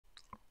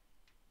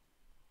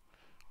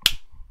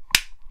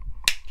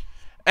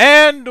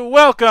And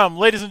welcome,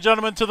 ladies and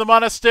gentlemen, to the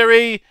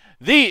monastery,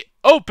 the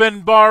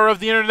open bar of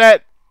the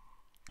internet,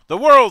 the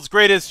world's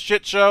greatest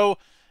shit show,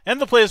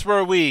 and the place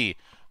where we,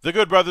 the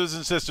good brothers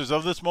and sisters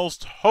of this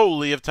most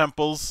holy of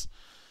temples,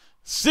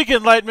 seek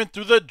enlightenment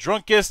through the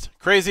drunkest,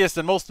 craziest,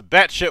 and most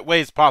batshit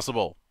ways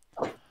possible.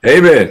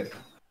 Amen.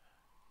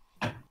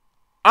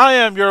 I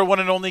am your one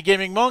and only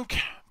gaming monk,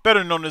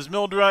 better known as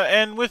Mildra,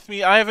 and with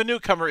me I have a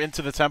newcomer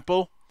into the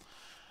temple.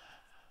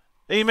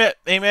 A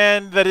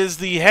man that is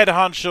the head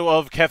honcho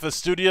of Kefa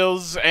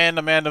Studios, and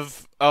a man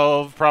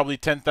of probably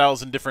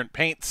 10,000 different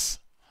paints.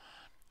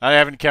 I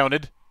haven't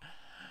counted.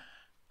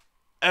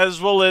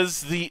 As well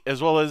as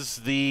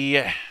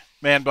the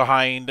man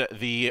behind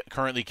the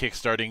currently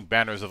kickstarting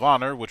Banners of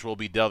Honor, which we'll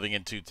be delving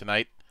into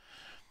tonight.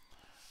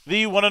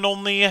 The one and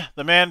only,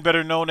 the man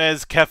better known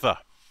as Kefa.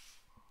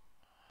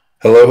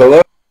 Hello,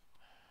 hello.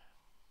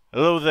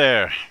 Hello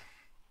there.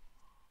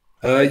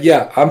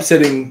 Yeah, I'm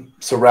sitting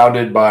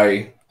surrounded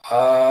by,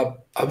 I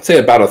would say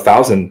about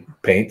 1,000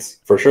 paints,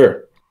 for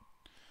sure.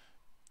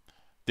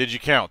 Did you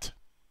count?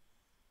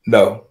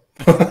 No.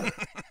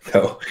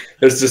 No,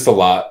 there's just a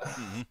lot.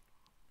 Mm-hmm.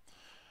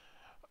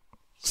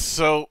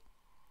 So,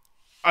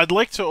 I'd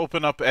like to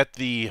open up at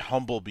the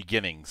humble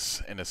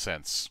beginnings, in a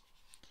sense.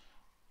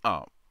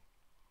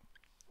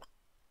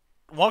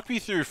 Walk me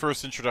through your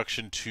first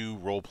introduction to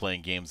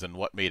role-playing games and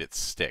what made it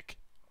stick.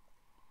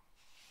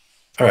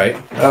 All right.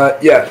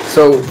 Yeah,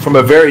 so from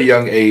a very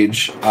young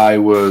age, I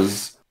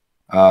was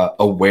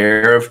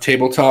aware of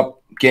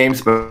tabletop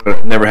games,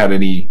 but never had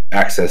any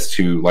access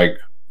to, like,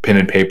 pen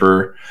and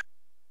paper,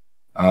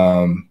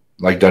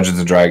 like Dungeons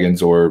and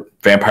Dragons or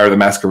Vampire the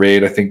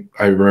Masquerade. I think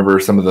I remember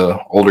some of the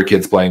older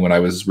kids playing when I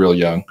was real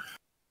young.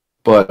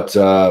 But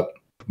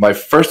my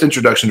first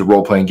introduction to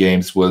role-playing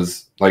games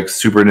was, like,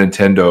 Super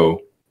Nintendo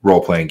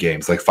role-playing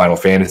games, like Final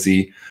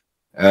Fantasy.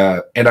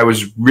 And I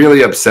was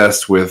really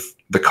obsessed with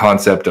the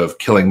concept of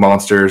killing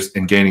monsters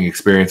and gaining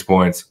experience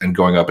points and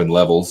going up in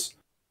levels.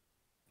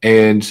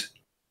 And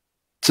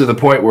to the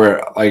point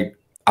where, like,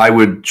 I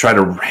would try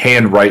to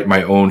handwrite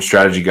my own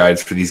strategy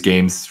guides for these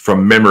games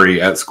from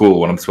memory at school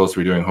when I'm supposed to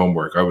be doing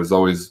homework. I was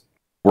always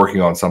working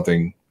on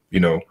something,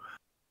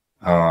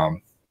 I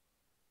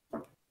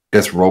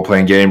guess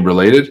role-playing game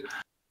related.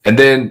 And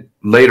then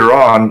later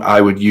on, I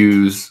would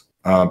use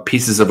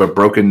pieces of a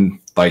broken,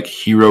 like,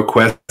 Hero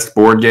Quest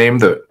board game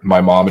that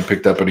my mom had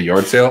picked up at a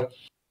yard sale.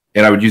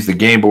 And I would use the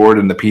game board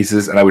and the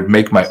pieces, and I would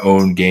make my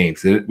own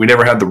games. We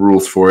never had the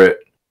rules for it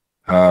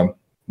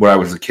when I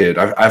was a kid.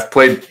 I've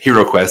played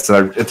Hero Quest,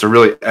 and it's a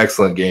really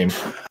excellent game,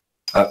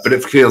 but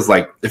it feels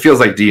like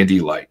D&D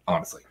light,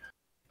 honestly.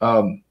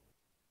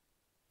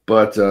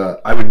 But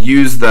I would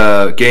use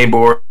the game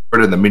board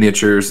and the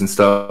miniatures and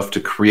stuff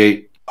to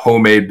create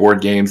homemade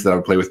board games that I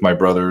would play with my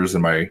brothers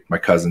and my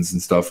cousins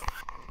and stuff.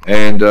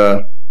 And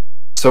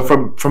so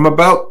from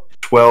about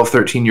 12,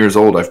 13 years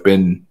old, I've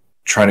been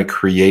trying to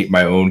create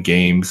my own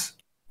games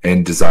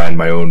and design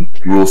my own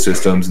rule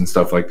systems and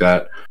stuff like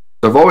that.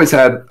 So I've always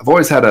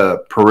had a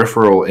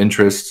peripheral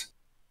interest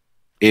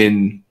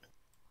in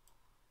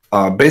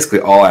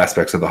basically all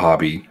aspects of the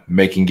hobby: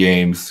 making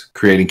games,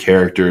 creating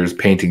characters,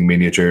 painting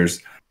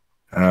miniatures.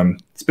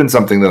 It's been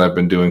something that I've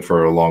been doing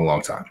for a long,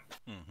 long time.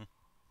 Mm-hmm.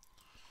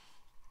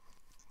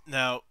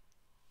 Now,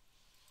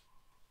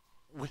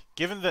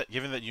 given that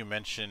you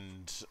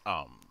mentioned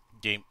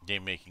game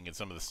making and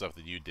some of the stuff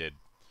that you did,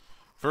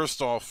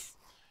 first off,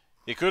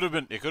 it could have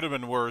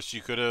been worse.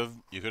 You could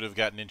have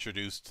gotten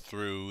introduced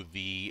through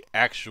the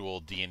actual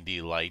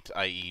D&D light,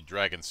 i.e.,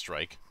 Dragon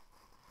Strike.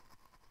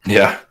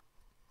 Yeah.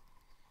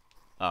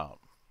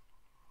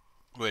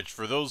 Which,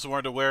 for those who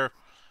aren't aware,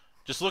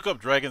 just look up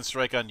Dragon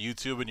Strike on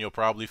YouTube, and you'll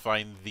probably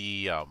find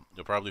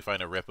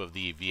a rip of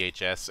the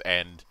VHS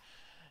and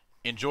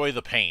enjoy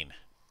the pain.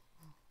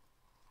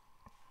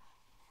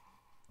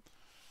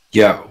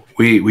 Yeah,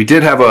 we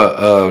did have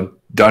a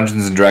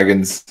Dungeons and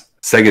Dragons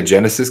Sega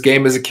Genesis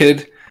game as a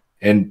kid,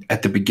 and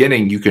at the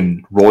beginning you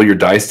can roll your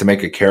dice to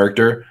make a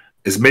character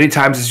as many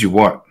times as you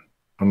want.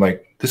 I'm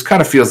like, this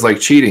kind of feels like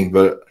cheating,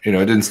 but it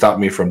didn't stop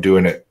me from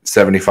doing it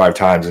 75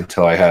 times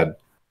until I had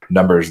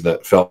numbers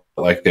that felt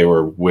like they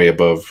were way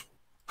above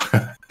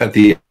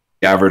the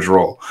average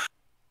roll.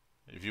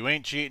 If you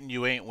ain't cheating,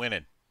 you ain't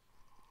winning.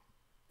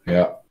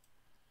 Yeah.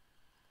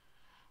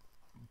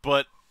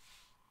 But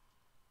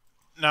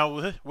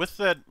now with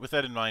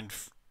that in mind,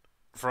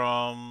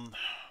 from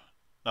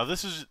now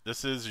this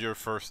is your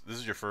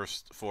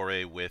first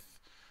foray with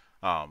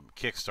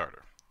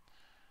Kickstarter.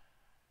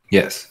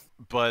 Yes.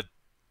 But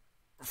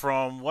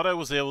from what I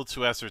was able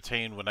to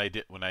ascertain when I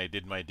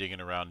did my digging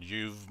around,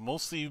 you've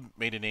mostly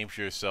made a name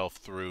for yourself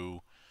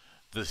through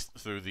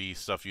the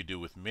stuff you do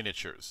with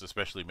miniatures,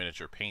 especially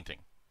miniature painting.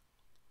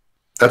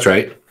 That's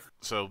right.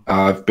 So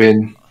I've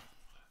been.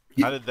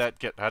 How did that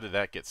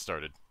get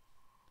started?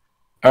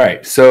 All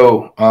right.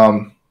 So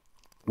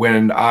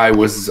when I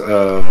was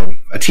a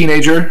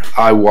teenager,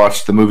 I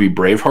watched the movie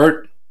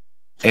Braveheart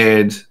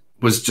and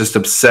was just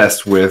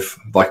obsessed with,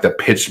 like, the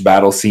pitched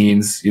battle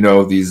scenes.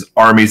 These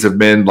armies of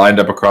men lined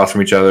up across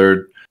from each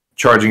other,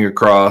 charging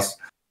across.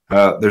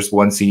 There's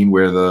one scene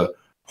where the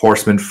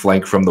horsemen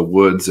flank from the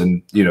woods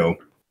and, you know,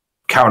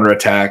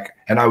 counterattack.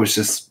 And I was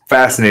just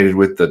fascinated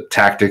with the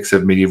tactics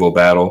of medieval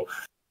battle.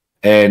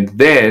 And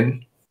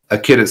then a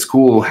kid at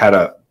school had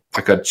a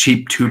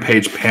cheap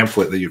 2-page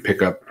pamphlet that you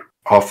pick up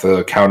off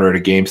the counter at a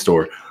game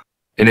store.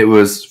 And it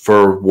was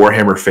for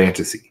Warhammer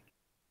Fantasy,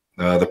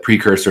 the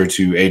precursor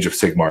to Age of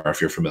Sigmar, if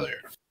you're familiar.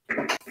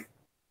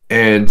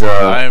 And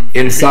I'm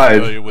inside,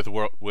 familiar with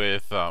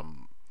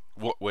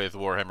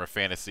Warhammer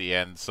Fantasy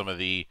and some of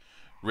the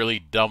really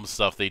dumb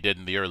stuff they did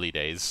in the early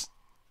days.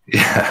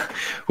 Yeah,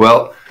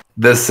 well,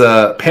 this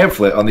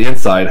pamphlet on the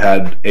inside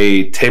had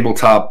a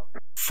tabletop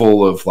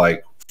full of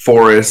like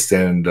forest,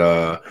 and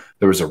there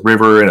was a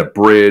river and a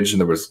bridge, and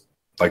there was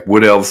like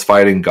wood elves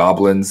fighting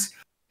goblins,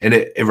 and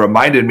it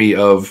reminded me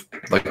of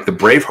like the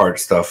Braveheart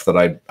stuff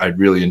that I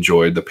really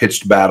enjoyed, the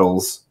pitched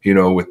battles, you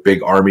know, with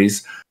big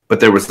armies. But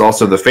there was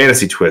also the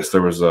fantasy twist.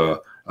 There was a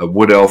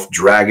wood elf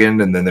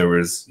dragon, and then there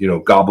was, you know,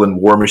 goblin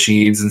war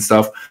machines and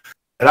stuff.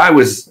 And I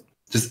was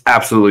just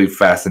absolutely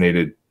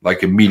fascinated.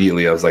 Like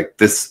immediately, I was like,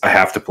 this I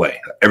have to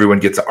play. Everyone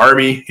gets an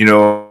army. You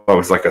know, I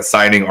was like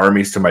assigning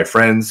armies to my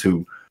friends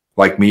who,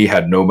 like me,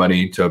 had no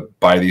money to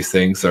buy these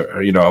things. So,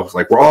 you know, I was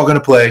like, we're all going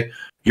to play.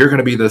 You're going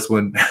to be this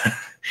one.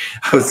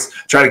 I was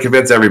trying to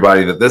convince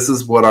everybody that this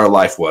is what our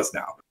life was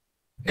now.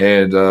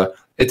 And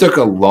it took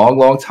a long,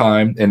 long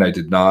time, and I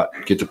did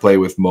not get to play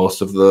with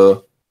most of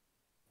the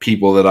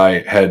people that I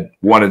had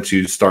wanted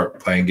to start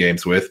playing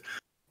games with.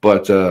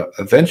 But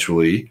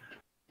eventually,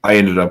 I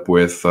ended up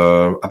with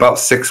about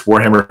 6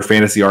 Warhammer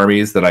Fantasy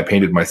armies that I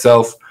painted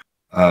myself.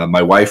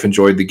 My wife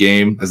enjoyed the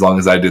game as long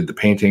as I did the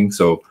painting.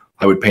 So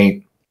I would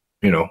paint,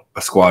 you know,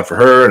 a squad for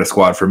her and a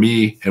squad for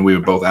me, and we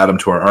would both add them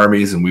to our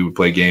armies, and we would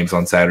play games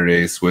on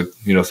Saturdays with,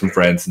 you know, some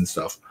friends and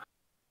stuff.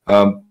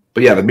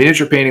 But yeah, the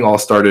miniature painting all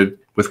started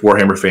with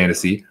Warhammer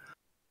Fantasy,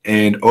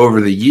 and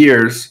over the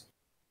years,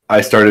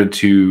 I started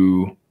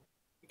to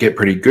get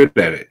pretty good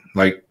at it.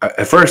 Like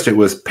at first, it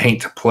was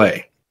paint to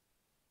play.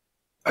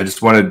 I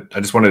just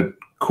wanted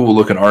cool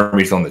looking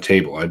armies on the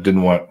table. I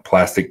didn't want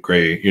plastic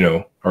gray, you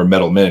know, or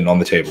metal men on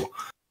the table.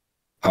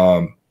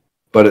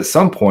 But at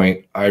some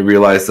point, I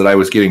realized that I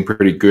was getting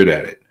pretty good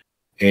at it,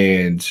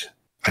 and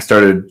I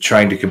started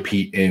trying to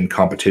compete in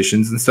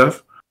competitions and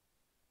stuff.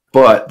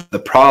 But the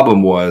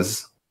problem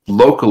was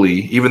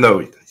locally, even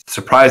though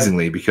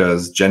surprisingly,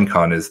 because Gen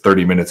Con is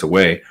 30 minutes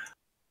away,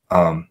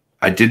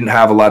 I didn't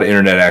have a lot of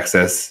internet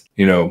access.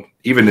 You know,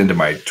 even into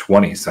my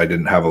 20s, I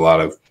didn't have a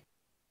lot of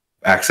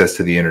access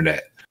to the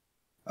internet.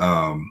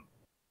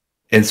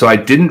 And so I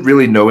didn't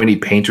really know any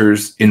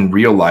painters in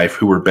real life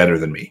who were better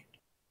than me.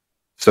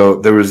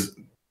 So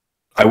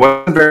I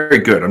wasn't very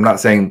good. I'm not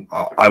saying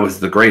I was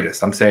the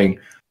greatest. I'm saying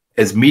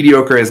as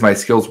mediocre as my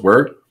skills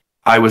were,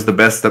 I was the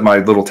best that my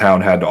little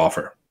town had to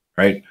offer,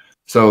 right?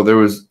 So there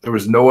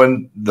was no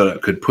one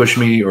that could push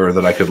me or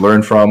that I could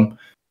learn from.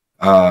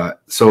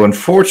 So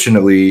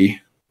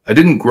unfortunately, I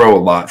didn't grow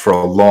a lot for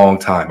a long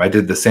time. I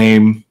did the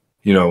same,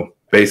 you know,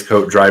 base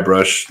coat, dry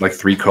brush, like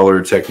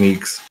 3-color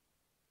techniques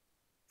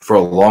for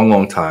a long,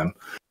 long time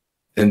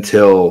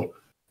until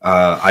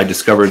I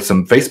discovered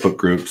some Facebook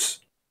groups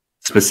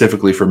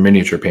specifically for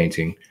miniature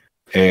painting.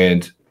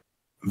 And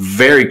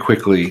very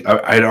quickly,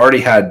 I had already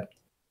had,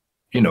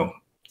 you know,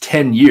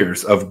 10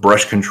 years of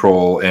brush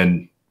control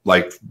and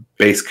like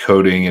base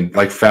coating and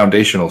like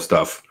foundational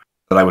stuff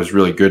that I was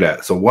really good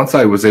at. So once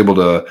I was able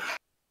to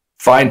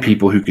find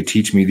people who could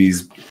teach me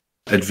these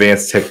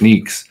advanced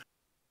techniques,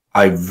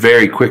 I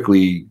very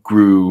quickly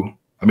grew.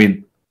 I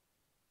mean,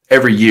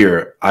 every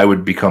year I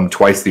would become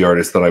twice the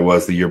artist that I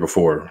was the year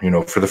before, you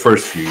know, for the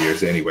first few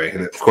years anyway.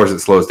 And of course, it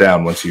slows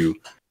down once you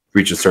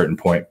reach a certain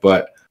point.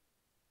 But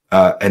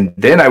and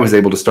then I was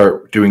able to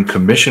start doing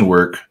commission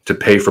work to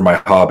pay for my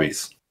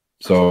hobbies.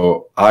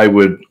 So I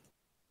would,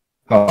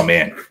 oh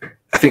man,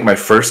 I think my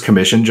first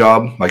commission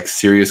job, like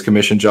serious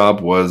commission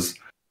job, was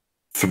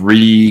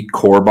 3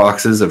 core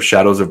boxes of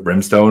Shadows of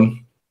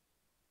Brimstone,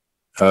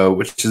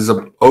 which is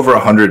over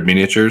 100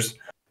 miniatures.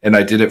 And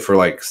I did it for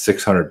like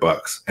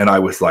 $600. And I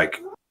was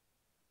like,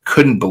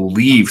 couldn't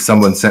believe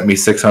someone sent me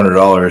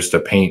 $600 to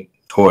paint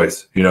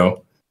toys, you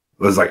know?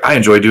 It was like, I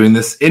enjoy doing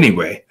this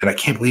anyway. And I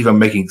can't believe I'm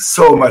making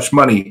so much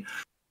money.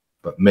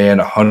 But man,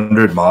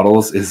 100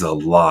 models is a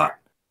lot.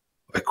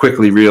 I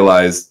quickly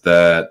realized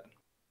that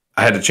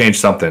I had to change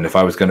something. If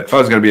I was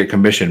gonna be a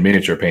commissioned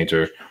miniature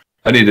painter,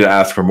 I needed to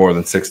ask for more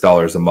than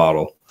 $6 a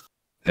model.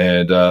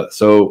 And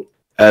so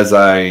as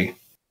I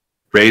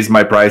raised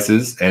my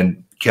prices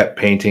and kept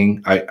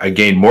painting, I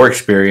gained more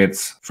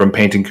experience from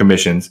painting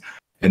commissions.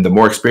 And the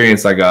more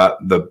experience I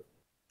got, the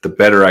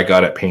better I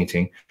got at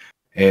painting.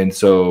 And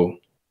so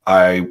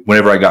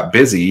whenever I got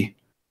busy,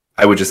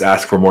 I would just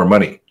ask for more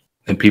money.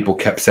 And people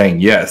kept saying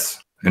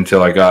yes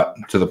until I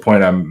got to the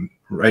point I'm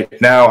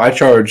right now. I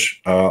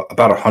charge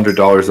about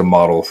 $100 a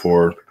model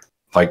for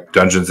like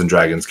Dungeons and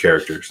Dragons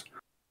characters.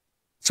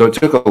 So it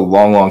took a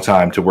long, long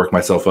time to work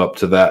myself up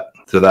to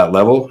that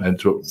level and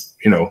to,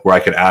 you know, where I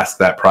could ask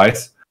that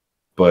price.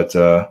 But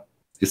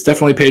it's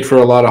definitely paid for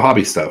a lot of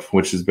hobby stuff,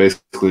 which is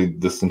basically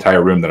this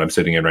entire room that I'm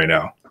sitting in right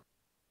now.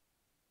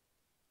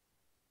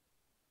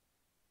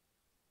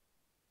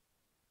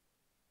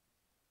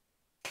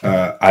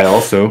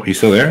 You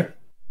still there?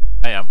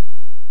 I am.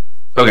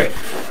 Okay.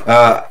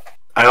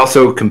 I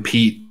also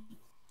compete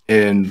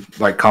in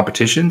like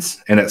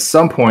competitions, and at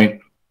some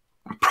point,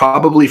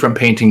 probably from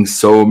painting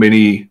so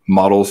many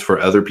models for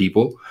other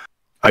people,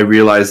 I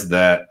realized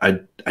that I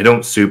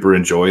don't super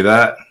enjoy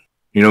that.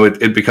 You know,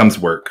 it becomes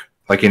work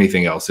like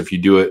anything else. If you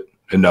do it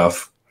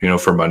enough, you know,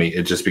 for money,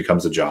 it just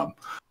becomes a job.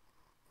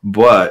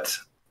 But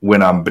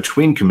when I'm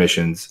between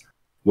commissions,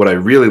 what I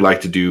really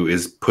like to do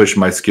is push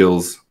my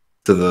skills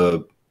to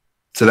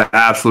the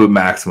absolute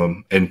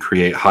maximum and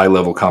create high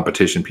level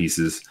competition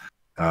pieces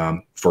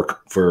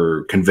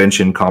for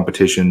convention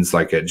competitions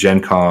like at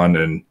Gen Con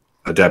and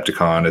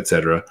Adepticon,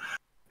 etc.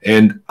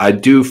 And I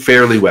do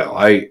fairly well.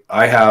 I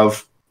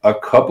have a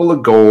couple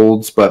of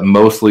golds, but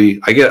mostly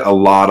I get a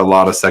lot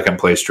of second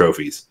place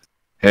trophies.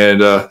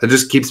 And it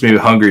just keeps me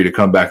hungry to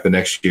come back the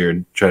next year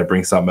and try to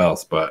bring something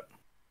else. But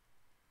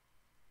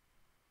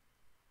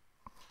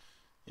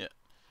yeah.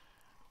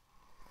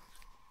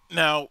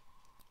 Now,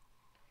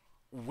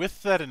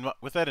 with that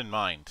in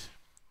mind,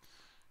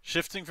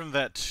 shifting from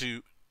that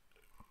to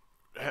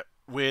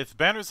with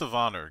Banners of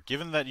Honor,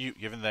 given that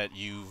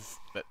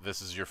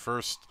this is your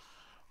first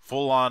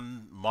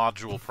full-on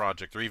module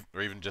project,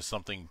 or even just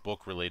something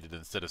book-related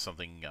instead of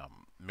something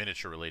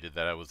miniature-related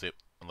that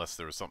unless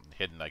there was something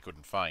hidden I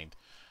couldn't find.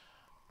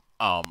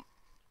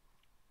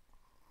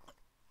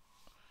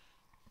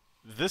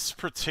 This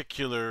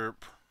particular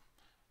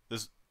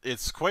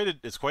it's quite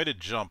a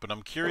jump, and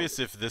I'm curious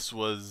if this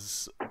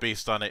was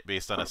based on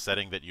a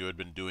setting that you had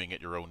been doing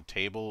at your own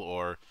table,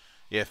 or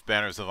if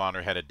Banners of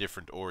Honor had a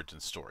different origin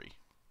story.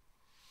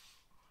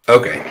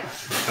 Okay.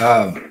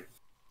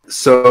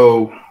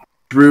 So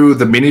through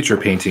the miniature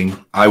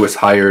painting, I was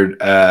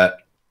hired at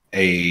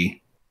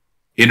a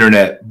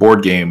internet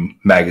board game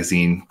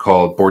magazine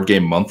called Board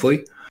Game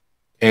Monthly.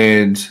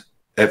 And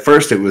at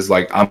first it was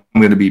like, I'm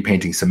going to be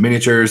painting some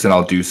miniatures and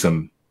I'll do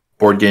some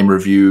board game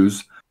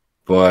reviews.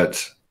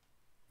 But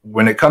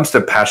when it comes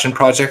to passion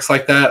projects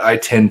like that, I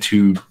tend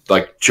to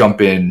like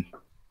jump in,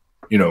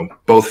 you know,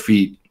 both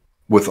feet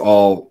with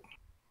all.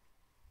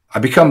 I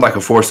become like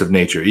a force of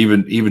nature,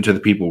 even to the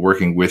people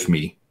working with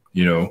me,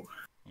 you know.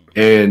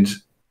 And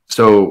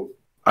so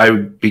I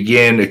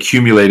began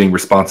accumulating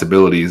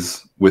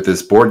responsibilities with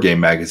this board game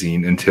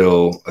magazine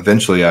until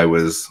eventually I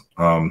was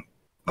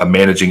a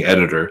managing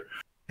editor,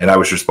 and I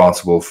was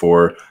responsible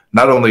for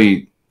not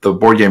only the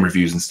board game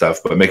reviews and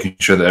stuff, but making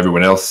sure that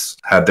everyone else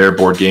had their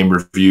board game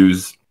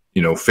reviews,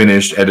 you know,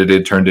 finished,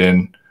 edited, turned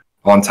in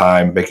on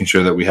time, making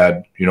sure that we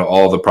had, you know,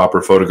 all the proper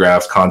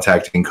photographs,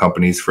 contacting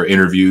companies for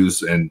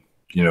interviews, and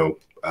you know,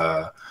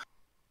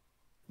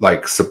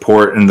 like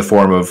support in the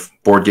form of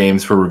board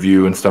games for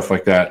review and stuff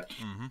like that.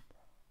 Mm-hmm.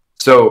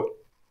 So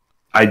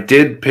I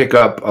did pick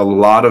up a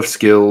lot of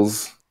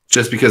skills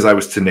just because I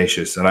was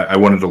tenacious and I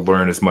wanted to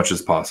learn as much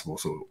as possible.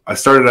 So I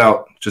started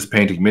out just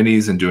painting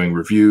minis and doing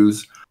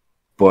reviews,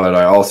 but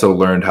I also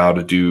learned how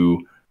to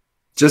do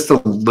just a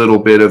little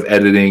bit of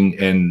editing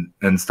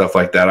and stuff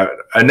like that.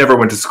 I never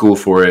went to school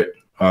for it.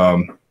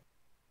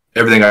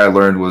 Everything I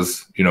learned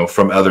was, you know,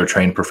 from other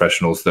trained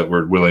professionals that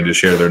were willing to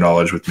share their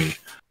knowledge with me.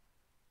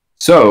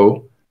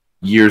 So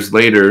years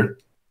later,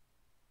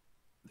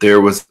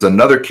 there was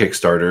another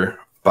Kickstarter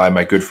by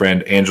my good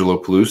friend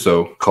Angelo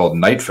Peluso called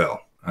Nightfell.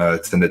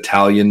 It's an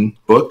Italian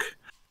book,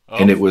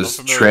 and it was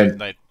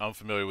I'm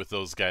familiar with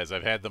those guys.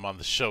 I've had them on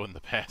the show in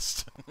the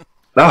past.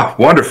 Ah,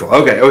 wonderful.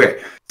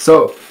 Okay.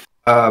 So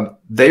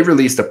they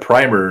released a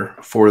primer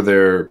for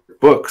their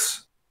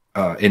books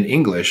in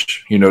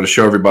English, you know, to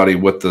show everybody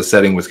what the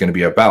setting was going to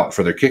be about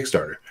for their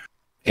Kickstarter.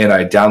 And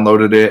I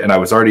downloaded it, and I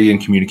was already in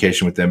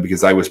communication with them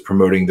because I was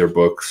promoting their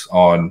books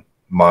on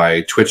my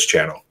Twitch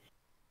channel.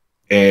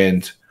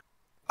 And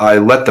I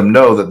let them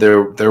know that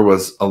there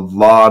was a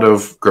lot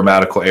of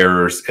grammatical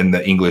errors in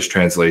the English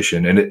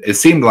translation, and it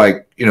seemed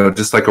like, you know,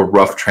 just like a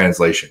rough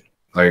translation.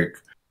 Like,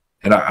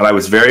 and I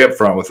was very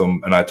upfront with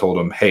them, and I told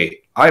them,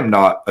 hey, I'm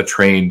not a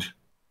trained,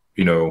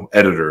 you know,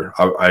 editor.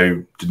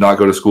 I did not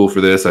go to school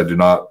for this. I do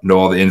not know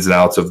all the ins and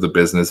outs of the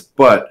business.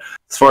 But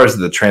as far as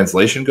the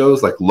translation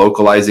goes, like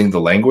localizing the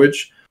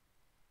language,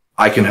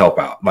 I can help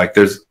out. Like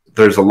there's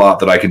a lot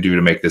that I can do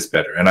to make this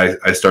better. And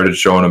I started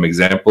showing them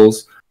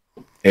examples,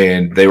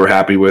 and they were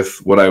happy with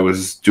what I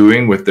was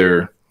doing with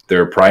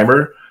their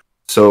primer.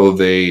 So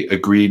they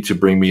agreed to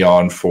bring me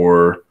on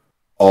for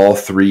all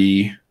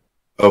three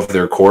of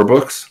their core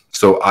books.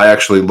 So I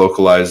actually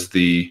localized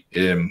the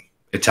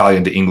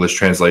Italian to English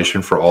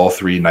translation for all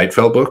three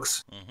Nightfell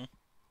books. Mm-hmm.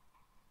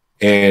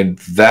 And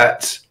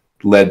that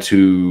led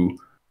to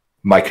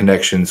my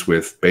connections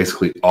with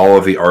basically all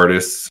of the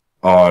artists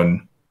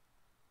on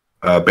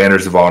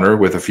Banners of Honor,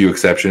 with a few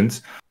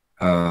exceptions.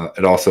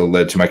 It also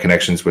led to my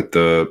connections with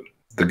the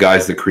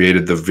guys that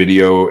created the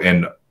video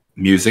and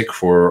music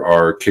for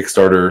our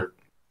Kickstarter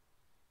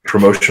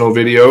promotional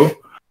video,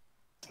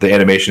 the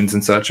animations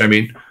and such, I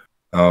mean.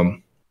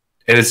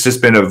 And it's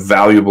just been a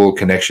valuable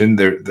connection.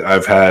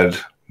 I've had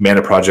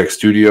Mana Project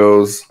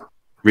Studios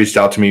reached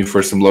out to me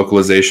for some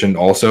localization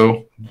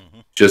also,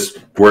 just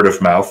word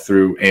of mouth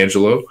through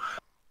Angelo.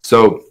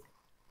 So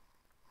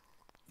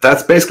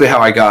that's basically how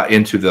I got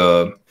into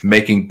the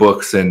making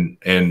books and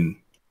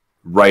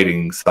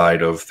writing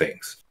side of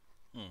things.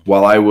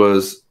 While I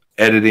was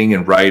editing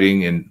and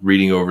writing and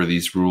reading over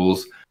these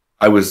rules,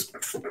 I was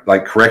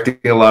like correcting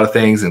a lot of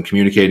things and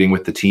communicating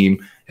with the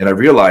team. And I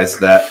realized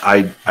that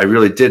I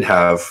really did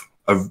have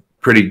a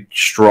pretty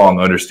strong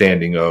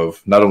understanding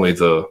of not only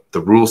the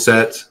rule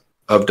set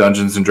of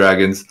Dungeons and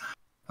Dragons,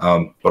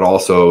 but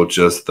also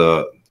just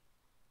the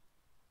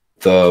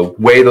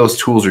way those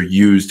tools are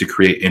used to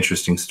create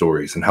interesting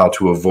stories and how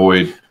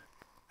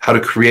to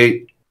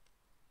create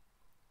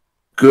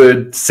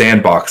good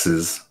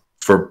sandboxes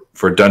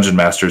for dungeon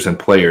masters and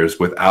players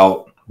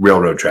without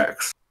railroad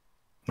tracks,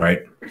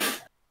 right?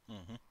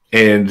 Mm-hmm.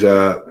 And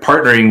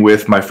partnering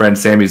with my friend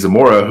Sammy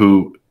Zamora,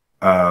 who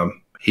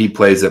he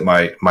plays at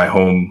my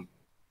home.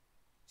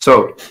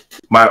 So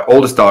my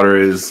oldest daughter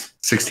is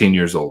 16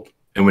 years old.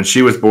 And when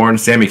she was born,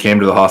 Sammy came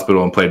to the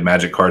hospital and played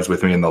Magic cards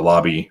with me in the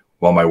lobby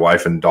while my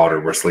wife and daughter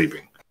were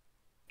sleeping,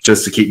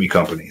 just to keep me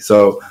company.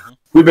 So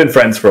we've been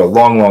friends for a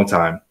long, long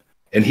time.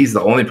 And he's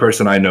the only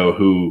person I know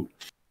who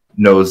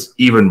knows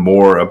even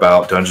more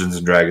about Dungeons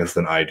and Dragons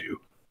than I do.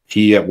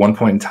 He, at one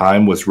point in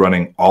time, was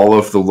running all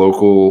of the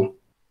local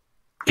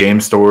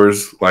game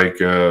stores, like,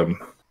 what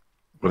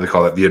do they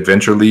call it? The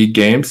Adventure League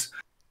games.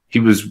 He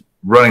was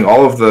running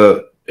all of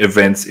the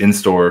events in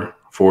store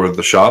for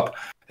the shop,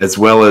 as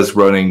well as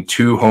running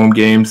 2 home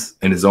games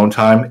in his own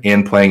time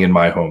and playing in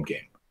my home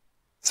game.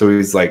 So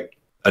he's like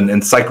an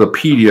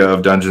encyclopedia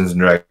of Dungeons and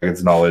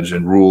Dragons knowledge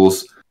and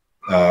rules.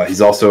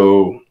 He's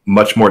also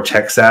much more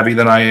tech savvy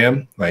than I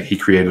am. Like, he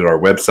created our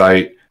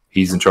website.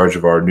 He's in charge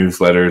of our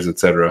newsletters,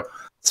 etc.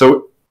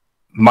 So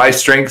my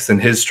strengths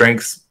and his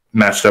strengths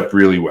matched up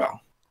really well.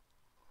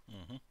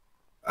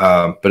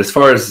 Mm-hmm. But as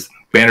far as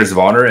Banners of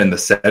Honor and the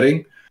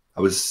setting,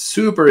 I was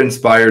super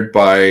inspired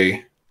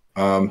by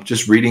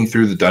just reading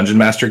through the Dungeon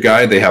Master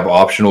Guide. They have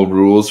optional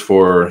rules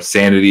for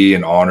sanity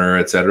and honor,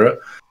 etc.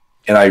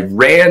 And I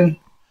ran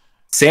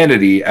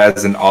sanity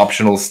as an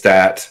optional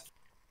stat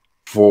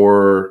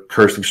for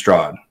Curse of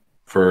Strahd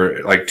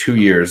for like 2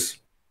 years,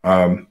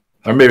 or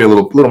maybe a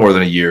little more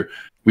than a year.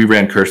 We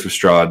ran Curse of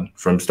Strahd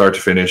from start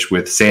to finish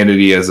with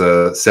sanity as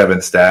a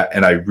 7th stat,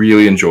 and I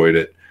really enjoyed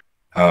it.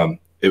 I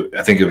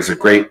think it was a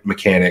great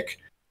mechanic,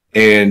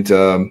 and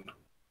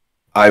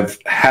I've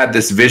had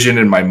this vision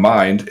in my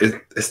mind.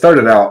 It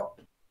started out,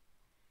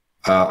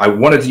 I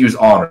wanted to use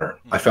honor.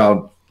 I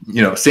found,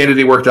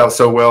 sanity worked out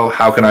so well.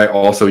 How can I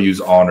also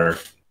use honor?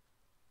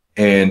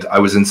 And I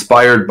was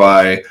inspired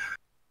by,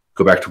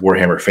 go back to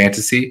Warhammer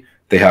Fantasy.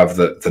 They have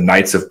the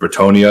Knights of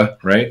Bretonnia,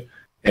 right?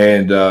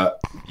 And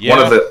one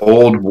of the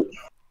old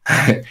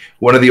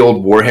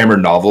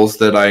Warhammer novels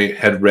that I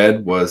had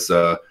read was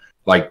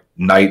like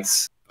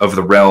Knights of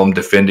the Realm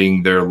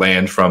defending their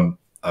land from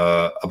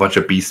a bunch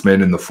of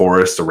beastmen in the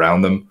forest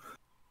around them.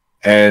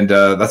 And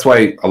that's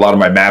why a lot of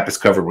my map is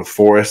covered with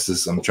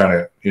forests. I was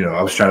trying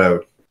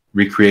to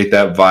recreate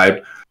that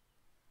vibe.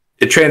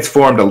 It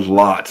transformed a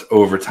lot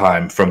over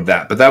time from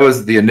that. But that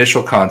was the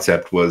initial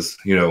concept, was,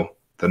 the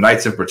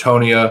Knights of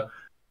Bretonnia,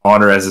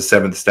 honor as a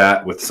 7th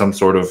stat with some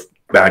sort of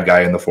bad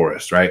guy in the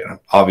forest, right?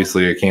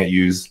 Obviously, I can't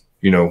use,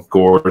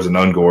 gores and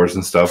ungores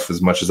and stuff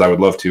as much as I would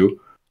love to.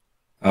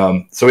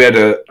 So we had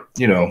to,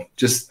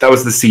 that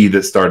was the seed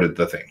that started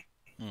the thing.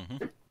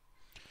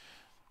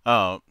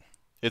 Mm-hmm.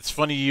 It's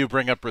funny you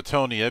bring up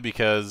Bretonnia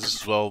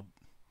because,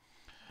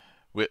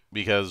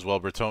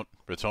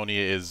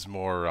 Bretonnia is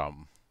more,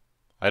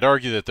 I'd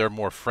argue that they're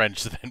more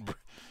French than,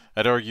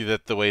 I'd argue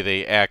that the way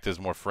they act is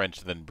more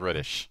French than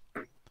British.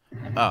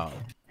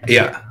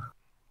 Yeah.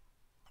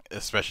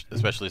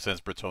 Especially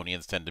since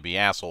Bretonians tend to be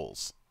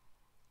assholes.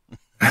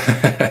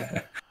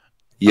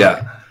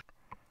 Yeah.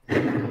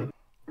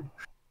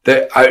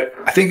 I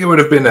think it would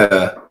have been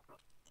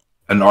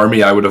an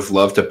army I would have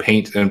loved to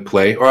paint and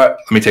play. Or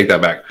let me take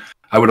that back.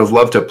 I would have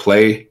loved to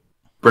play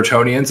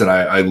Bretonians, and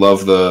I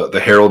love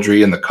the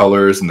heraldry and the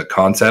colors and the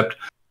concept.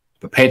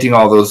 But painting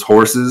all those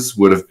horses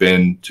would have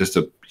been just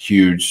a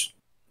huge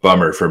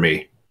bummer for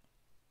me.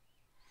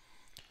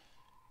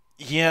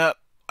 Yeah,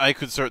 I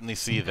could certainly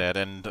see that,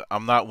 and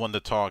I'm not one to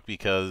talk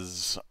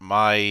because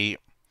my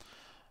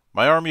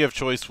army of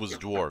choice was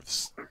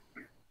dwarves.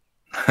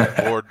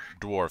 Or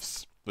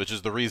dwarfs, which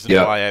is the reason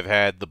why I've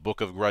had the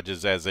Book of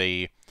Grudges as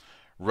a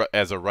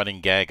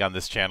running gag on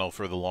this channel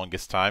for the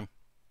longest time.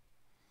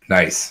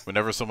 Nice.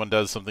 Whenever someone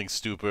does something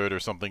stupid or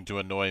something to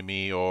annoy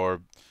me,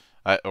 or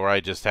I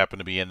just happen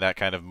to be in that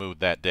kind of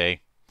mood that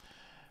day,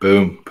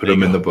 boom, put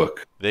them in the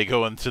book. They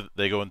go into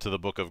the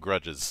Book of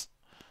Grudges.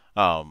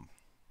 And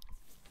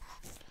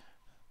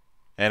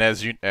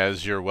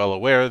as you're well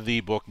aware,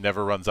 the book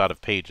never runs out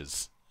of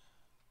pages.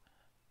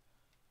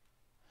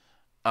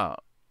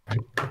 But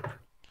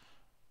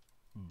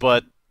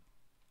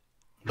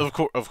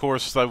of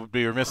course, I would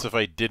be remiss if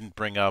I didn't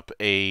bring up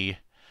a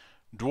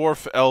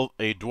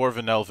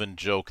dwarven elven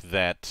joke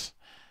that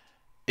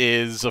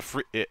is a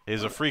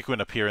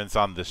frequent appearance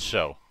on this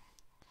show.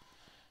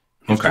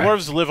 If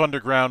dwarves live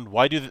underground,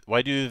 why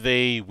do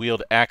they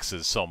wield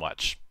axes so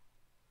much?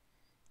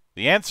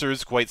 The answer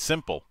is quite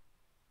simple.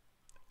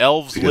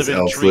 Elves Because live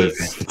in elves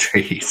trees. live in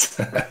trees.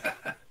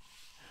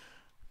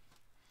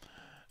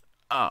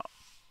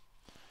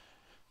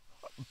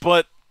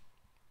 But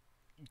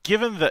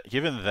given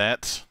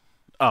that,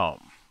 I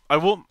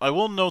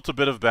will note a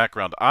bit of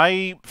background.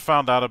 I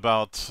found out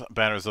about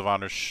Banners of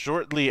Honor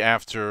shortly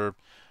after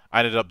I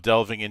ended up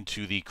delving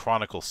into the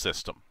Chronicle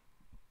system.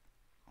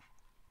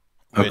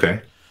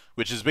 Okay.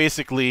 Which is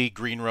basically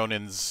Green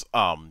Ronin's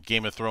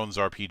Game of Thrones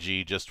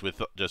RPG, just with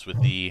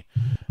the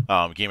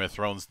Game of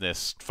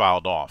Thrones-ness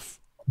filed off,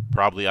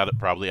 probably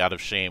out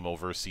of shame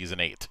over season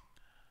 8.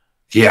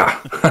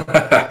 Yeah,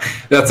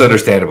 that's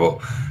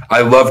understandable. I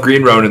love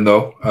Green Ronin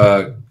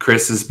though.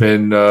 Chris has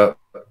been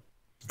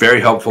very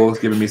helpful. He's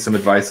given me some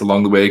advice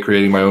along the way,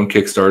 creating my own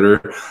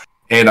Kickstarter,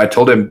 and I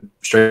told him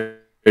straight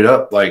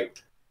up,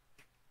 like,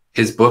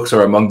 his books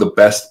are among the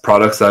best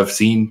products I've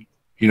seen,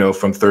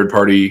 from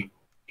third-party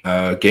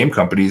game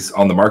companies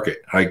on the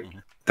market. Like,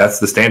 that's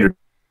the standard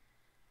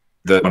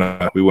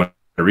that we want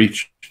to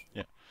reach.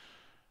 Yeah,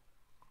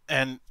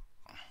 and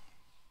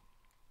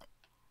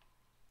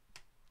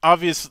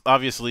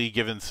obviously,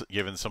 given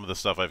some of the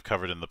stuff I've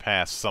covered in the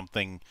past,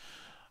 something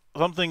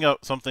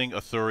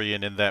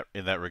Arthurian in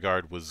that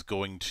regard was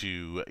going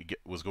to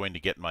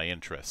get my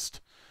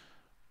interest.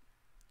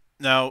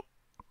 Now,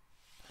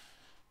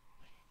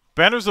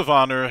 Banners of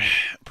Honor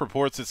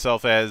purports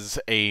itself as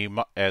both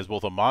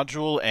a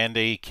module and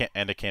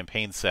a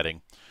campaign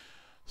setting.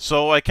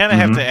 So I kind of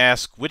have to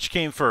ask, which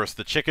came first,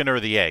 the chicken or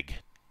the egg?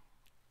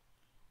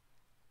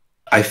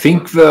 I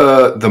think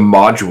the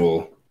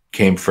module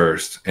came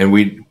first, and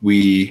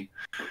we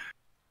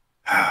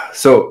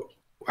so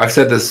I've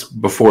said this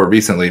before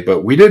recently,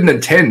 but we didn't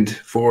intend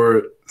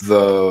for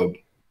the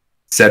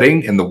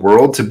setting and the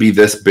world to be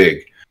this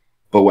big.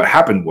 But what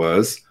happened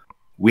was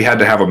we had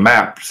to have a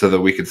map so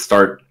that we could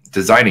start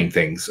designing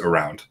things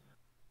around.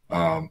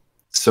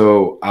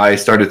 So I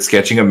started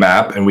sketching a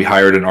map, and we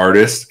hired an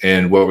artist,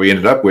 and what we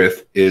ended up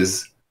with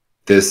is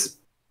this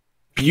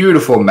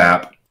beautiful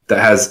map that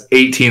has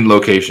 18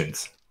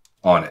 locations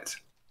on it.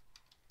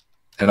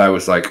 And I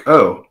was like,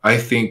 oh, I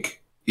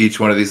think each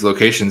one of these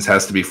locations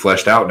has to be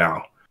fleshed out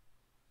now.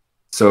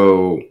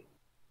 So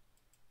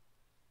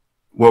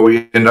what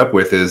we end up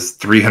with is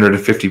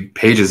 350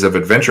 pages of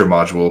adventure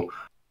module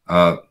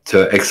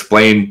to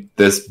explain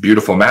this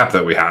beautiful map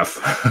that we have.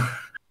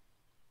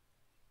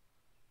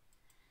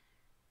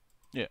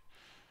 Yeah.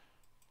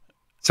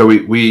 So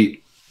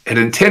we had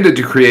intended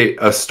to create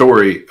a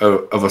story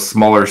of a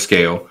smaller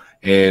scale,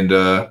 and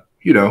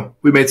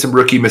we made some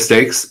rookie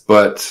mistakes,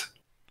 but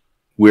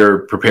we're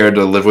prepared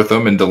to live with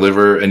them and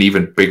deliver an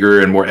even bigger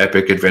and more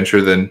epic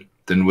adventure than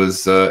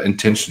was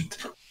intentioned.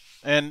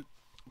 And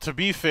to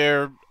be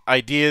fair,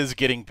 ideas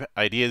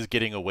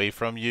getting away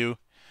from you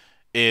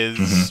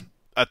is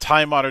a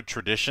time-honored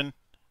tradition.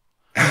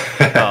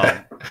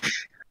 I'm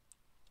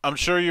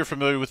sure you're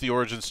familiar with the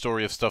origin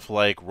story of stuff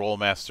like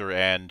RolleMaster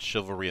and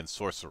Chivalry and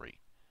Sorcery.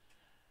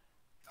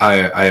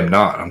 I am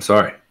not. I'm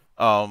sorry.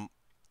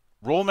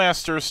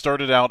 RolleMaster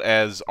started out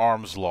as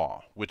Arms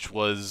Law, which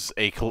was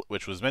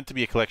meant to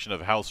be a collection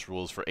of house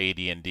rules for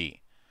AD&D.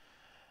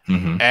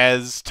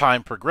 As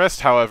time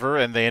progressed, however,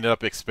 and they ended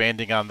up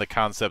expanding on the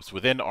concepts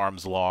within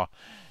Arms Law,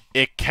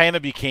 it kind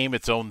of became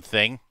its own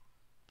thing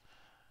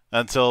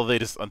until they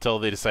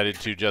decided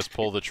to just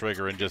pull the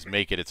trigger and just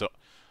make it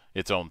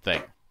its own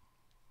thing.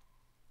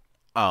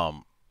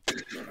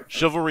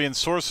 Chivalry and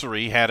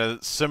Sorcery had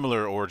a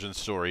similar origin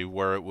story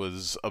where it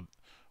was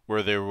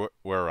the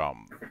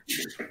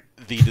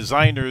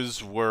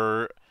designers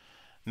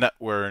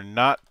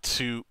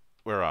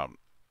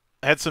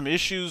had some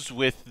issues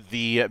with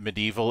the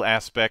medieval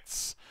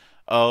aspects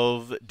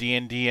of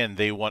D&D, and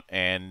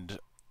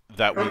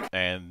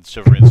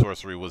Chivalry and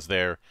Sorcery was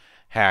their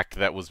hack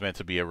that was meant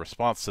to be a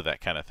response to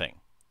that kind of thing.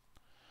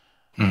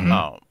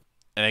 And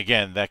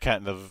again, that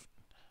kind of,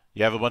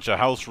 you have a bunch of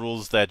house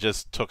rules that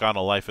just took on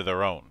a life of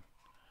their own.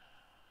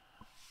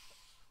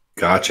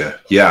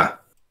 Gotcha. Yeah.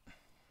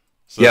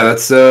 So, yeah,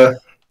 that's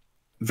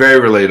very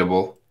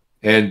relatable.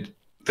 And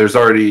there's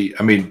already,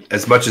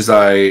 as much as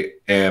I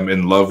am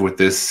in love with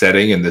this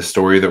setting and this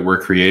story that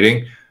we're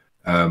creating,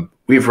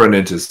 we've run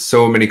into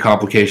so many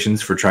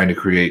complications for trying to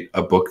create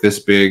a book this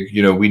big.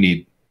 We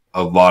need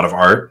a lot of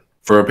art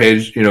for a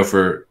page,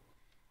 for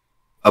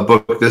a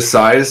book this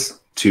size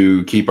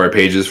to keep our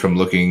pages from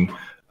looking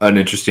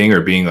uninteresting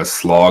or being a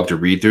slog to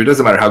read through. It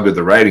doesn't matter how good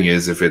the writing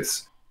is if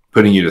it's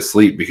putting you to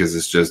sleep because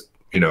it's just,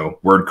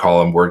 word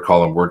column, word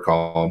column, word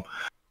column.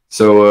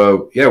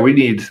 So, we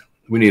need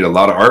a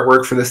lot of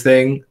artwork for this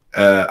thing.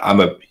 I'm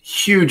a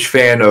huge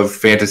fan of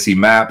fantasy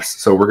maps,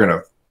 so we're going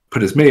to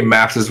put as many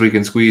maps as we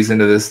can squeeze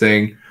into this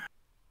thing.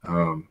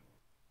 I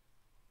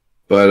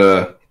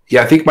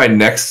think my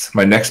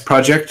next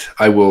project,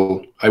 I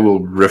will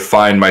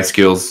refine my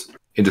skills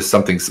into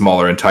something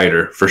smaller and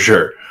tighter for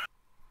sure.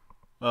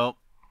 Well,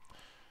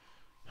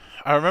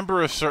 I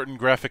remember a certain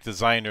graphic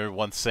designer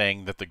once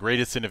saying that the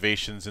greatest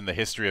innovations in the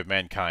history of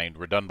mankind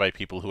were done by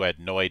people who had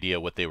no idea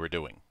what they were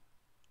doing.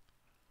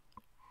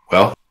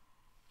 Well,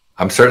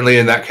 I'm certainly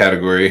in that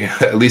category.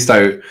 At least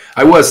I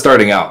was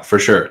starting out for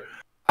sure.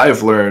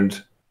 I've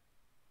learned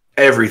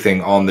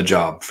everything on the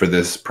job for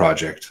this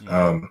project.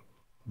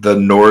 The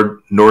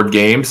Nord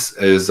Games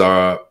is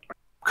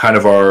kind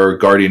of our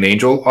guardian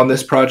angel on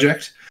this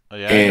project. Oh,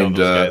 yeah, I know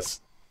those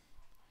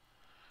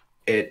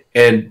guys.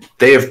 And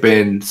they have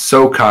been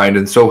so kind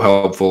and so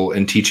helpful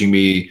in teaching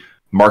me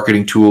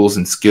marketing tools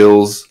and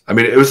skills. I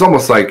mean, it was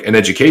almost like an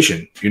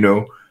education, you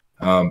know.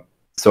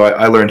 So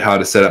I learned how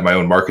to set up my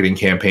own marketing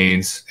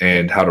campaigns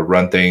and how to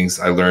run things.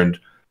 I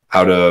learned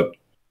how to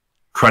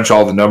crunch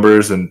all the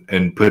numbers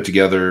and put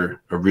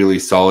together a really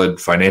solid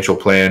financial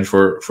plan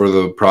for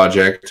the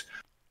project.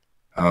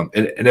 And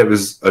it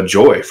was a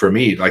joy for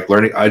me, like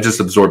learning. I just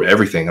absorb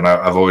everything, and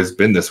I've always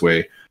been this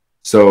way.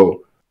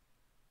 So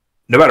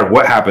no matter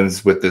what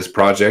happens with this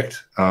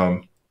project,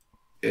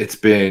 it's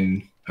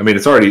been, I mean,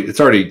 it's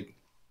already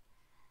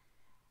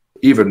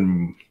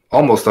even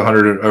almost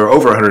 100 or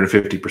over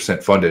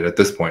 150% funded at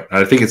this point. And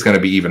I think it's going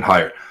to be even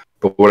higher.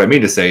 But what I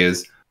mean to say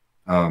is,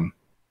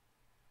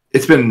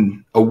 it's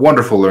been a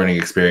wonderful learning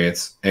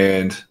experience.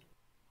 And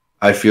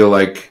I feel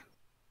like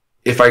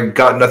if I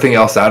got nothing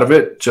else out of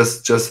it,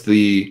 just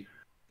the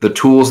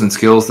tools and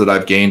skills that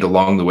I've gained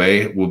along the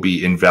way will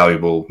be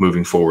invaluable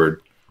moving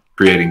forward,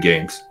 creating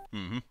games.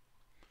 Mm-hmm.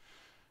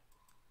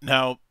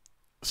 Now,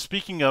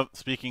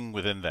 speaking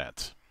within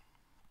that,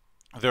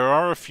 there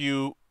are a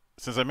few.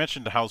 Since I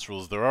mentioned the house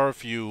rules, there are a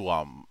few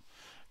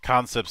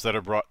concepts that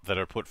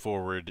are put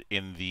forward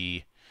in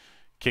the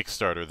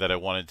Kickstarter that I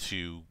wanted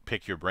to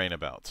pick your brain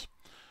about.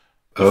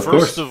 The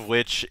first of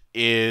which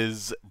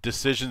is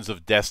Decisions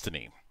of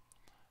Destiny.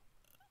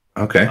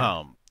 Okay.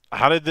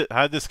 How did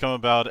this come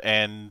about,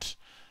 and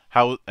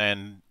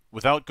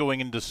without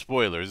going into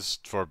spoilers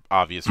for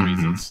obvious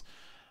reasons,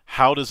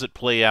 how does it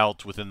play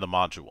out within the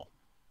module?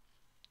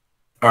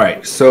 All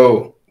right,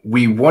 so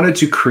we wanted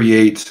to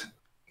create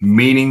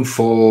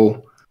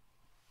meaningful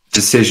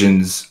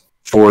decisions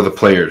for the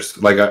players.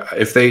 Like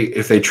if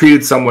they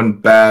treated someone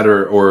bad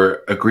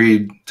or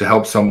agreed to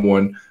help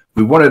someone,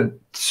 we wanted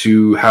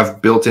to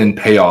have built-in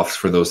payoffs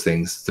for those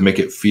things to make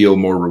it feel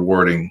more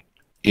rewarding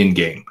in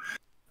game.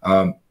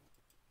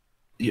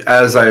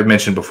 As I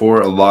mentioned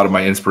before, a lot of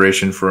my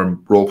inspiration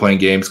from role-playing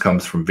games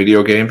comes from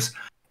video games,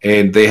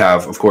 and they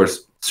have, of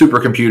course,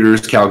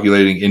 supercomputers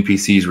calculating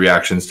NPCs'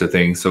 reactions to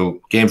things.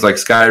 So games like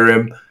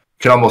Skyrim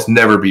can almost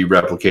never be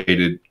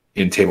replicated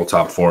in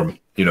tabletop form,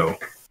 you know,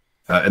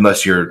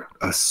 unless you're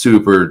a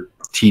super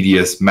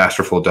tedious,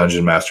 masterful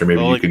dungeon master.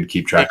 Maybe you can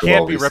keep track of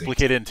all these things. It can't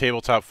be replicated in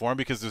tabletop form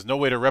because there's no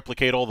way to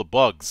replicate all the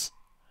bugs.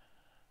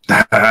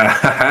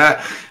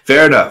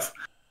 Fair enough.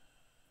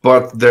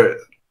 But there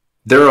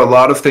are a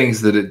lot of things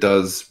that it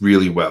does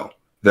really well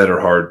that are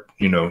hard,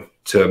 you know,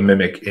 to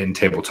mimic in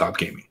tabletop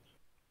gaming.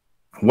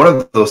 One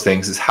of those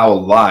things is how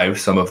alive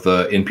some of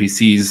the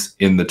NPCs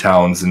in the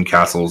towns and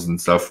castles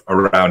and stuff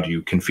around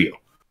you can feel.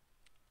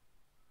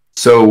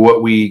 So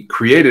what we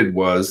created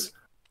was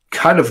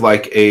kind of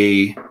like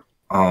a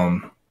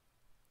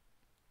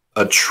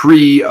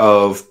tree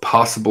of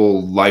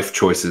possible life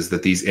choices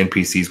that these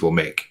NPCs will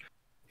make.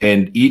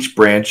 And each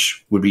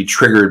branch would be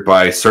triggered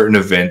by certain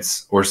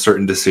events or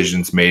certain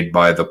decisions made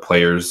by the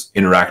players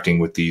interacting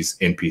with these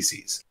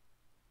NPCs.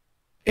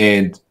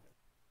 And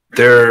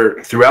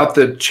throughout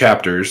the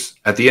chapters,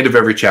 at the end of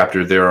every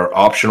chapter, there are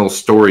optional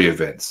story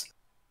events.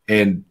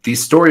 And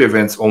these story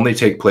events only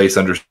take place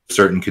under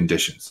certain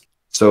conditions.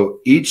 So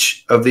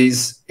each of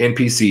these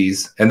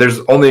NPCs, and there's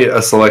only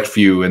a select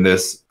few in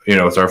this, you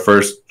know, it's our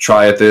first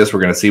try at this.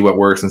 We're going to see what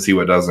works and see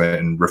what doesn't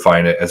and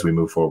refine it as we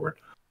move forward.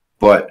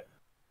 But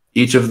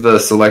each of the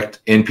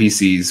select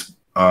NPCs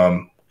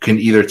can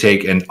either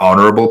take an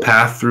honorable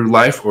path through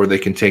life or they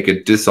can take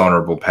a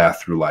dishonorable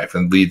path through life,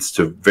 and leads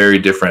to very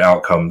different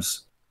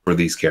outcomes for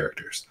these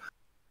characters.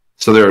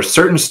 So there are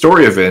certain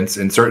story events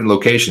in certain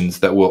locations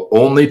that will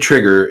only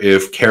trigger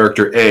if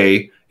character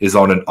A is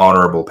on an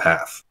honorable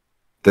path.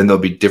 Then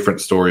there'll be different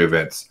story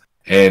events.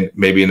 And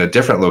maybe in a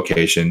different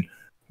location,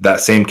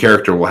 that same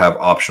character will have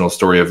optional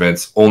story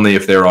events only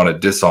if they're on a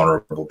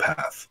dishonorable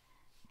path.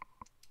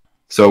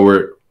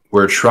 So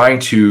we're trying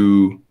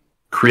to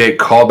create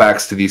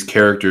callbacks to these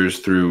characters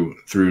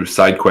through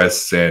side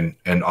quests and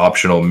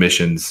optional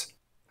missions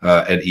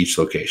at each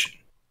location.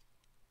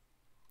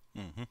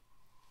 Mm-hmm.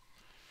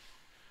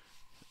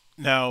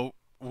 Now,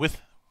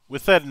 with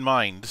that in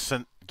mind,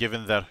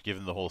 given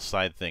the whole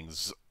side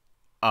things,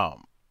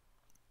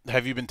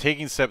 have you been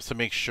taking steps to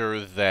make sure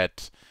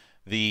that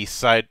the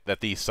side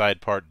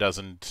part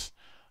doesn't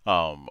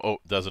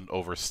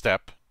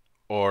overstep,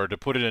 or to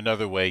put it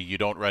another way, you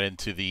don't run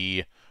into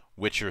the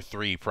Witcher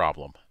 3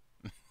 problem?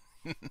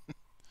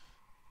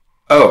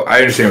 Oh, I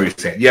understand what you're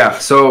saying. Yeah,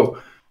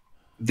 so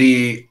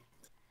it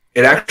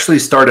actually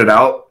started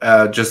out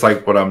just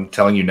like what I'm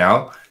telling you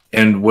now,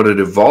 and what it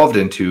evolved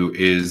into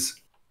is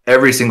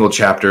every single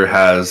chapter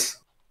has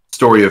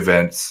story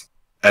events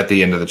at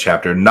the end of the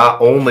chapter,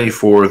 not only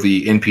for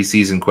the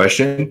NPCs in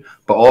question,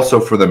 but also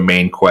for the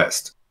main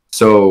quest.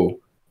 So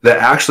that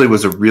actually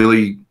was a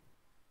really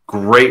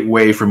great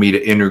way for me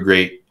to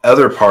integrate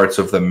other parts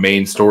of the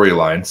main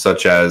storyline,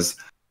 such as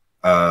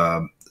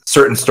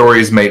certain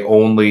stories may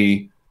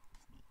only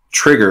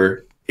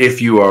trigger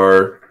if you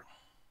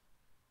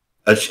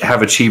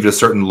have achieved a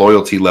certain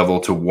loyalty level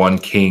to one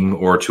king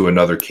or to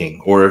another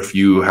king, or if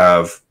you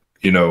have,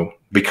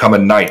 become a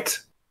knight,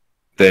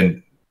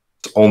 then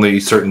only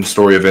certain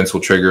story events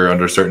will trigger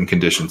under certain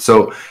conditions.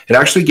 So it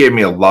actually gave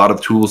me a lot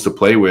of tools to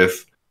play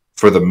with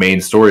for the main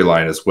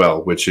storyline as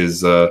well, which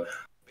is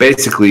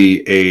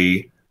basically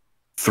a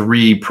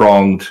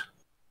 3-pronged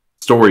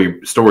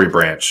story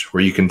branch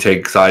where you can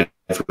take sides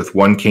with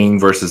one king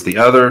versus the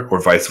other, or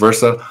vice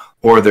versa,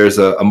 or there's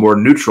a more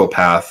neutral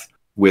path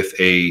with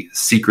a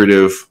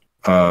secret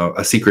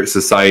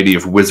society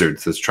of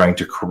wizards that's trying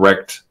to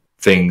correct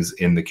things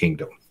in the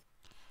kingdom.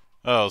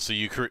 Oh, so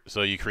you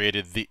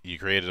created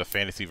a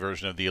fantasy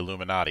version of the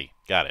Illuminati.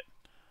 Got it.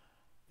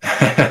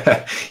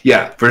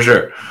 Yeah, for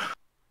sure.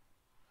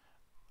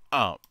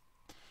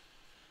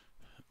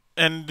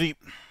 And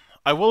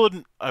I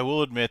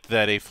will admit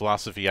that a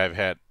philosophy I've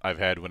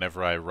had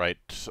whenever I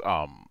write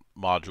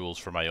modules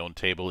for my own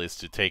table is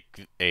to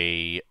take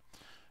a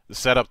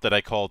setup that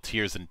I call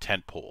tiers and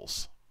tent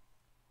poles,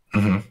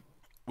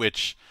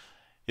 which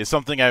is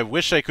something I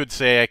wish I could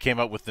say I came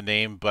up with the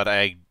name, but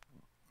I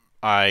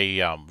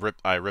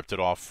ripped it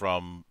off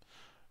from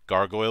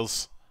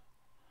Gargoyles,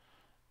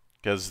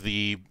 because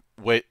the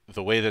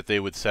way that they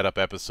would set up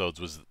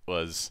episodes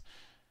was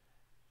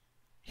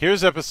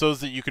here's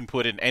episodes that you can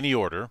put in any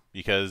order,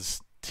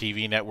 because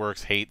TV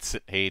networks hate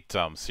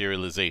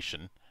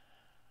serialization.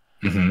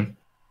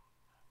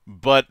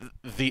 But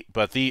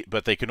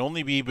they can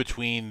only be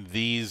between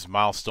these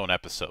milestone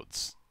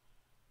episodes.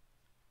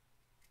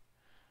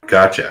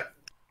 Gotcha.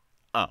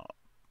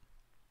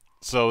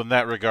 So in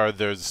that regard,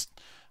 there's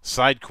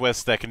side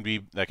quests that can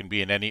be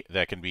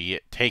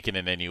taken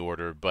in any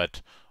order,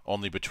 but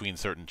only between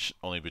certain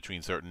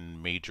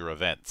major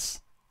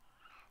events.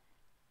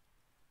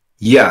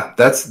 Yeah,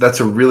 that's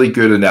a really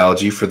good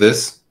analogy for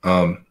this.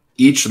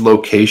 Each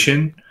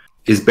location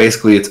is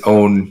basically its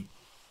own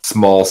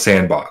small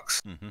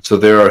sandbox. So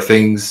there are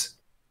things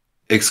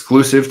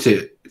exclusive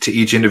to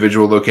each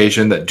individual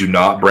location that do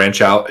not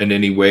branch out in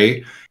any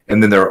way,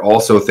 and then there are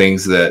also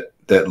things that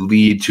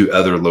lead to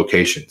other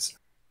locations.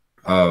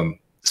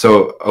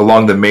 So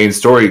along the main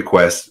story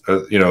quest,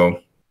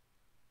 the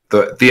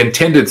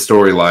intended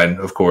storyline,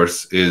 of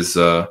course, is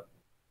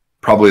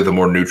probably the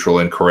more neutral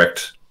and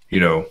correct,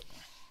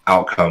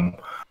 outcome.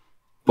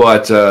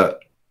 But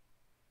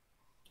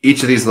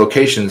each of these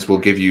locations will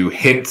give you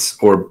hints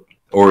or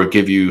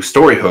give you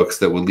story hooks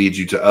that will lead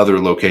you to other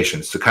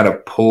locations to kind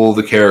of pull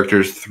the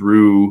characters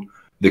through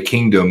the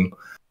kingdom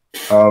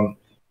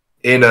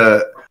in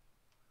a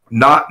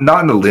not in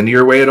a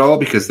linear way at all,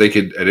 because they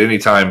could at any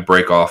time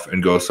break off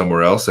and go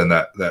somewhere else, and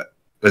that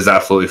is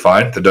absolutely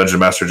fine. The dungeon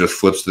master just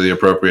flips to the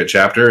appropriate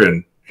chapter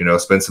and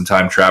spends some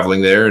time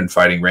traveling there and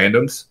fighting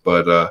randoms.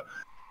 But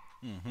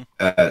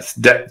it's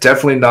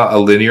definitely not a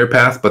linear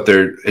path, but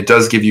it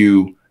does give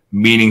you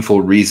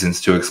meaningful reasons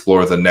to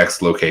explore the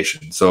next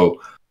location.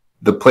 So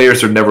the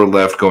players are never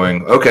left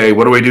going, okay,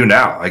 what do we do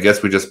now? I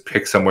guess we just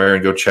pick somewhere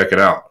and go check it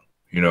out,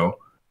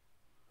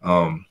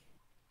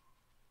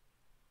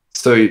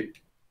 So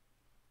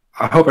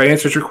I hope I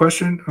answered your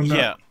question.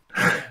 Yeah.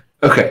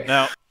 Okay.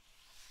 Now,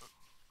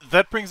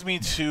 that brings me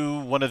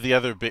to one of the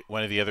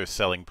other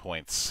selling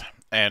points,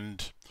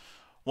 and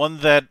one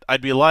that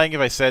I'd be lying if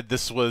I said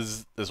this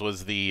was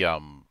the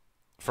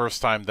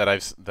first time that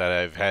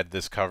I've had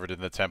this covered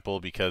in the temple,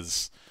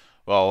 because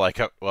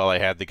I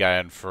had the guy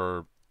on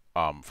for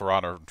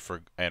honor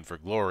and for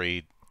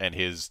glory and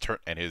his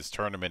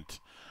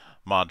tournament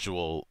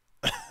module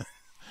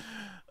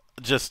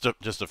just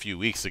a few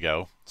weeks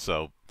ago.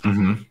 So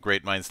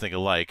great minds think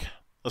alike.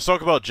 Let's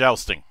talk about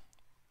jousting.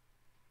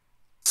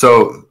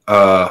 So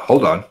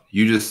hold on,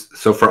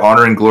 so for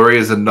honor and glory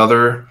is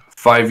another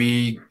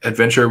 5e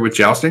adventure with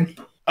jousting?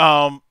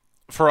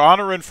 For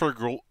honor and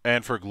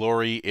for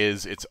glory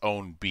is its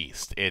own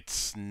beast.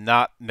 It's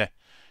not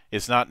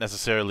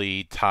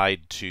necessarily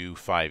tied to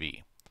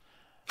 5e.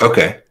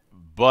 Okay.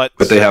 But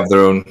they have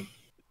their own.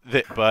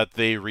 But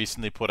they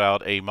recently put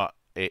out a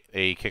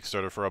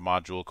Kickstarter for a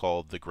module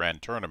called the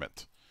Grand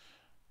Tournament.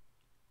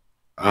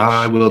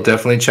 I will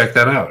definitely check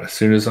that out as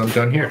soon as I'm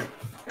done here.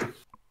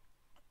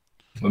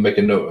 I'll make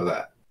a note of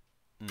that.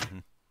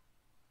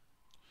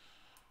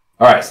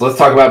 All right, so let's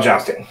talk about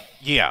jousting.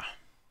 Yeah.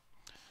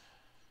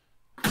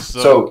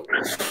 So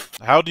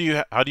how do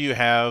you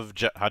have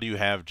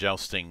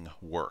jousting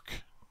work?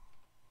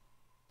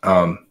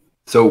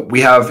 So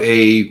we have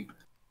a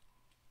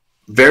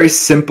very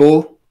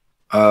simple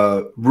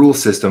rule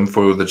system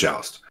for the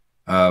joust.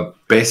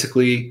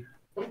 Basically,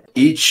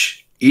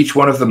 each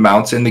one of the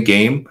mounts in the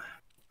game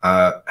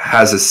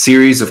has a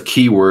series of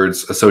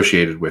keywords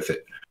associated with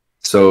it.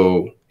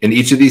 So in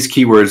each of these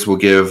keywords will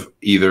give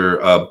either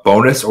a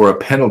bonus or a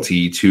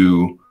penalty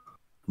to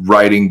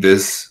riding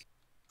this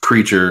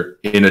creature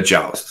in a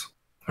joust.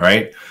 All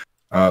right.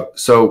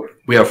 So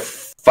we have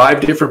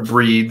 5 different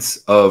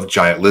breeds of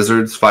giant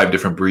lizards, 5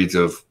 different breeds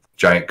of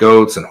giant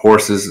goats and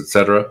horses,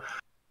 etc.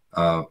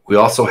 We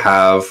also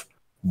have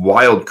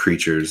wild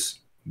creatures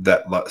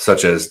that,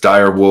 such as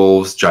dire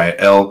wolves, giant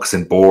elks,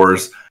 and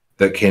boars,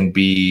 that can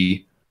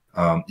be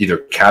either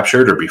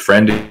captured or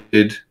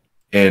befriended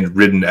and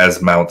ridden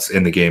as mounts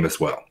in the game as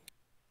well.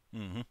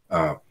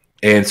 Mm-hmm.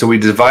 And so we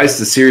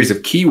devised a series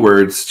of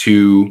keywords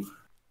to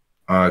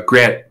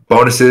grant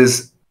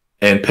bonuses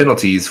and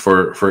penalties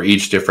for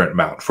each different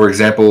mount. For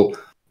example,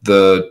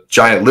 the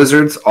giant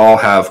lizards all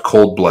have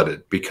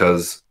cold-blooded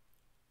because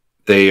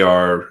they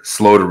are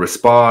slow to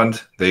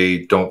respond.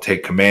 They don't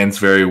take commands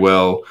very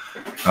well.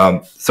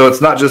 So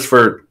it's not just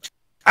for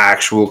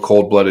actual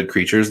cold-blooded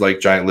creatures like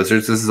giant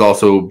lizards. This is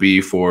also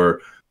be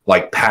for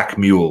like pack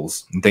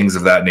mules and things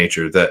of that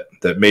nature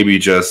that maybe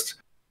just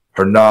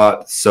are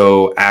not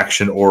so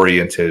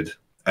action-oriented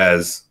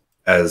as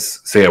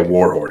say a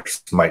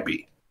warhorse might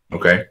be.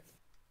 Okay.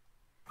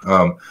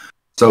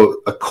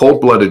 So a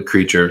cold-blooded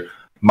creature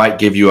might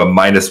give you a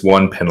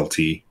 -1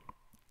 penalty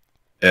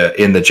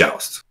in the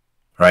joust,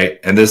 right?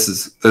 And this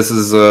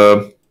is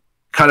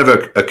kind of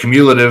a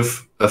cumulative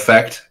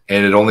effect,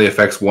 and it only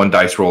affects one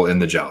dice roll in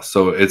the joust.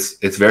 So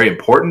it's very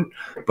important,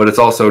 but it's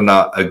also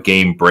not a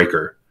game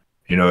breaker.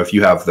 You know, if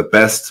you have the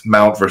best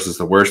mount versus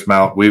the worst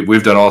mount,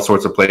 we've done all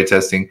sorts of play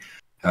testing,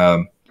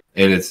 and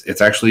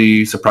it's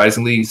actually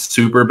surprisingly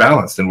super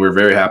balanced, and we're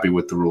very happy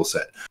with the rule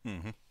set.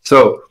 Mm-hmm.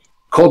 So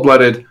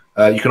cold-blooded.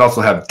 You can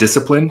also have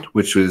disciplined,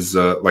 which is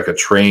like a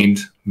trained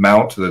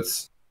mount.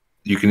 That's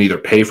you can either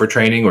pay for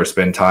training or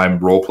spend time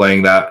role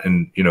playing that,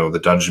 and you know the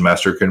dungeon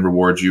master can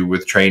reward you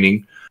with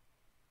training.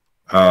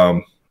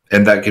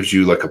 And that gives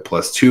you like a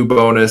 +2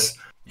 bonus.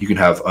 You can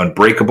have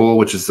unbreakable,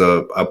 which is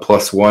a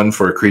 +1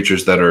 for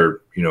creatures that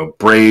are, you know,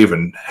 brave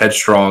and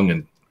headstrong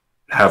and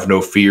have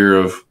no fear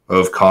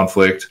of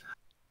conflict.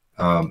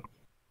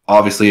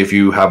 Obviously, if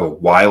you have a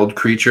wild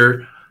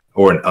creature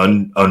or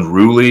an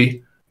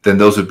unruly, then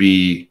those would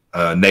be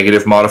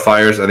negative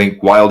modifiers. I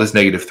think wild is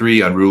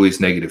 -3, unruly is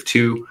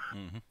 -2.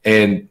 Mm-hmm.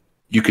 And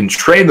you can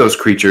train those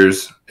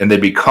creatures and they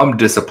become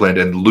disciplined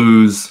and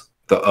lose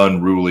the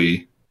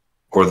unruly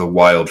or the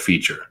wild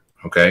feature.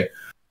 Okay.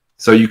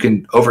 So you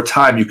can, over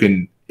time, you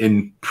can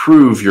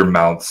improve your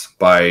mounts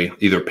by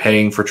either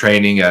paying for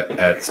training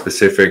at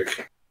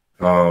specific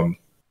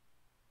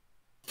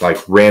like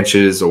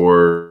ranches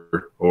or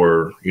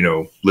you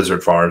know,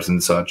 lizard farms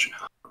and such,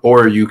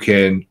 or you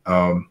can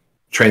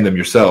train them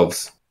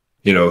yourselves,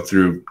 you know,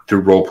 through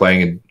role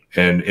playing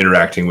and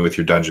interacting with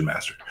your dungeon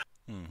master.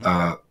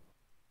 Mm-hmm.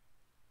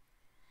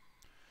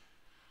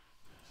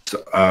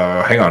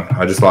 Hang on,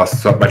 I just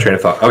lost my train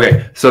of thought.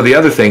 Okay, so the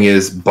other thing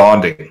is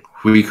bonding.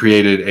 We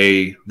created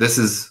this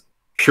is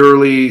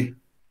purely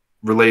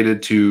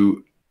related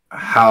to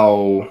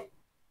how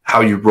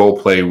you role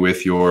play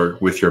with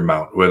your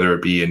mount, whether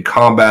it be in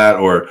combat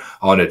or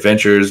on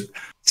adventures.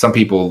 Some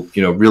people,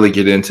 you know, really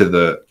get into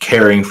the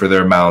caring for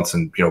their mounts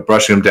and, you know,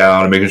 brushing them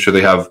down and making sure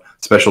they have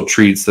special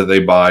treats that they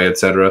buy,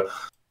 etc.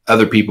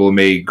 Other people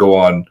may go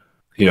on,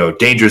 you know,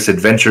 dangerous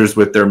adventures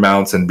with their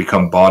mounts and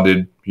become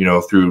bonded, you know,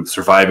 through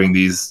surviving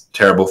these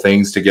terrible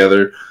things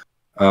together.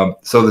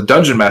 So the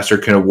dungeon master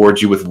can award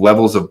you with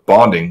levels of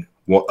bonding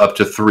up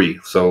to 3.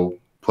 So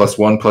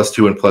 +1,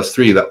 +2, and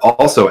 +3. That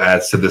also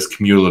adds to this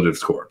cumulative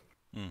score.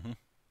 Mm-hmm.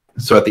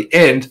 So at the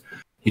end,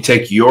 you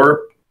take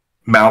your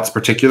mount's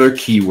particular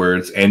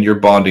keywords and your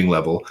bonding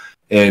level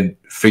and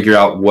figure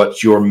out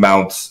what your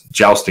mount's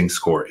jousting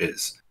score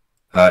is.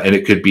 And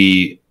it could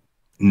be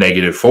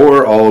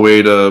 -4 all the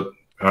way to,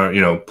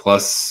 you know,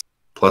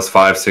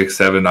 +5, 6,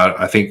 7.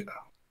 I think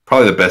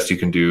probably the best you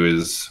can do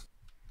is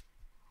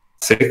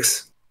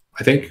 6.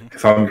 I think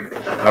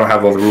I don't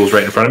have all the rules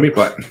right in front of me,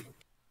 but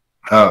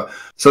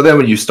so then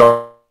when you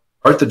start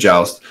the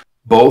joust,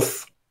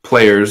 both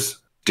players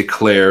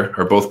declare,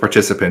 or both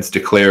participants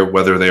declare,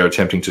 whether they are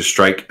attempting to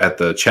strike at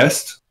the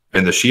chest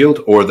and the shield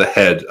or the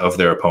head of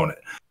their opponent.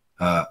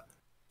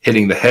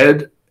 Hitting the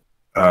head,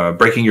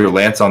 breaking your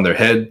lance on their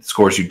head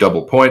scores you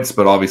double points,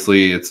 but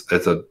obviously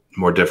it's a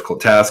more difficult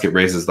task. It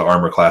raises the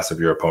armor class of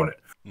your opponent.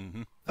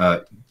 Mm-hmm.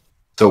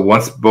 So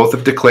once both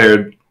have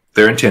declared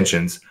their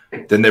intentions,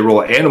 then they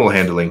roll an animal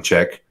handling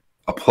check,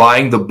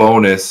 applying the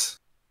bonus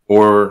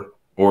or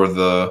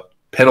the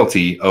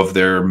penalty of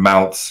their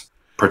mount's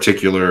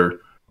particular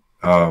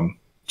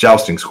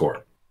jousting score.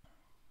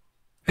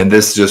 And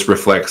this just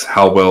reflects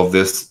how well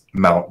this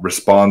mount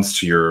responds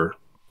to your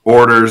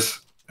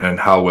orders and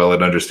how well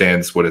it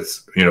understands what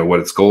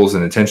its goals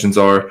and intentions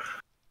are,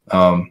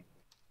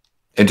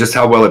 and just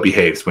how well it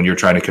behaves when you're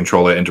trying to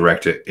control it and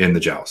direct it in the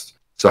joust.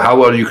 So how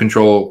well do you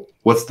control?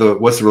 What's the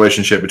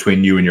relationship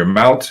between you and your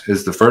mount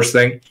is the first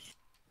thing,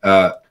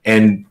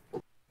 and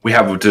we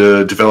have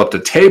developed a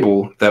table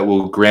that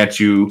will grant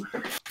you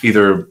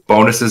either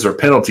bonuses or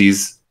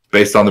penalties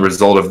based on the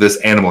result of this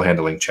animal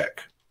handling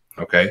check.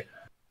 Okay.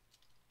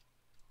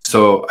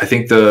 So I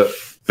think the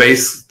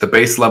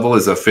base level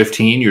is a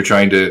 15. You're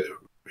trying to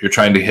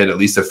hit at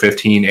least a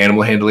 15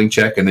 animal handling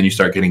check, and then you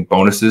start getting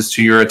bonuses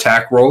to your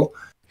attack roll.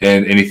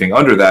 And anything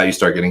under that, you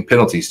start getting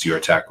penalties to your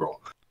attack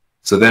roll.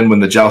 So then when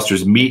the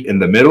jousters meet in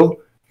the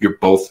middle, you're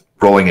both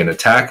rolling an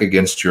attack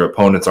against your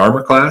opponent's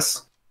armor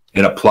class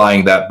and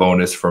applying that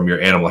bonus from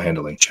your animal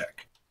handling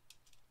check.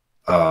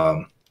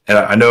 And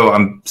I know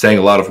I'm saying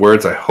a lot of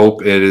words. I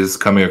hope it is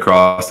coming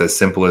across as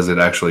simple as it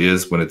actually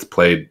is when it's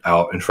played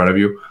out in front of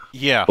you.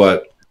 Yeah.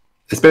 But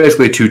it's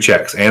basically 2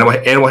 checks.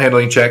 Animal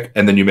handling check,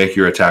 and then you make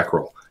your attack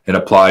roll and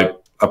apply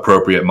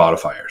appropriate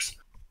modifiers.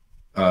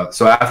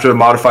 So after the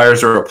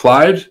modifiers are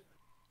applied,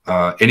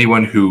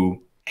 anyone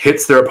who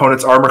hits their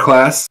opponent's armor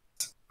class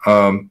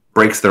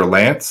breaks their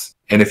lance.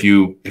 And if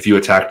you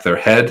attacked their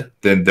head,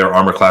 then their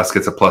armor class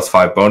gets a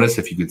 +5 bonus.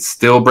 If you could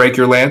still break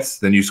your lance,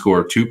 then you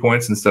score 2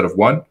 points instead of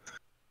 1.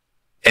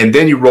 And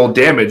then you roll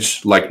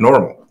damage like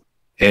normal.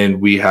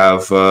 And we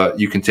have,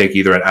 you can take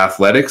either an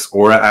athletics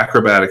or an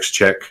acrobatics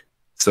check.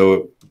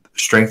 So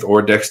strength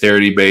or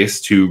dexterity base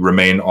to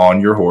remain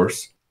on your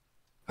horse.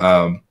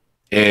 And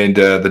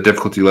the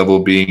difficulty level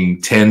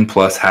being 10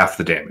 plus half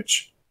the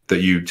damage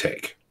that you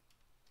take.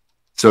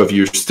 So if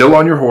you're still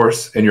on your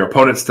horse and your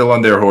opponent's still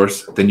on their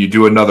horse, then you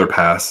do another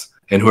pass.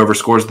 And whoever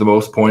scores the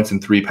most points in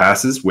 3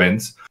 passes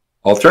wins.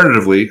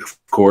 Alternatively, of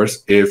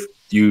course, if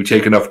you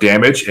take enough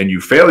damage and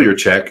you fail your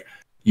check,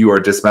 you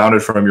are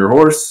dismounted from your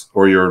horse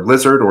or your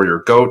lizard or your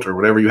goat or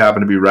whatever you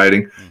happen to be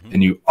riding,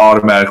 and you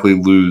automatically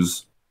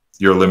lose.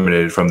 You're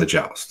eliminated from the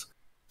joust.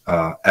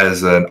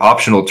 As an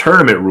optional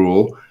tournament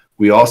rule,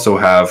 we also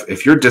have,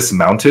 if you're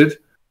dismounted,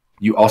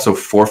 you also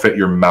forfeit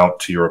your mount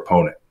to your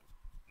opponent.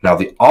 Now,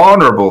 the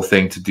honorable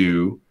thing to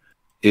do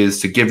is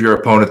to give your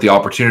opponent the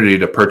opportunity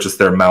to purchase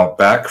their mount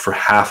back for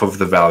half of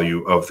the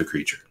value of the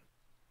creature.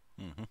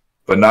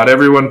 But not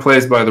everyone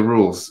plays by the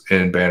rules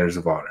in Banners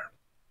of Honor.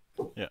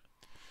 Yeah.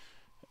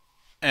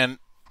 And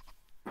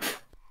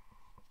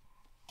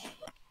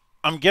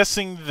I'm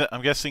guessing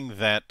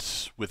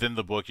that within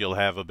the book you'll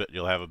have a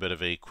bit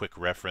of a quick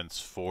reference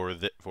for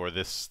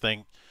this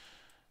thing.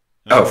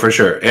 Oh, for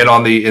sure, and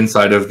on the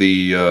inside of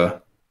the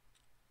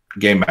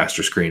Game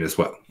Master screen as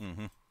well.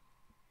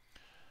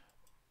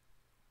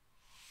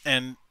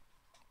 And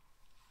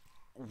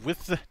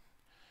with the,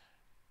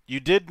 you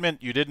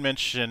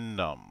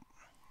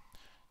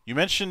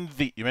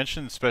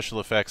mentioned special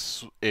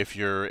effects if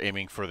you're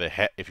aiming for the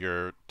head, if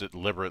you're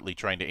deliberately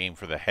trying to aim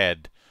for the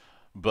head.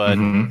 But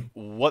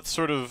what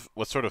sort of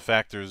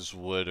factors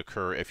would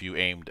occur if you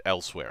aimed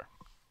elsewhere?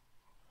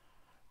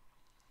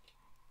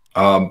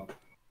 As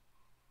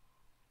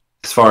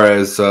far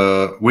as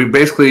we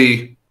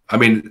basically, I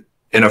mean,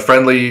 in a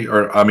friendly,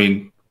 or I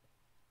mean,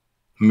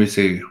 let me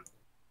see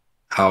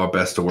how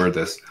best to word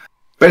this.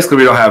 Basically,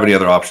 we don't have any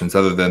other options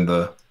other than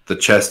the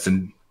chest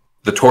and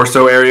the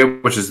torso area,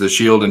 which is the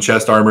shield and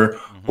chest armor,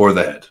 or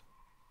the head.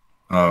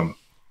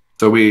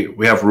 So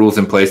we have rules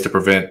in place to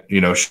prevent,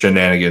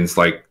 shenanigans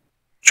like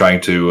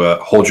trying to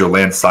hold your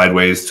lance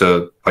sideways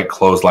to like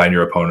clothesline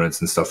your opponents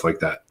and stuff like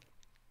that.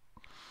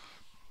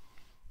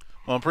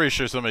 Well, I'm pretty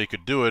sure somebody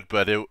could do it,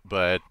 but it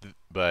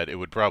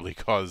would probably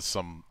cause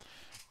some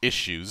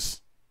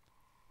issues.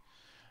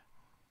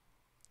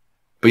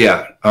 But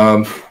yeah,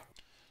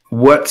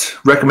 what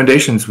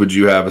recommendations would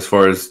you have as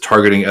far as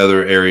targeting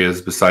other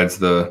areas besides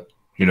the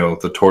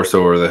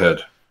torso or the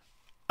head?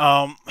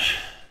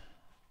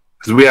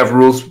 Because we have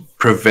rules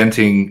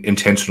preventing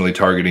intentionally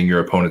targeting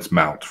your opponent's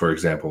mount, for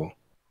example.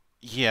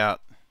 Yeah.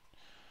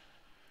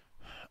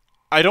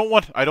 I don't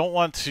want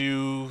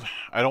to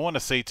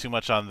say too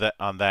much on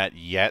that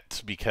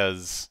yet,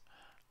 because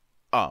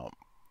I've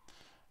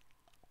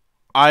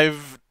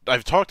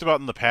talked about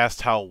in the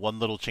past how one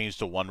little change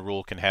to one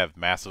rule can have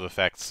massive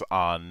effects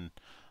on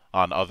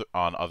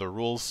other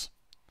rules.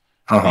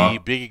 The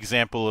big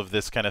example of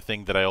this kind of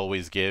thing that I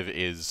always give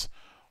is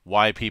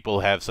why people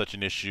have such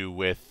an issue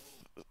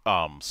with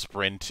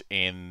sprint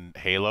in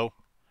Halo.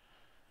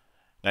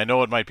 And I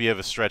know it might be of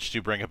a stretch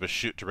to bring up a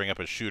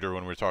shooter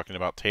when we're talking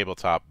about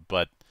tabletop,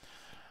 but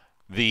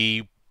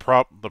the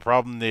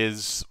problem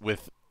is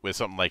with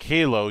something like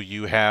Halo,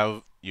 you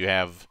have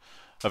a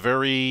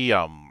very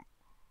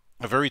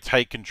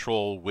tight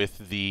control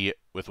with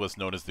what's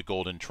known as the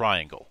golden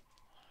triangle.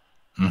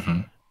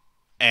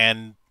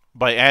 And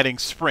by adding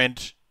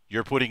sprint,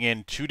 you're putting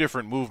in 2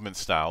 different movement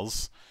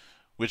styles,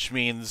 which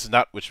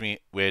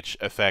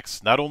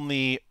affects not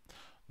only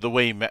the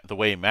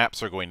way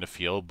maps are going to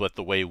feel, but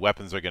the way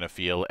weapons are going to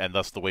feel, and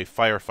thus the way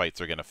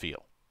firefights are going to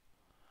feel.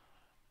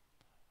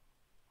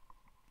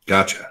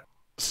 Gotcha.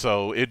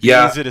 So it'd be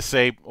easy to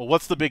say, well,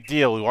 what's the big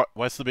deal?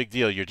 What's the big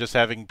deal? You're just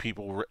having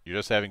people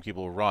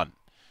run.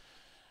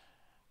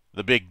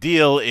 The big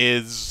deal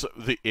is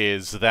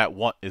that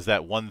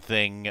one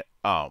thing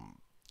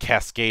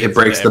cascades. It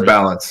breaks the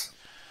balance.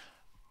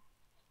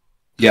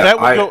 Yeah,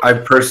 I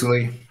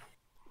personally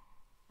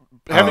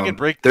having it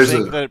break.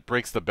 Saying that it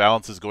breaks the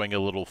balance is going a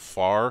little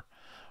far,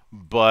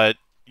 but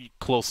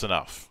close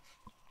enough.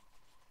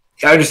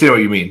 I understand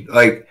what you mean.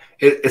 Like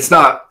it's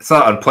not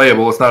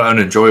unplayable. It's not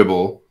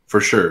unenjoyable for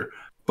sure,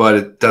 but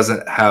it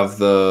doesn't have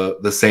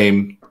the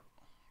same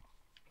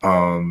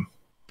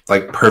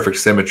like perfect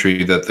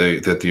symmetry that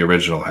the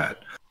original had.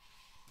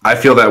 I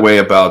feel that way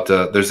about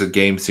there's a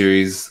game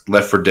series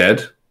Left 4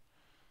 Dead,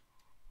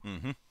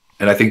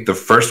 And I think the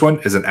first one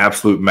is an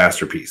absolute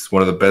masterpiece,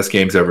 one of the best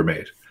games ever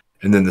made.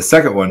 And then the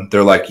second one,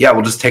 they're like, yeah,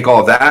 we'll just take all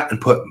of that and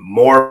put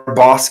more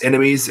boss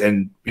enemies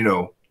and, you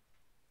know,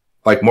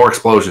 like more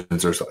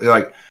explosions or something.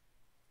 Like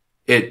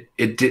it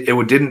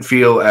didn't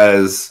feel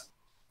as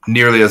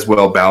nearly as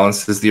well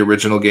balanced as the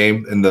original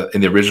game. In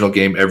the original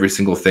game, every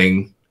single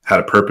thing had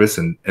a purpose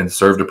and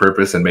served a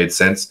purpose and made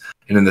sense.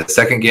 And in the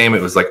second game,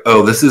 it was like,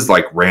 oh, this is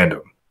like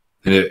random.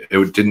 And it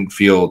didn't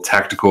feel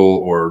tactical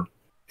or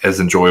as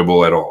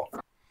enjoyable at all.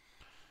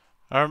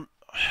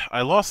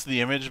 I lost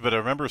the image, but I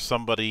remember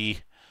somebody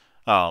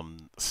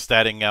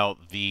statting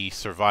out the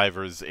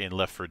survivors in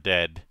Left 4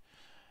 Dead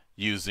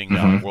using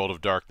World of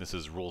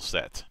Darkness's rule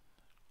set.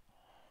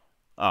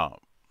 I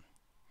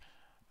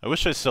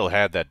wish I still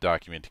had that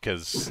document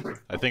because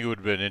I think it would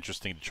have been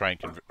interesting to try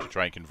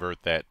and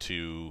convert that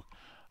to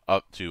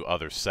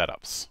other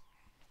setups.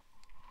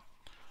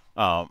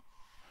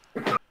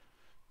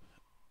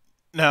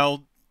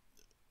 Now,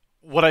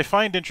 what I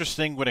find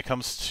interesting when it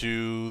comes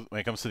to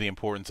the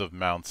importance of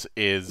mounts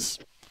is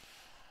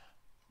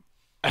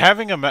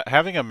having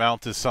a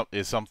mount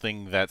is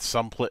something that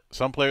some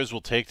players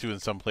will take to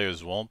and some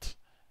players won't,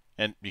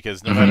 and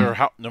because no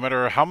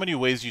matter how many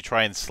ways you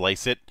try and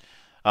slice it,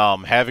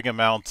 having a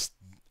mount,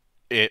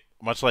 it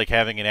much like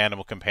having an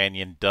animal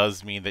companion,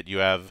 does mean that you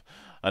have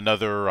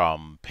another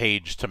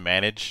page to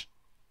manage.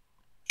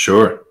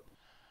 Sure.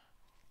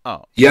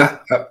 Oh yeah,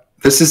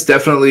 this is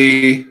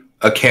definitely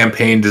a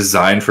campaign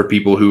designed for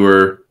people who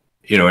are,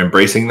 you know,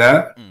 embracing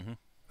that.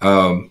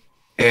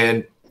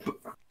 And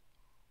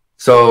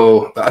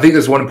so I think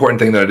there's one important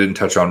thing that I didn't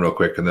touch on real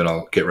quick, and then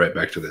I'll get right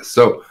back to this.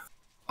 So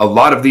a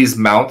lot of these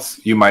mounts,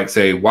 you might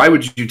say, why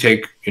would you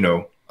take, you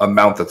know, a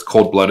mount that's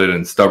cold-blooded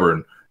and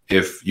stubborn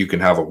if you can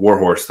have a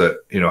warhorse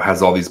that, you know,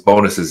 has all these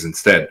bonuses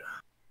instead?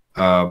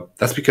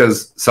 That's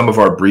because some of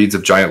our breeds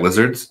of giant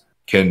lizards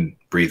can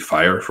breathe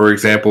fire, for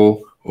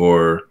example,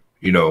 or,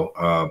 you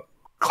know,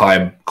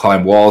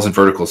 climb walls and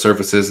vertical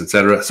surfaces,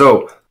 etc.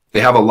 So they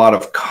have a lot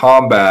of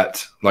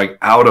combat, like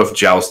out of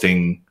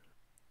jousting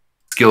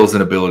skills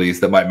and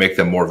abilities that might make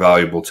them more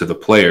valuable to the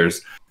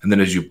players. And then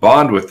as you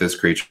bond with this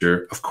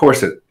creature, of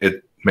course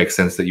it makes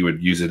sense that you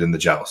would use it in the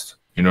joust.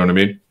 You know what I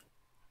mean?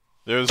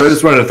 So I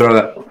just wanted to throw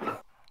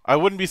that. I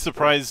wouldn't be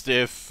surprised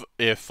if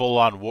full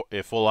on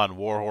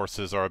war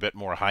horses are a bit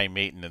more high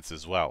maintenance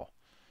as well.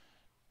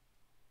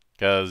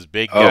 Because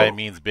big guy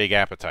means big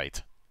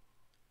appetite.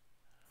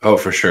 Oh,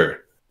 for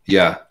sure.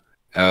 Yeah.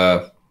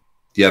 That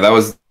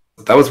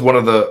was one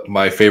of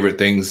my favorite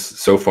things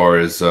so far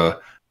is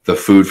the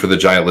food for the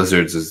giant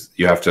lizards is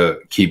you have to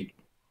keep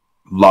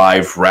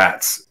live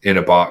rats in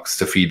a box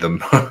to feed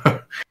them.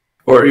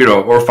 Or, you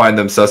know, or find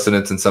them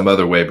sustenance in some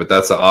other way, but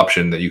that's an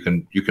option that you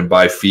can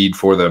buy feed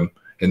for them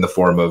in the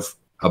form of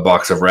a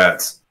box of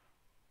rats.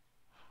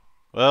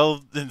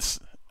 Well,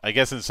 I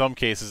guess in some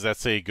cases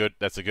that's a good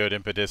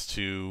impetus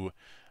to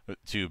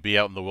be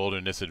out in the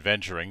wilderness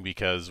adventuring,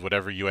 because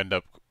whatever you end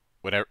up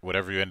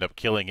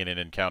killing in an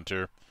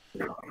encounter,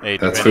 hey,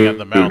 depending on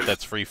the mount,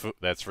 that's free food.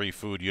 That's free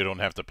food you don't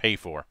have to pay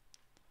for.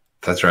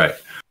 That's right.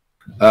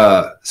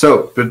 But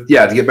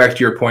yeah, to get back to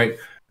your point,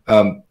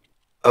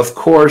 of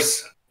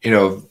course, you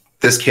know,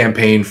 this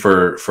campaign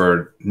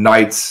for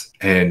knights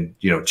and,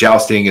 you know,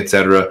 jousting,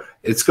 etc.,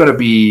 it's going to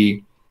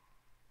be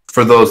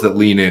for those that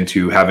lean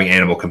into having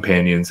animal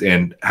companions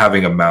and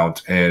having a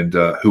mount and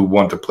who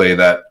want to play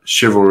that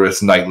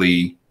chivalrous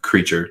knightly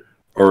creature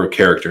or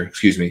character,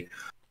 excuse me.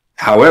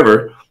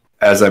 However,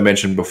 as I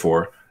mentioned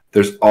before,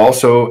 there's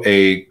also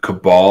a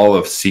cabal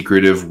of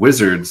secretive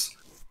wizards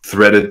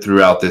threaded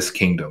throughout this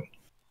kingdom.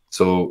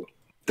 So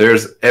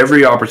there's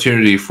every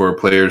opportunity for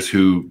players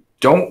who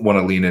don't want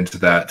to lean into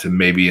that to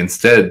maybe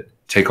instead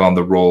take on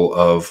the role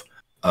of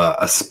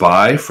a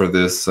spy for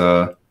this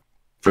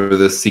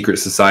secret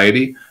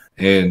society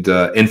and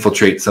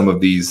infiltrate some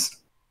of these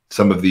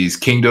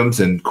kingdoms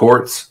and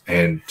courts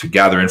and to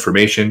gather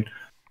information.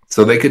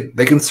 So they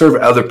can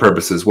serve other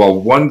purposes. While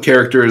one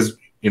character is,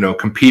 you know,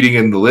 competing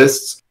in the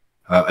lists,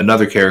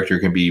 another character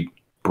can be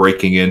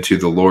breaking into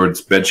the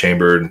Lord's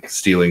bedchamber and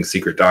stealing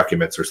secret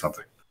documents or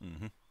something.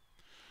 Mm-hmm.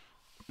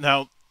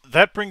 Now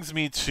that brings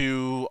me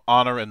to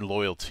honor and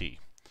loyalty.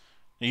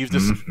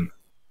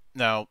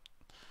 Now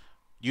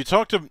you've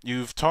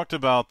talked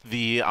about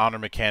the honor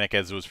mechanic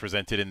as it was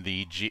presented in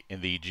the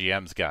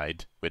GM's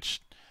guide,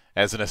 which,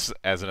 as an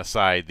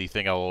aside, the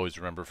thing I'll always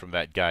remember from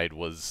that guide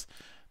was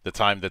the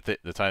time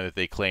that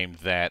they claimed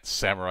that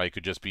samurai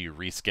could just be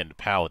reskinned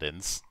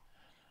paladins,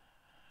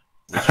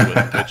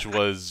 which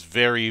was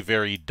very,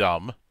 very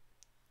dumb.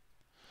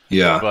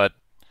 Yeah, but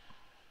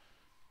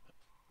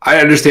I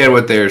understand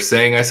what they're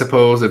saying. I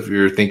suppose if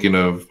you're thinking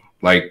of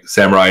like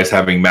samurais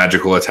having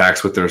magical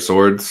attacks with their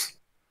swords,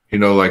 you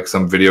know, like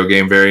some video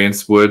game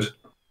variants would.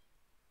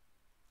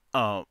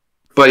 But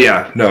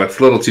yeah, no, it's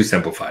a little too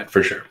simplified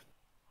for sure.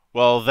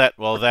 Well, that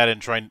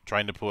and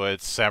trying to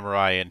put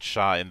samurai and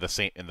sha in the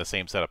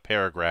same set of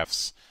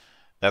paragraphs,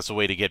 that's a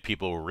way to get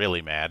people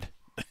really mad.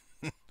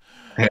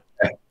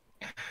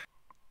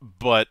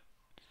 But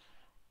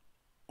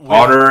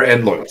honor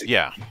and loyalty.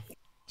 Yeah.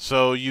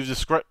 So you've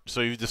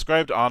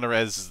described honor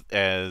as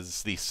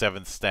the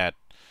seventh stat.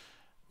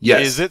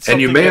 Yes, Is it and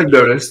you something may have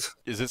noticed.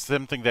 is it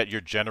something that you're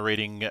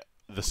generating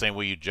the same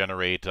way you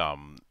generate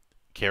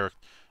character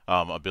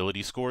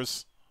ability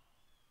scores?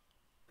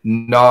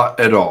 Not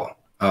at all.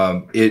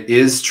 It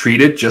is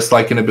treated just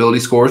like an ability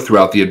score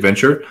throughout the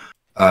adventure.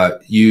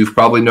 You've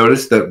probably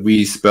noticed that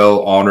we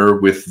spell honor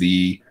with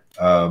the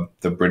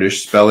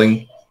British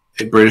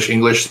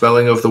English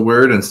spelling of the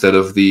word instead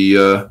of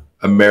the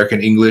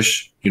American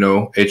English,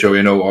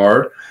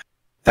 HONOR.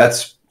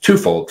 That's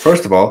twofold.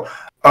 First of all,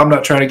 I'm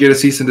not trying to get a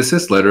cease and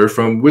desist letter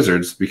from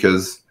Wizards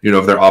because,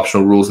 of their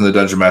optional rules in the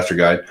Dungeon Master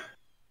Guide.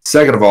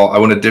 Second of all, I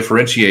want to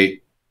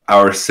differentiate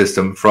our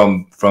system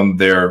from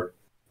their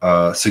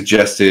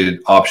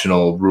suggested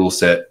optional rule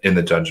set in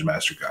the Dungeon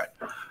Master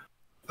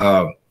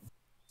Guide.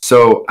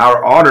 So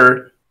our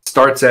honor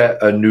starts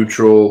at a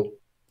neutral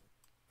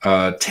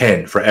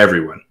 10 for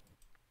everyone.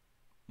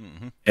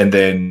 Mm-hmm. And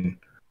then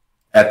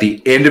at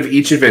the end of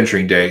each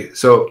adventuring day,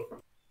 so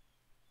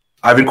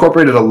I've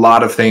incorporated a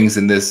lot of things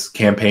in this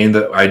campaign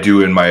that I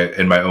do in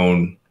my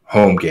own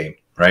home game,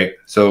 right?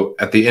 So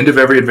at the end of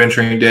every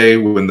adventuring day,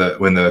 when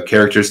the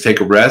characters take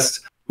a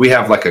rest, we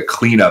have like a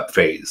cleanup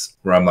phase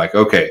where I'm like,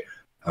 okay,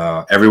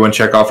 everyone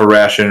check off a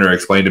ration or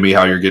explain to me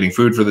how you're getting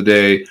food for the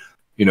day,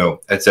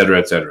 et cetera,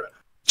 et cetera.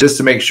 Just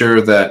to make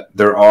sure that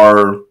there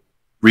are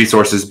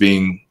resources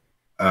being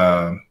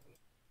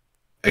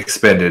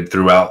expended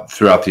throughout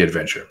the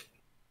adventure.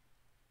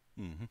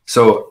 Mm-hmm.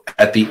 So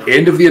at the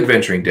end of the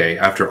adventuring day,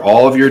 after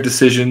all of your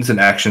decisions and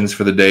actions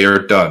for the day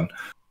are done,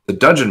 the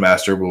Dungeon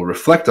Master will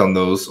reflect on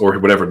those or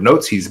whatever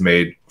notes he's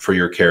made for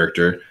your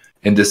character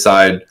and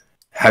decide,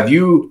 have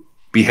you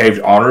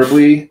behaved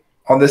honorably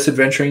on this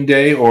adventuring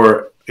day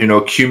or,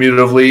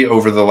 cumulatively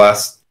over the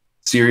last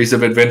series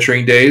of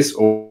adventuring days,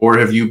 or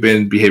have you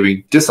been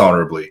behaving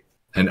dishonorably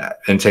and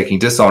taking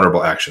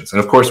dishonorable actions? And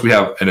of course, we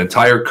have an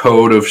entire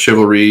code of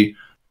chivalry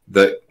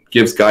that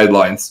gives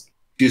guidelines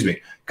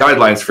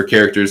for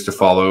characters to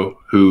follow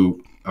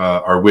who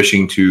are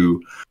wishing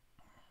to,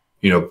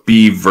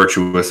 be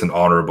virtuous and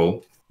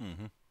honorable.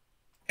 Mm-hmm.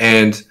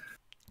 And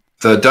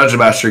the Dungeon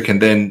Master can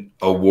then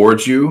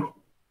award you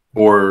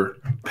or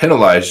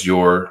penalize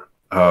your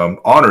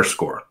honor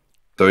score.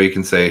 So you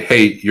can say,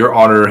 hey, your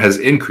honor has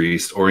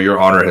increased or your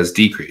honor has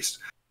decreased.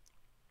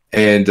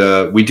 And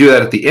we do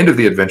that at the end of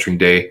the adventuring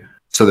day,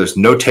 so there's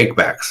no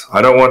takebacks.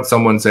 I don't want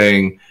someone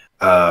saying,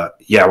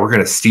 yeah, we're going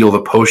to steal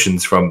the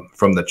potions from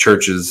the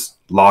church's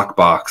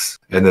lockbox.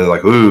 And they're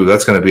like, ooh,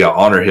 that's going to be an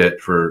honor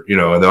hit for, and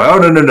they're like, oh,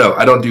 no,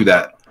 I don't do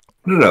that.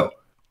 No.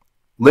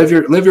 Live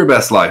your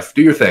best life.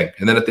 Do your thing.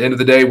 And then at the end of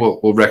the day,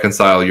 we'll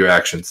reconcile your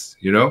actions,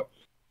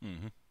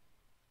 Mm-hmm.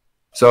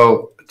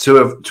 So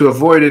to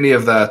avoid any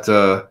of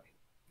that,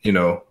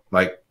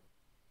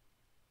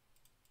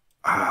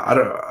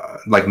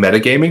 like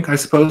metagaming, I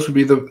suppose would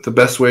be the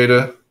best way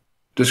to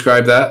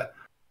describe that.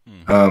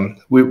 Mm-hmm.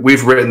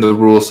 We've written the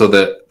rules so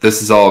that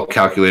this is all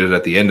calculated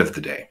at the end of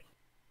the day.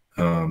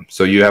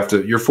 So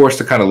you're forced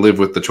to kind of live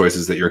with the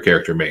choices that your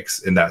character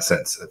makes in that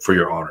sense for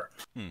your honor.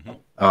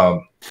 Mm-hmm.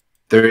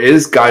 There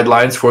is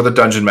guidelines for the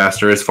Dungeon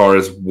Master as far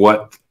as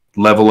what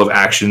level of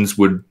actions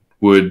would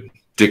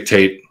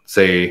dictate,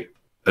 say,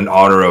 an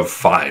honor of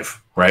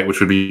 5, right? Which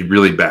would be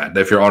really bad.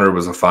 If your honor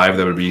was a 5,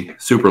 that would be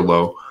super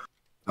low.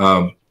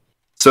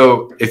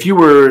 So if you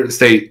were,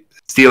 say,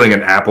 stealing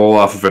an apple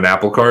off of an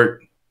apple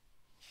cart,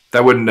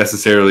 that wouldn't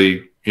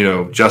necessarily,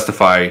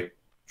 justify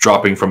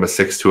dropping from a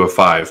 6 to a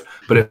 5,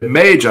 but it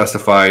may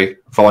justify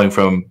falling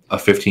from a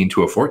 15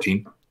 to a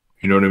 14.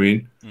 You know what I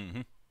mean?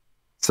 Mm-hmm.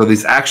 So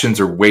these actions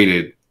are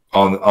weighted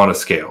on a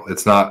scale.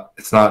 It's not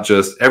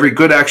just every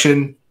good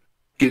action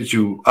gets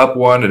you up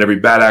 1 and every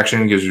bad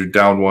action gives you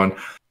down 1.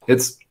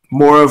 It's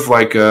more of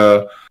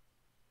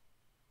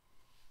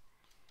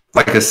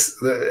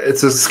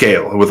it's a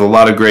scale with a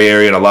lot of gray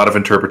area and a lot of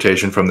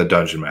interpretation from the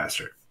Dungeon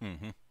Master.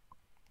 Mm-hmm.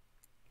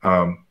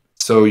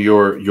 So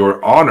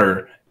your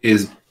honor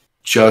is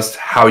just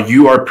how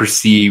you are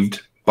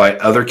perceived by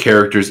other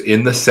characters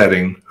in the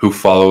setting who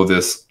follow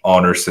this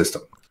honor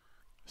system.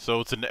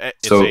 So it's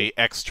a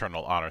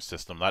external honor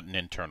system, not an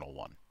internal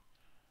one.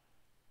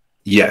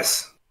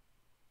 Yes.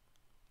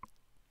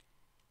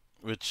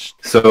 Which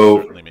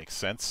certainly makes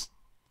sense.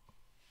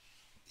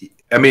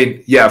 I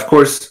mean, yeah, of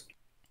course.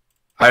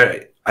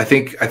 I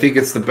think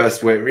it's the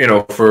best way,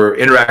 for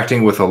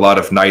interacting with a lot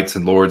of knights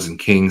and lords and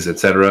kings,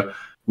 etc.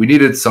 We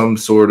needed some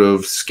sort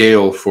of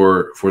scale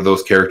for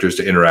those characters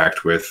to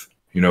interact with,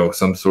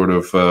 some sort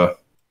of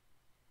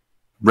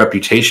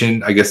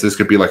reputation. I guess this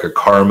could be like a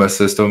karma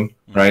system,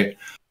 right?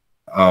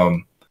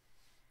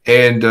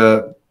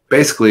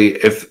 Basically,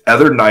 if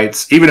other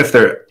knights, even if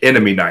they're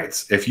enemy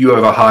knights, if you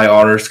have a high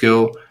honor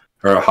skill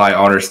or a high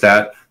honor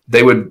stat,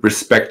 they would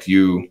respect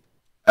you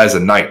as a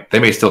knight. They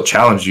may still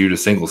challenge you to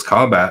singles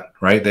combat,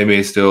 right? They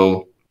may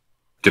still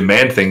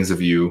demand things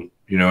of you,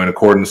 in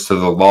accordance to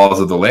the laws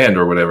of the land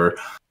or whatever,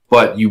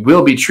 but you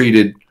will be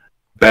treated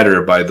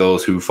better by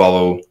those who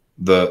follow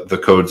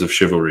the codes of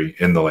chivalry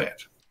in the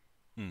land.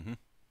 Mm-hmm.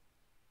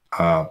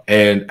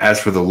 And as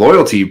for the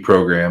loyalty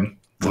the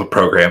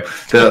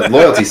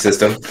loyalty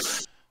system,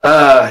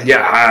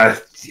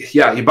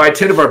 you buy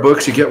 10 of our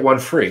books, you get one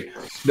free.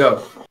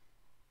 No,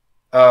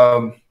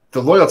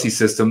 the loyalty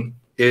system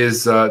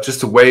is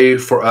just a way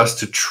for us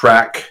to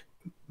track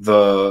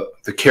the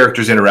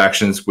characters'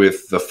 interactions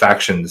with the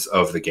factions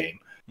of the game.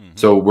 Mm-hmm.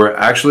 So we're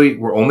not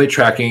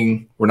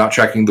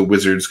tracking the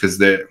wizards, because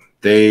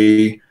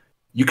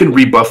you can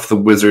rebuff the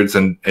wizards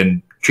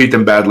and treat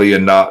them badly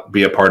and not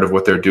be a part of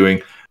what they're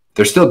doing.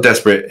 They're still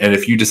desperate, and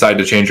if you decide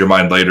to change your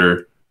mind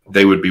later,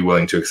 they would be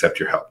willing to accept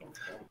your help.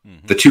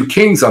 Mm-hmm. The two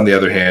kings, on the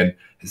other hand,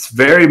 is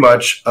very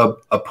much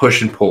a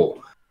push and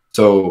pull.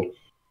 So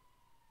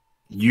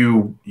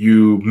you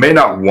may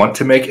not want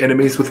to make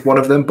enemies with one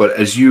of them, but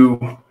as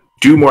you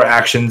do more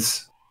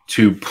actions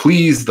to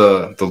please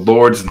the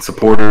lords and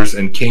supporters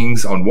and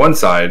kings on one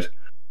side,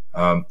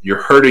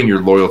 you're hurting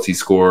your loyalty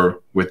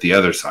score with the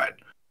other side.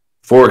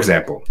 For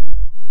example,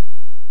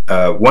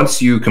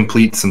 once you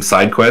complete some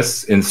side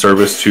quests in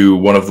service to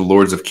one of the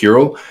lords of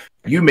Kuril,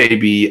 you may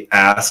be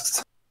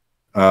asked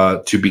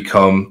to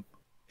become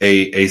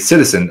a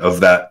citizen of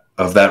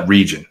that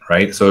region,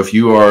 right? So if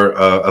you are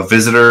a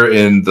visitor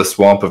in the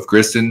swamp of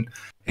Griston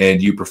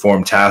and you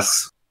perform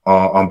tasks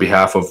on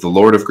behalf of the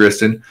Lord of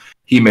Griston,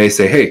 he may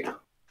say, "Hey,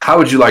 how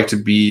would you like to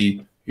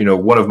be,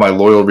 one of my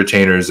loyal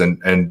retainers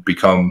and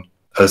become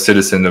a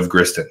citizen of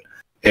Griston?"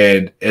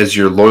 And as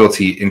your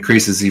loyalty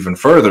increases even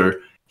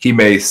further, he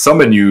may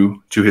summon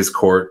you to his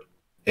court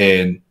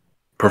and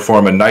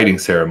perform a knighting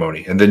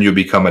ceremony, and then you'll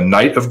become a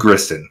knight of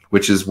Griston,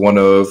 which is one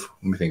of,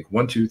 let me think,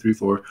 1, 2, 3,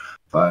 4,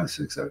 5,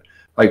 6, 7,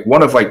 like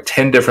one of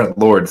 10 different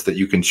lords that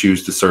you can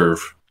choose to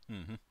serve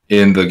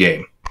in the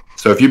game.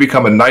 So if you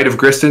become a knight of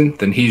Griston,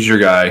 then he's your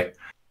guy.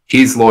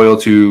 He's loyal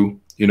to,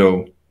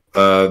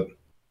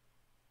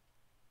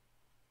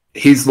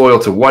 he's loyal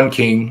to one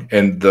king,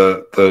 and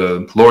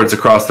the lords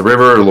across the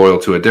river are loyal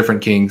to a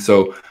different king.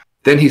 So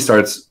then he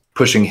starts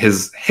pushing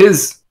his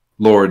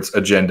lord's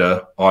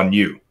agenda on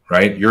you,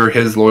 right? You're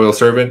his loyal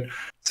servant.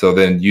 So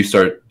then you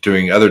start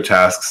doing other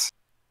tasks,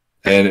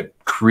 and it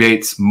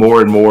creates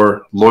more and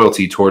more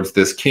loyalty towards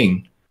this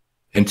king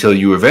until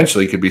you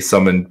eventually could be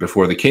summoned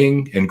before the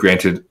king and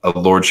granted a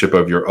lordship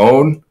of your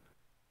own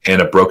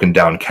and a broken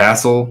down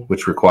castle,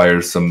 which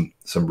requires some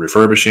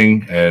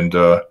refurbishing and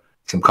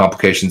some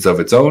complications of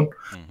its own.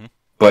 Mm-hmm.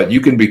 But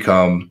you can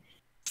become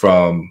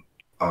from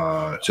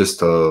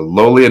just a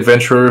lowly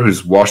adventurer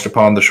who's washed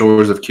upon the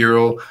shores of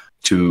Kuril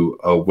to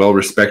a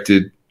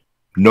well-respected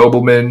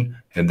nobleman,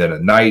 and then a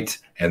knight,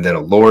 and then a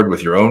lord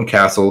with your own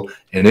castle.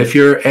 And if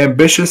you're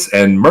ambitious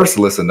and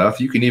merciless enough,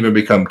 you can even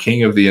become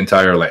king of the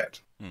entire land.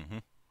 Mm-hmm.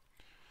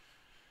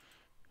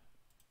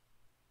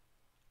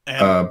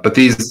 But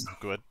these...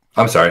 Go ahead.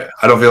 I'm sorry,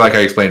 I don't feel like I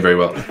explained very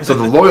well. So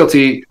the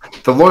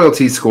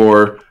loyalty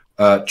score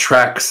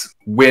tracks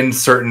when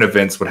certain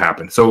events would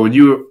happen. So when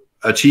you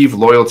achieve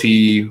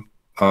loyalty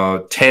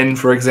 10,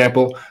 for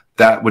example,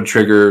 that would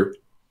trigger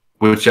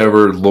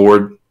whichever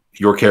lord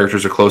your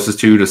characters are closest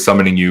to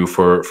summoning you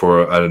for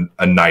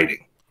a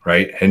knighting,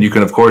 right? And you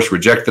can, of course,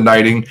 reject the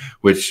knighting,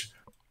 which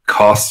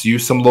costs you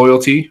some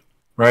loyalty,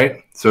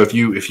 right? So if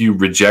you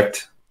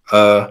reject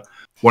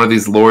one of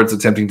these lords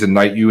attempting to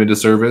knight you into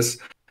service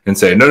and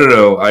say,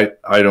 no,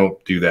 I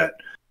don't do that,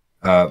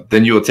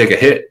 then you will take a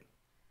hit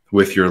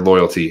with your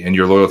loyalty, and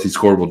your loyalty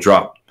score will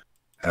drop.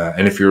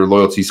 And if your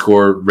loyalty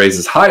score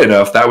raises high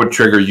enough, that would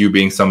trigger you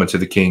being summoned to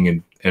the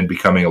king and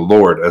becoming a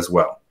lord as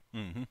well.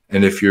 Mm-hmm.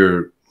 And if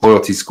your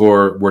loyalty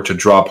score were to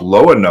drop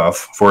low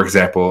enough, for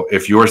example,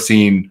 if you're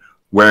seen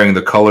wearing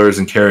the colors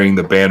and carrying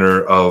the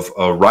banner of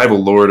a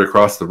rival lord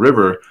across the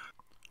river,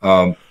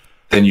 then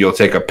you'll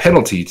take a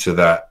penalty to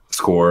that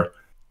score,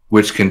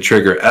 which can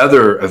trigger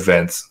other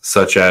events,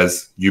 such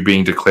as you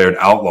being declared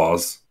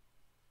outlaws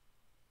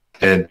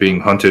and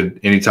being hunted.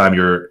 Anytime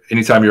you're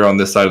on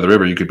this side of the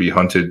river, you could be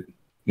hunted,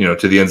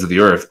 to the ends of the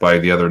earth by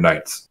the other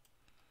knights.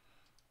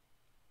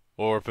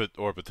 Or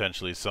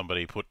potentially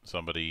somebody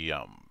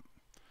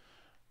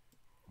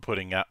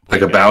putting out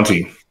like a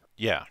bounty.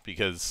 Yeah,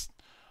 because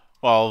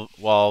while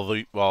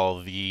it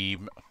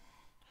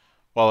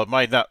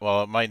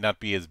might not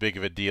be as big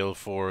of a deal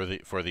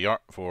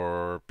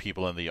for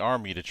people in the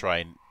army to try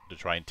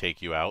and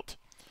take you out,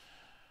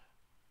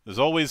 there's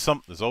always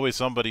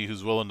somebody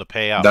who's willing to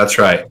pay out. That's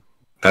right.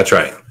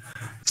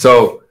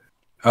 So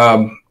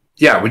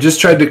we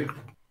just tried to,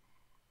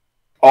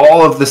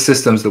 all of the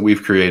systems that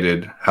we've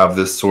created have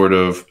this sort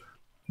of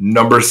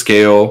number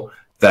scale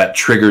that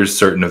triggers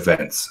certain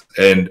events,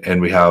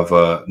 and we have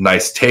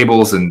nice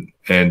tables and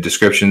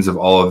descriptions of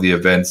all of the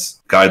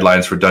events,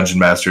 guidelines for dungeon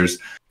masters,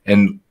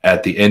 and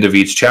at the end of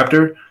each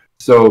chapter.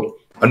 So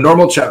a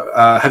normal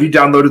have you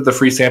downloaded the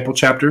free sample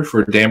chapter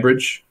for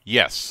Dambridge?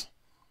 Yes.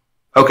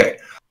 Okay,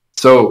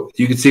 so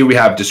you can see we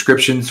have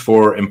descriptions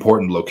for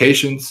important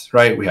locations,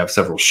 right? We have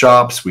several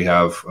shops, we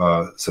have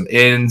some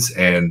inns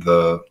and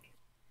the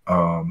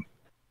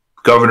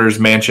governor's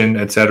mansion,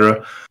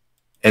 etc.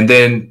 And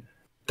then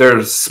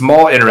there's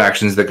small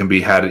interactions that can be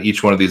had at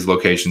each one of these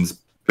locations,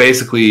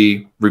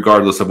 basically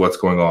regardless of what's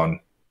going on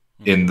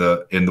in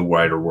the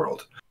wider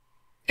world.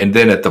 And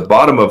then at the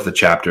bottom of the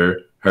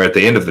chapter, or at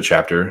the end of the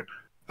chapter,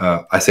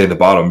 I say the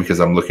bottom because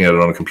I'm looking at it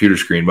on a computer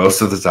screen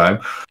most of the time.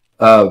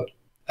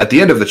 At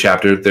the end of the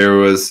chapter, there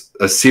was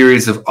a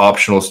series of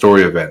optional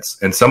story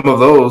events, and some of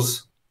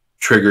those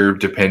trigger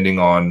depending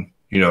on,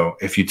 you know,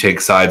 if you take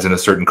sides in a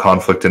certain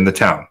conflict in the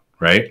town,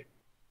 right?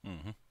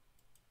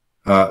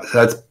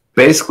 That's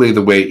basically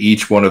the way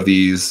each one of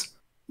these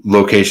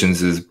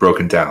locations is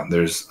broken down.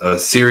 There's a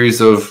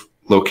series of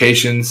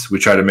locations. We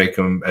try to make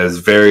them as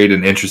varied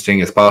and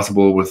interesting as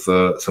possible with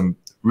some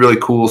really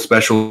cool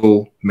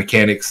special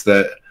mechanics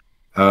that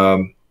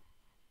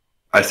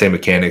I say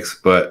mechanics,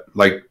 but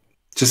like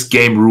just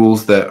game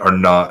rules that are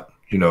not,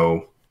 you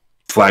know,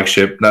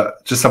 flagship,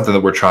 not just something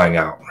that we're trying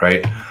out,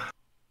 right?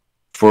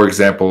 For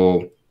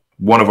example,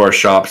 one of our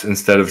shops,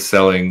 instead of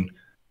selling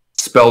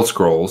spell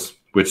scrolls,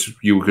 which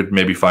you could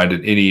maybe find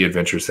in any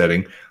adventure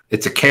setting,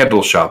 it's a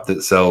candle shop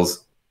that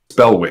sells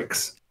spell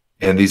wicks.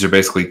 And these are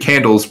basically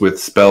candles with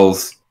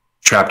spells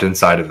trapped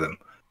inside of them.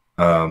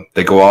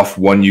 They go off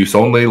one use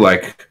only,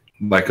 like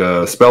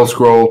a spell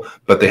scroll,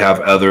 but they have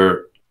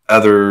other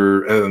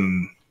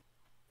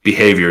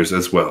behaviors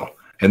as well.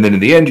 And then in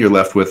the end, you're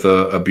left with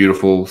a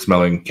beautiful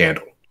smelling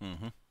candle.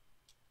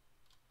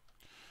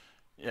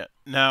 Yeah.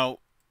 Now,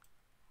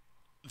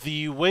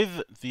 the way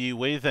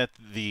that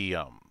the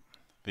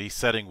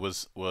setting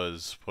was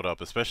put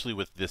up, especially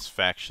with this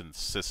faction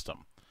system,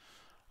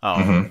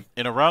 in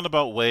a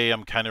roundabout way,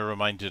 I'm kind of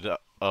reminded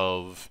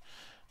of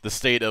the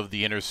state of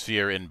the Inner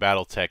Sphere in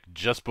BattleTech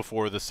just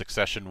before the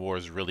Succession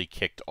Wars really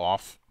kicked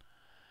off.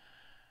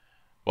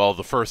 Well,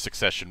 the first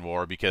Succession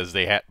War, because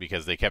they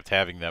kept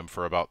having them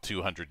for about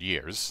 200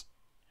 years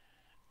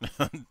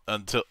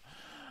until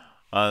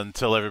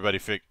everybody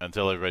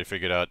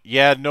figured out,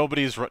 yeah,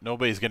 nobody's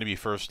going to be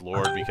First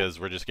Lord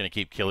because we're just going to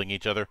keep killing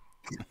each other.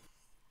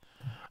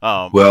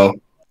 Well,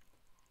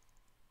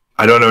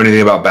 I don't know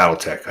anything about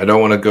BattleTech. I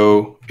don't want to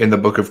go in the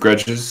Book of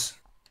Grudges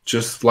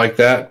just like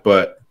that,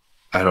 but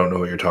I don't know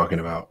what you're talking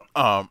about.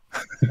 I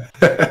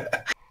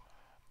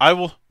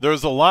will.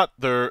 There's a lot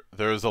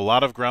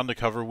of ground to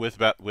cover with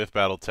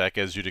BattleTech,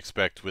 as you'd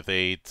expect with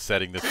a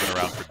setting that's been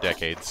around for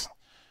decades.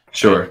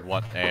 Sure.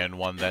 And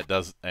one that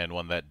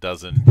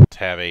doesn't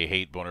have a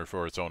hate boner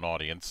for its own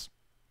audience.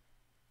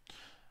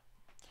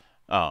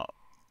 But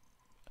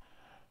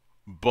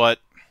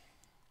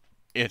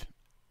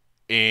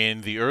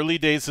in the late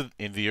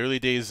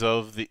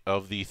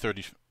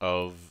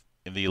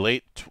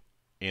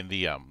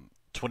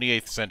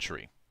 28th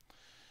century,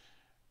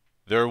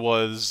 there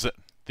was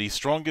the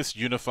strongest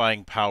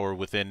unifying power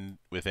within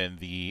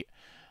the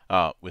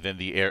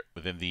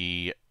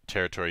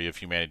territory of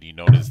humanity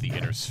known as the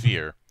Inner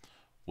Sphere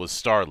was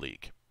Star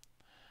League.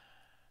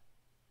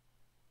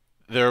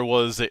 There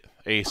was the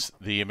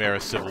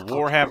Ameris Civil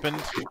War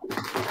happened.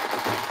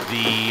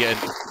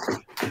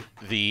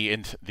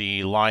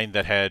 The line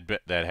that had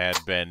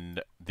been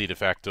the de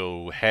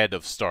facto head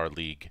of Star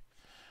League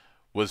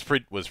was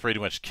pretty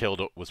much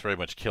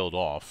killed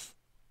off,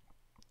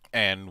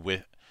 and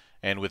with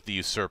the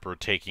usurper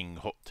taking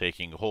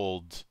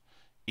hold,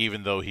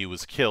 even though he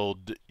was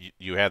killed,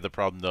 you had the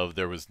problem of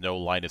there was no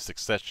line of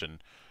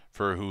succession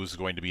for who's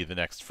going to be the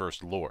next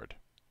First Lord.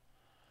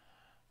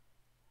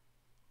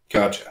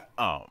 Gotcha.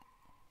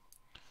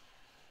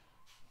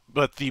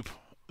 But the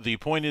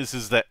point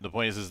is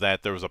that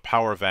there was a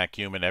power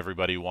vacuum, and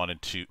everybody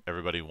wanted to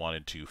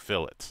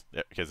fill it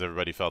because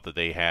everybody felt that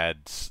they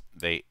had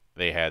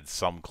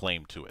some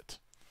claim to it.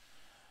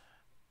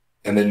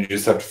 And then you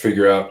just have to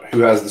figure out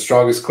who has the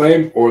strongest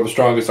claim or the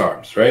strongest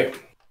arms, right?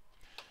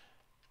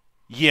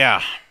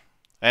 Yeah,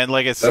 and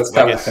like I said,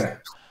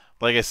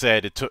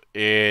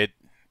 it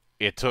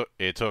took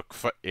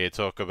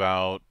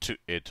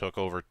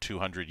over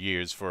 200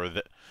 years for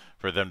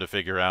them to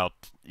figure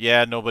out,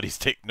 yeah, nobody's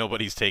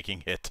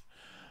taking it.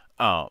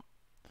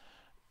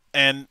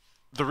 And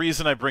the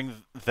reason I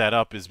bring that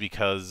up is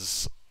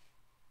because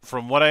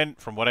from what I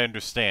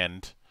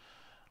understand,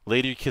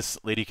 Lady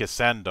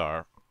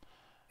Cassandar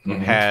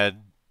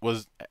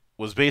was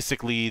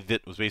basically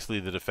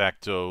the de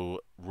facto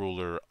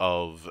ruler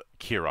of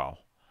Kiral,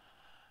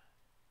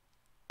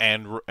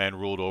 and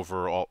ruled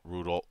over all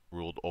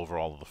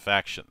of the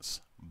factions.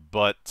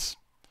 But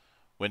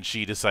when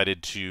she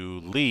decided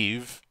to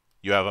leave,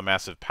 you have a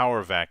massive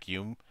power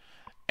vacuum,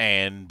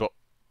 and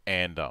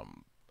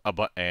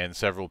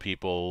several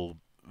people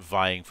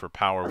vying for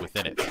power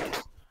within it.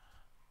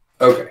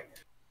 Okay,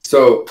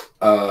 so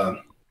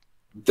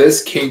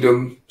this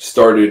kingdom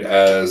started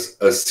as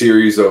a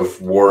series of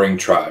warring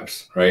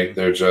tribes, right?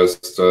 They're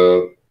just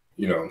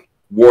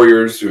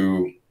warriors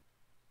who,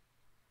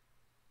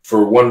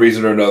 for one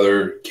reason or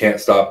another, can't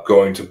stop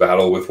going to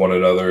battle with one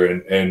another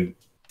and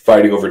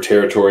fighting over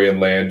territory and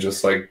land,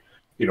 just like,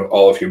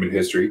 all of human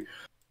history.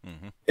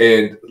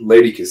 And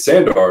Lady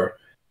Cassandar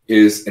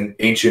is an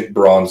ancient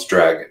bronze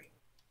dragon.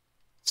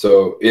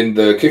 So in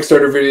the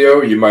Kickstarter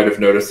video, you might have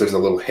noticed there's a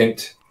little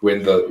hint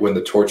when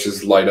the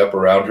torches light up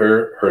around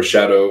her. Her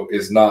shadow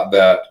is not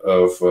that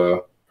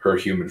of her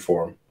human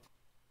form.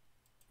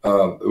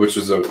 which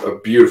was a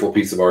beautiful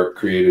piece of art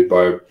created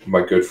by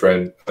my good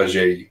friend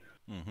Ajay.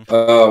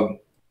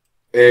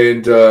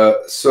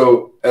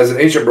 So as an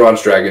ancient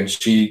bronze dragon,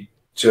 she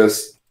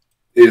just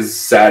is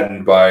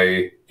saddened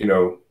by,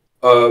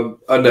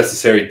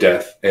 unnecessary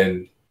death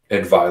and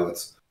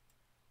violence.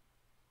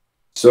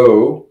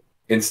 So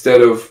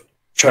instead of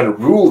trying to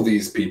rule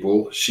these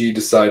people, she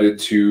decided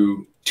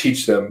to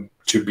teach them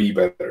to be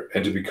better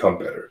and to become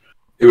better.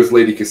 It was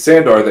Lady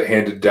Cassandar that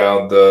handed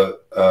down the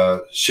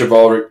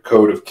chivalric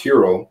code of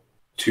Kyril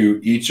to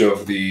each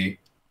of the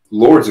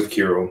lords of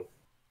Kyril,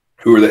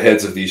 who were the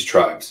heads of these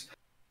tribes.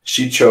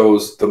 She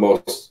chose the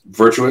most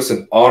virtuous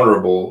and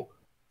honorable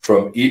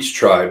from each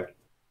tribe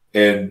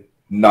and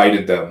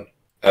knighted them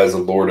as a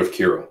lord of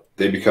Kyril.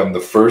 They become the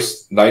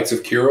first knights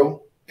of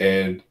Kyril,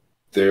 and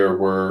there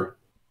were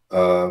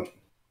 9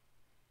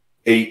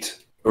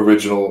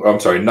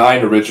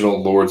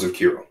 original lords of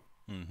Kyril.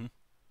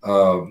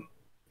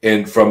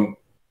 And from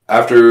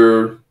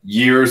after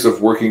years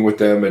of working with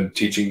them and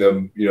teaching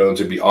them,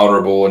 to be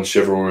honorable and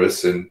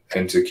chivalrous and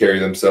to carry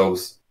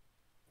themselves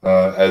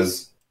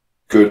as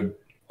good,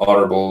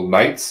 honorable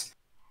knights,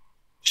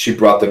 she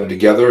brought them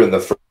together in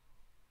the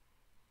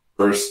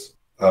first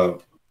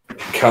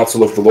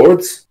Council of the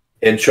Lords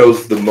and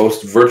chose the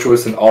most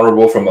virtuous and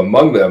honorable from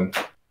among them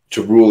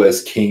to rule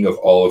as king of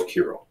all of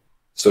Kyril.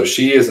 So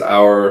she is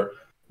our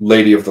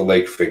Lady of the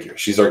Lake figure.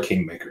 She's our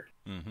kingmaker.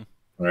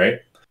 Right?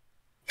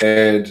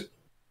 And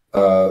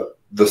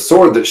the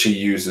sword that she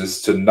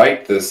uses to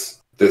knight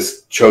this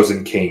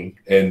chosen king,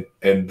 and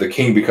the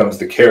king becomes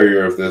the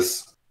carrier of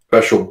this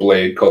special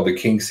blade called the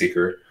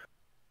Kingseeker.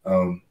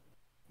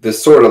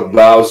 This sword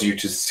allows you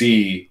to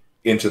see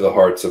into the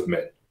hearts of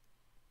men,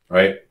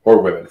 right?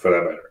 Or women, for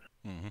that matter.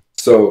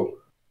 So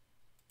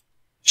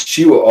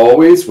she will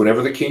always,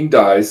 whenever the king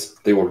dies,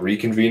 they will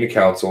reconvene a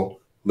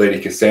council.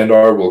 Lady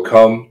Cassandar will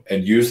come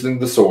and using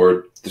the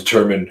sword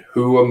determine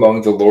who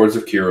among the lords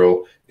of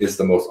Kyril is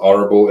the most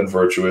honorable and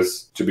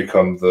virtuous to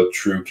become the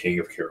true king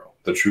of Kyril,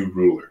 the true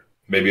ruler.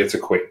 Maybe it's a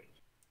queen.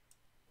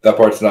 That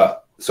part's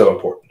not so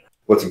important.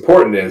 What's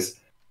important is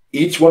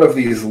each one of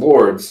these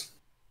lords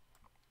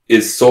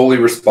is solely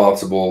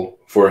responsible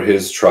for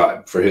his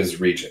tribe, for his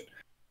region.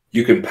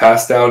 You can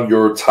pass down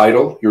your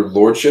title, your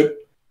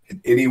lordship,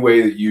 in any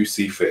way that you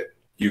see fit.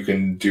 You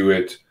can do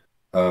it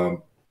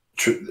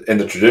in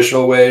the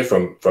traditional way,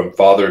 from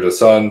father to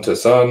son,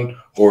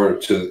 or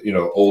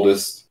to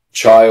oldest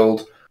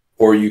child,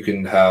 or you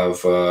can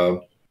have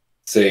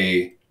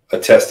say a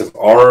test of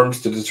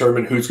arms to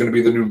determine who's going to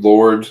be the new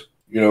lord.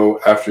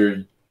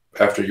 After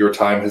your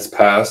time has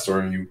passed,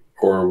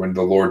 or when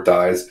the lord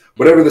dies,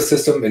 whatever the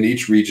system in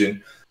each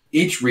region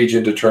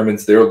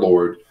determines their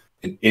lord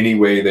in any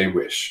way they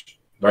wish.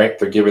 Right?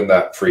 They're given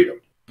that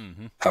freedom.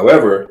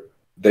 However,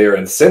 they are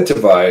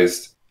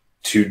incentivized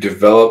to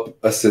develop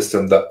a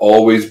system that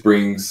always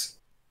brings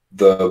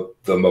the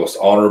most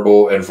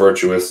honorable and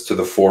virtuous to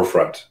the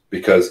forefront,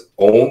 because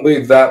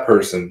only that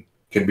person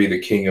can be the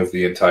king of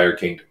the entire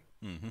kingdom.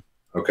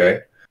 Okay?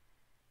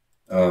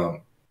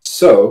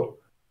 So,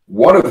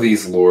 one of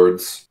these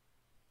lords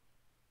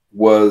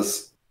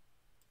was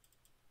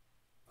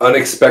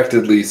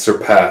unexpectedly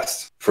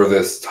surpassed for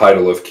this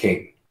title of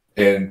king.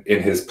 And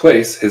in his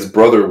place, his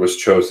brother was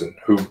chosen,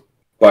 who,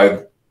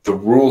 by the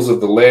rules of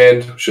the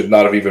land, should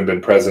not have even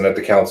been present at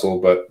the council,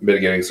 but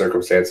mitigating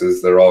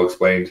circumstances that are all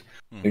explained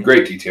in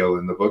great detail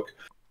in the book.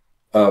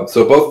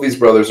 So both of these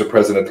brothers are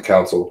present at the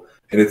council,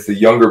 and it's the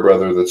younger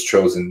brother that's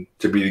chosen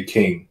to be the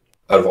king.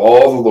 Out of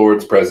all the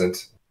lords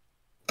present,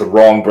 the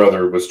wrong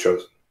brother was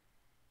chosen,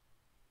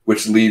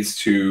 which leads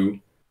to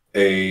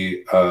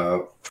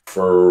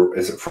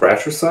is it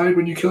fratricide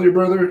when you kill your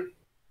brother?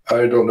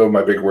 I don't know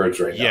my big words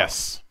right now.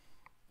 Yes.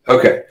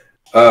 Okay.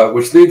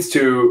 Which leads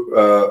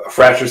to a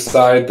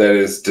fratricide that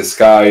is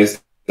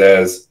disguised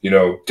as,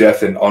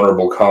 death in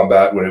honorable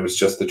combat when it was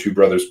just the two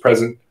brothers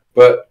present.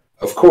 But,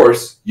 of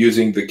course,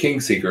 using the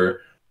Kingseeker,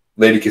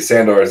 Lady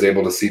Cassandar is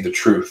able to see the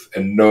truth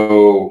and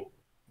know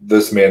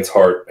this man's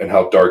heart and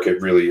how dark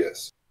it really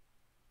is.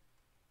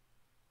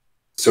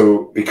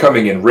 So,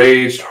 becoming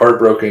enraged,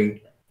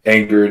 heartbroken,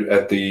 angered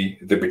at the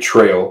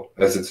betrayal,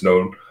 as it's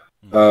known,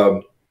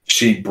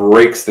 she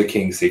breaks the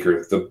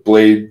Kingseeker, the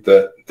blade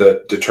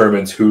that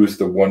determines who's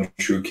the one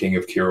true king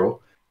of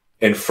Kyril.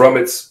 And from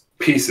its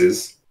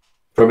pieces,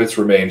 from its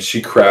remains,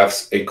 she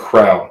crafts a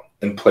crown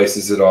and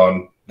places it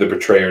on the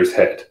betrayer's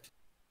head.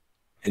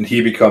 And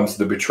he becomes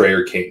the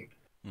betrayer king,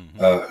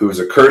 who is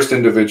a cursed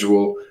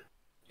individual.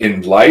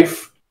 In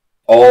life,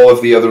 all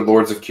of the other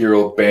lords of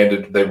Kyril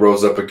banded, they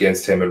rose up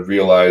against him and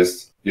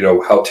realized,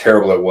 how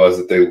terrible it was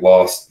that they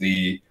lost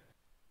the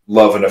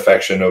love and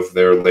affection of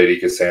their Lady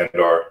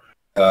Cassandar.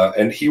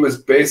 And he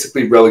was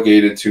basically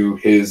relegated to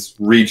his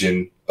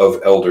region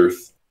of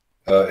Elderth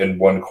in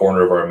one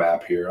corner of our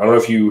map here. I don't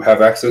know if you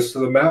have access to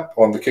the map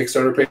on the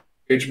Kickstarter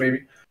page,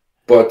 maybe,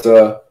 but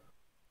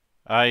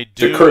I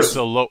do. It's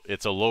a low.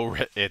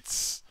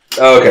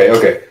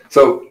 Okay.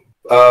 So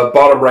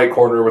bottom right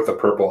corner with the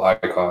purple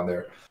icon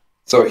there.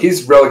 So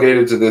he's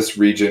relegated to this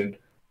region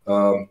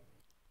for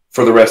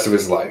the rest of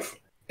his life,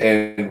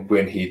 And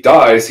when he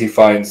dies, he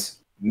finds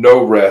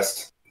no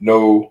rest,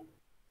 no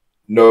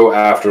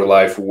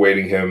afterlife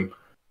awaiting him.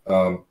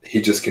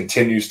 He just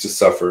continues to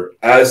suffer,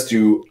 as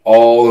do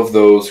all of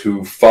those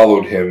who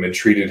followed him and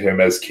treated him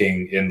as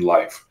king in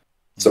life.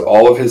 So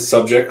all of his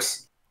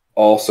subjects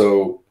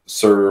also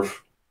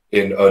serve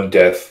in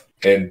undeath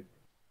and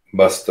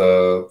must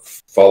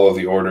follow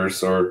the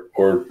orders or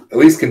at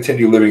least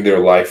continue living their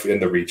life in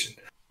the region.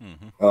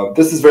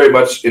 This is very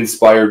much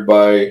inspired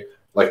by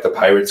like the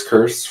Pirate's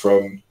Curse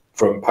from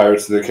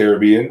Pirates of the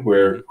Caribbean,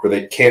 where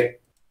they can't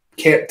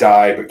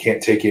die but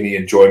can't take any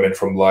enjoyment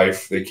from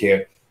life. They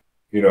can't,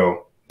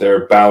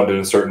 they're bound in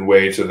a certain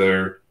way to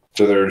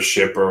their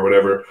ship or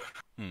whatever.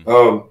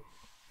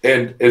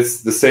 And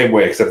it's the same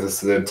way, except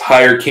the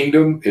entire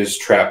kingdom is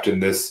trapped in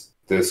this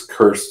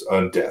cursed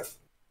undeath.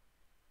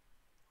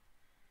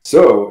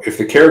 So, if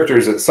the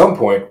characters at some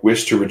point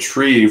wish to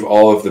retrieve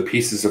all of the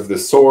pieces of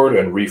this sword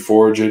and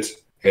reforge it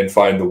and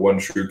find the one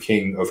true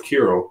king of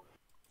Kiro,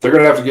 they're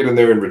going to have to get in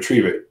there and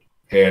retrieve it.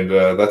 And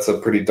that's a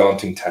pretty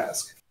daunting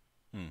task.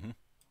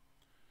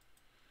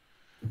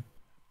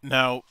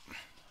 Now,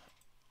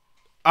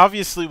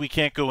 obviously, we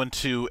can't go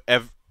into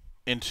every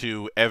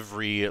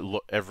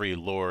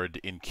lord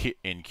in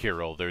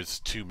Kiro. There's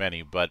too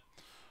many, but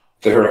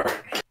there are.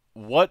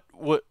 What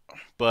would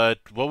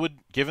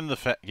given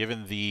the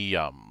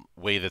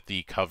way that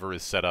the cover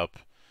is set up,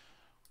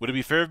 would it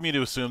be fair of me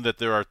to assume that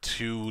there are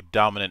two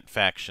dominant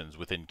factions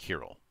within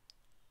Kiro?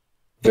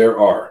 There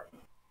are.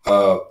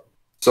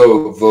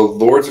 So the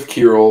Lords of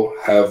Kiro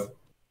have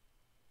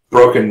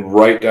broken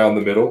right down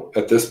the middle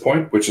at this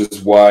point, which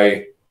is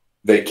why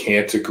they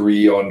can't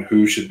agree on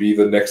who should be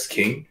the next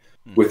king.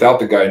 Without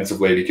the guidance of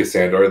Lady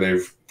Cassandra,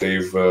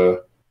 they've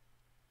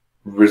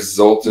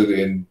resulted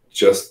in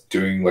just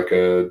doing like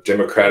a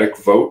democratic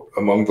vote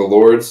among the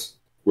lords,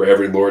 where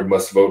every lord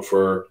must vote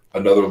for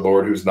another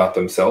lord who's not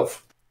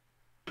themselves.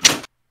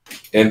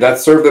 And that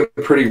served them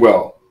pretty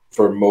well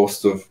for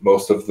most of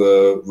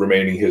the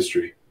remaining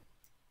history.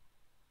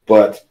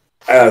 But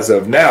as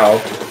of now,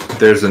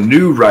 there's a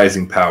new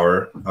rising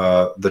power,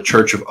 the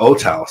Church of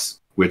Otaus,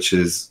 which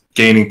is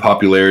gaining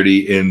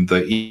popularity in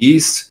the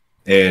East,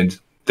 and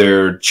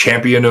their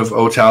champion of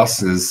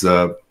Otaus is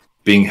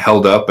being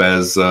held up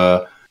as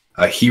a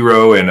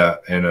hero and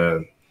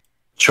a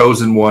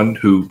chosen one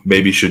who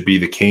maybe should be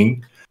the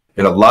king.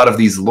 And a lot of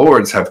these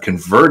lords have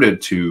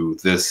converted to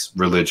this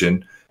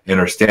religion and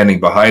are standing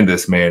behind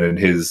this man and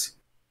his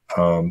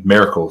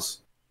miracles,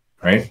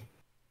 right?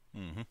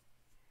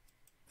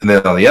 And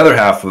then on the other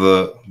half of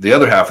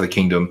the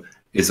kingdom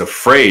is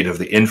afraid of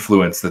the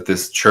influence that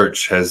this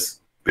church has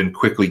been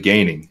quickly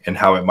gaining and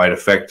how it might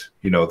affect,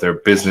 their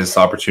business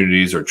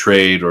opportunities or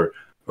trade or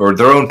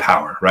their own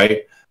power,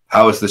 right?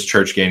 How is this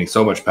church gaining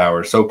so much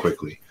power so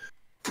quickly?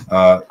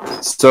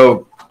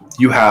 So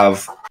you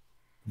have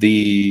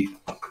the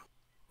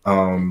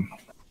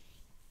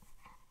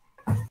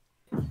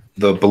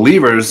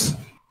believers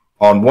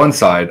on one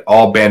side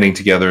all banding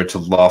together to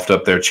loft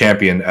up their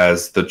champion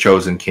as the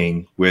chosen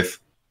king, with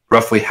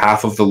roughly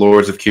half of the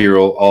lords of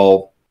Kiro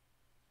all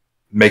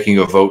making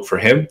a vote for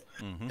him.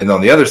 And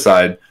on the other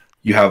side,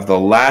 you have the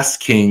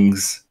last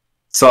king's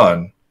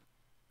son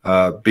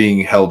being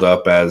held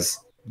up as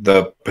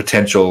the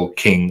potential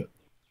king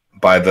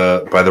by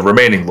the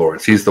remaining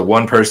lords. He's the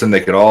one person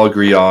they could all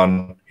agree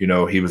on.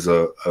 He was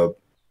a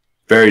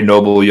very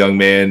noble young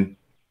man,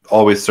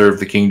 always served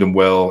the kingdom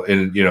well.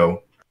 And,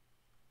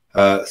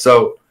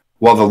 so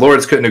while the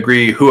lords couldn't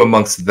agree who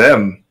amongst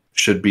them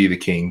should be the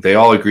king, they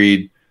all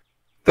agreed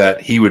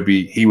that he would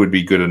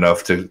be good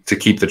enough to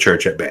keep the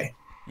church at bay.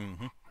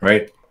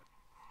 Right?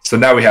 So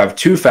now we have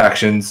two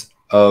factions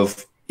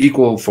of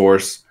equal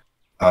force,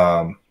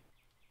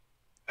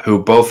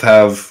 who both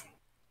have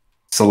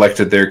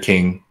selected their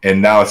king,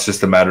 and now it's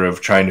just a matter of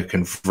trying to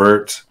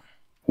convert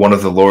one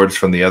of the lords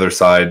from the other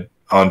side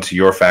onto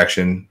your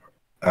faction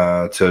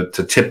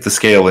to tip the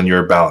scale in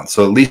your balance.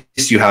 So at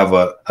least you have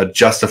a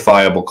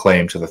justifiable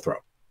claim to the throne.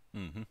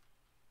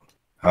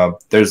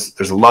 There's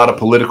a lot of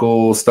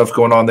political stuff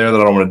going on there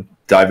that I don't want to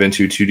dive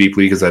into too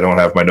deeply because I don't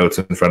have my notes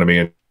in front of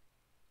me,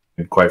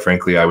 and quite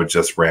frankly, I would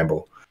just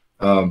ramble.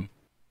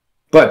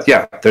 But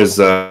yeah, there's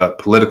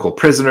political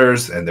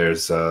prisoners, and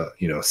there's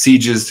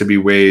sieges to be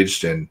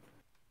waged, and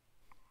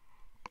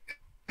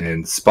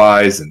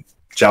spies and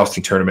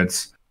jousting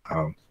tournaments,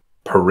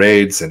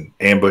 parades and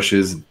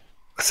ambushes, and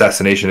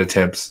assassination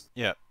attempts.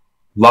 Yeah,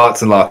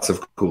 lots and lots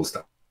of cool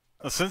stuff.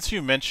 Since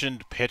you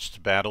mentioned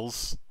pitched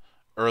battles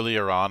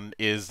earlier on,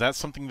 is that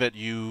something that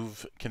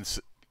you've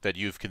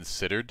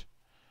considered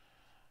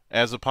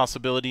as a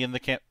possibility in the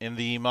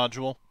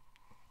module?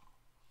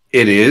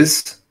 It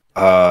is.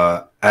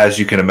 As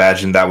you can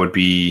imagine, that would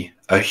be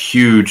a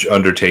huge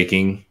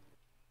undertaking.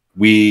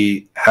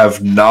 We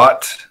have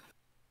not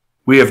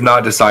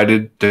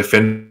decided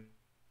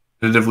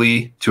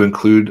definitively to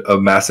include a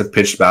massive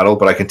pitched battle,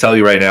 but I can tell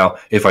you right now,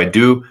 if I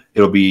do,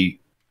 it'll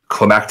be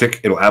climactic.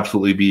 It'll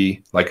absolutely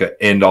be like an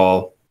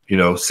end-all,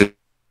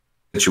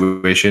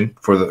 situation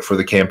for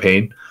the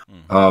campaign.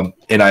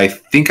 And I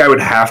think I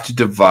would have to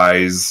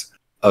devise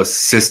a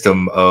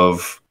system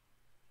of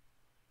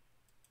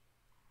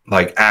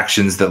like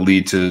actions that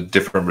lead to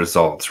different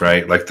results,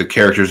 right? Like the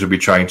characters would be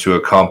trying to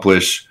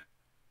accomplish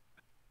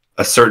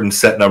a certain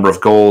set number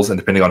of goals, and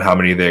depending on how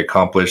many they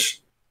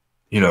accomplish,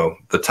 you know,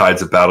 the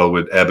tides of battle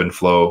would ebb and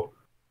flow.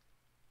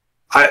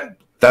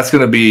 That's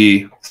going to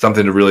be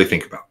something to really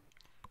think about.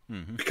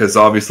 Because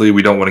obviously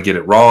we don't want to get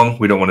it wrong.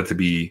 We don't want it to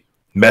be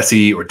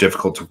messy or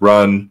difficult to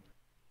run.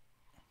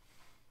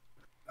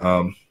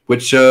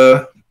 Which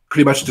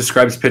pretty much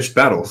describes pitched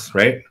battles,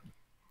 right?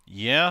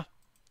 Yeah.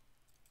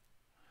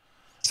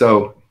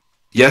 So,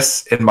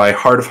 yes, in my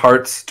heart of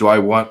hearts, do I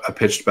want a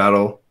pitched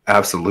battle?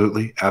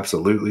 Absolutely,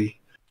 absolutely.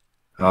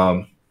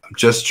 I'm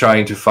just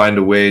trying to find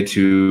a way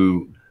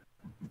to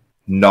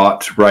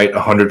not write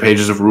 100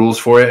 pages of rules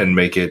for it and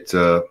make it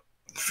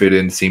fit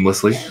in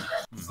seamlessly.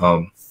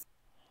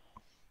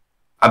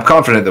 I'm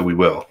confident that we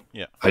will.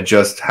 Yeah. I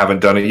just haven't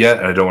done it yet,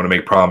 and I don't want to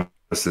make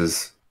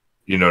promises,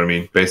 you know what I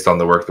mean, based on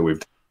the work that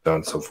we've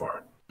done so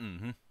far.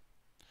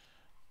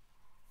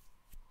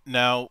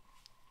 Now,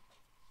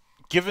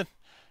 given...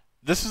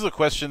 This is a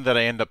question that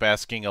I end up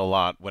asking a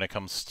lot when it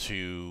comes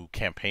to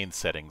campaign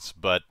settings,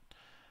 but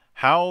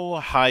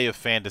how high of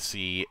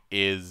fantasy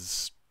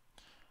is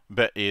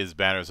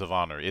Banners of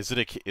Honor? Is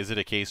it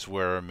a case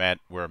where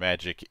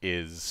magic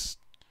is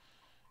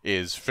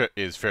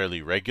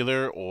fairly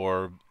regular,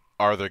 or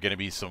are there going to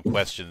be some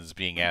questions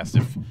being asked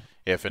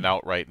if an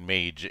outright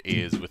mage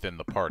is within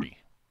the party?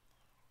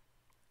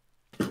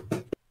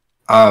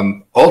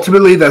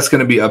 Ultimately, that's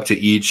going to be up to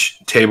each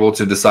table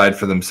to decide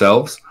for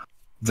themselves.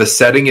 The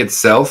setting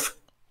itself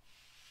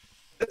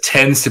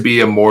tends to be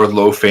a more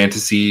low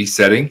fantasy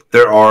setting.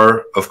 There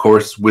are, of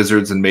course,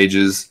 wizards and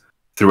mages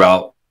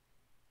throughout.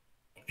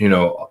 You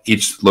know,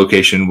 each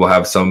location will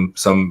have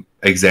some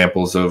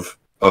examples of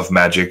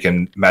magic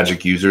and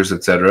magic users,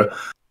 etc.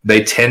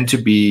 They tend to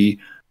be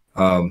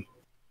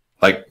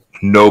like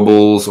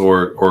nobles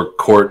or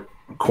court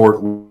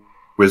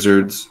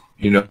wizards.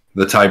 You know,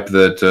 the type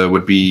that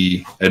would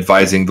be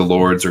advising the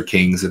lords or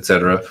kings,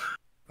 etc.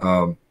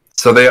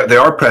 So they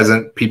are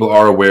present. People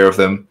are aware of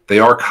them. They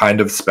are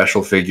kind of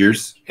special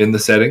figures in the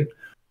setting.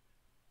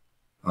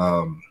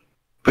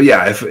 But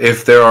yeah,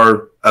 if there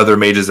are other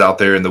mages out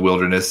there in the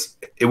wilderness,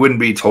 it wouldn't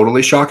be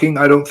totally shocking,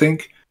 I don't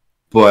think.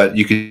 But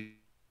you could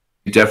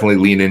definitely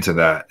lean into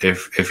that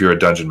if you're a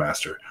dungeon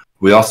master.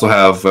 We also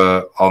have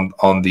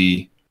on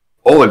the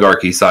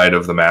oligarchy side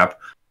of the map.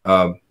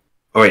 Oh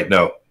wait,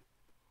 no.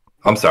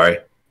 I'm sorry.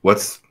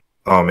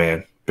 Oh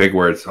man, big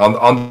words.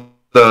 On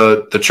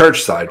the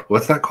church side,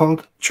 what's that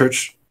called?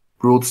 Church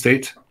ruled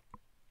state?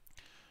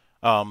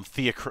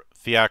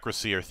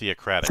 Theocracy or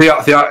theocratic.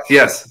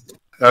 Yes.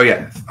 Oh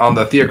yeah, on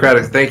the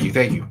theocratic. Thank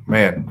you,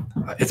 man.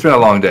 It's been a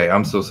long day.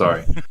 I'm so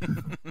sorry.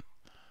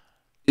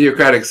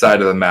 Theocratic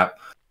side of the map.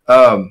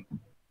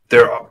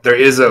 There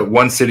is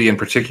one city in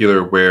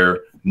particular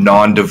where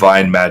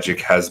non-divine magic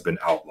has been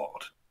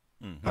outlawed,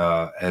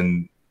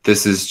 and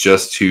this is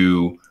just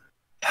to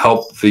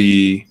help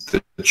the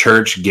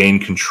church gain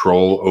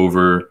control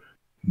over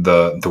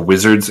the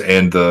wizards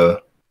and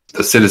the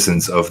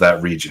citizens of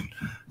that region.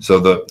 So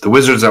the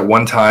wizards at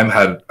one time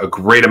had a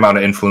great amount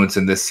of influence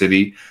in this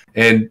city,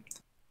 and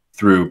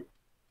through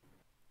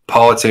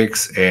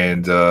politics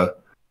and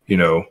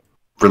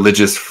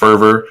religious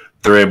fervor,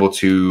 they're able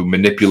to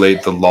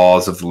manipulate the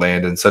laws of the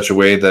land in such a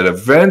way that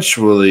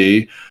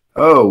eventually,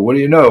 what do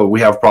you know?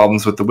 We have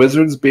problems with the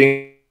wizards.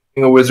 Being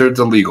a wizard's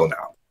illegal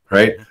now,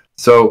 right?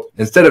 So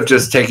instead of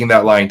just taking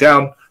that lying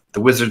down, the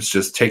wizards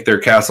just take their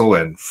castle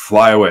and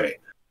fly away.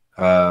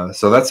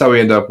 So that's how we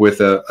end up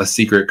with a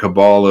secret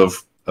cabal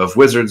of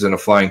wizards and a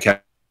flying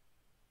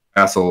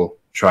castle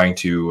trying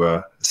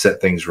to set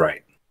things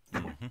right.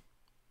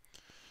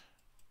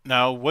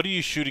 Now, what are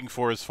you shooting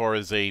for as far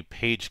as a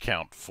page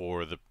count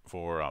for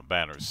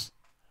banners?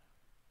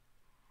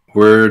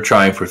 We're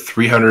trying for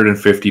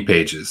 350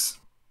 pages.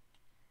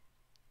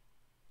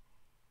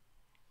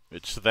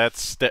 Which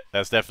that's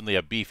definitely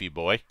a beefy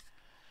boy.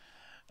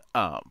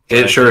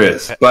 It sure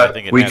is, but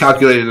we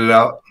calculated it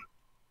out.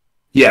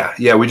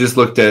 Yeah, we just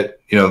looked at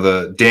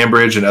the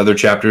Dambridge and other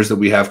chapters that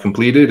we have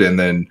completed, and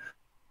then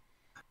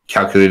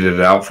calculated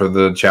it out for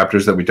the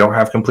chapters that we don't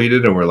have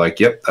completed, and we're like,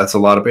 yep, that's a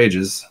lot of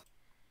pages.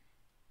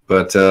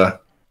 But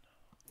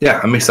yeah,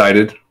 I'm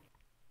excited.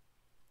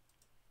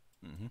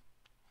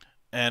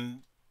 And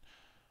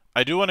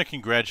I do want to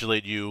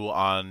congratulate you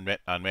on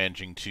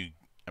managing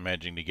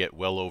to get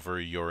well over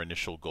your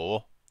initial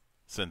goal.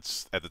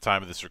 Since at the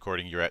time of this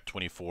recording, you're at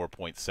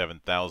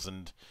 24.7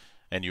 thousand,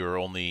 and you were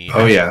only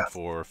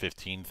for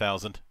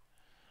 15,000.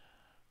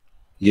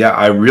 Yeah,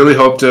 I really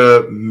hope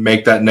to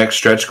make that next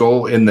stretch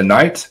goal in the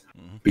night,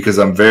 because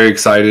I'm very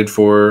excited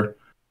for.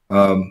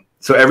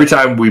 So every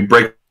time we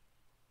break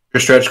a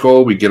stretch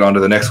goal, we get on to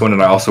the next one,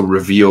 and I also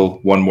reveal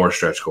one more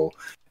stretch goal.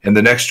 And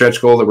the next stretch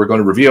goal that we're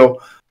going to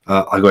reveal,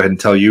 I'll go ahead and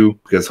tell you,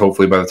 because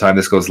hopefully by the time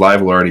this goes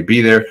live, we'll already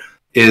be there,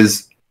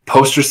 is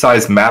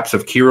poster-sized maps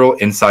of Kirill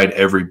inside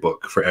every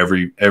book for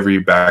every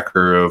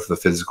backer of the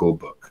physical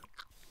book.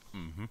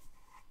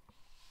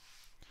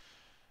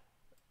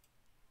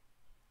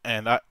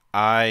 And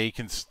I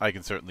can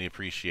certainly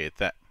appreciate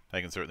that.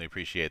 I can certainly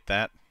appreciate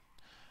that.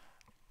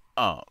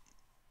 Um,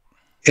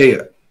 Hey,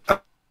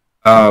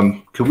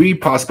 could we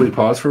possibly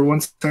pause for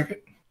 1 second?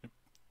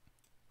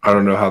 I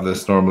don't know how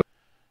this normally.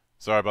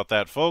 Sorry about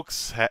that,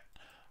 folks.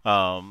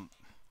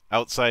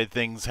 Outside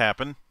things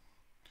happen.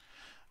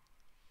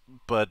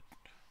 But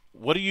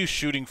what are you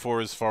shooting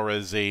for as far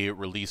as a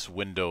release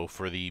window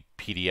for the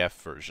PDF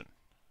version?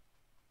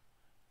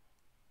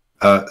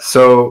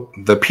 So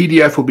the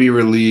PDF will be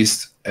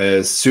released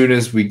as soon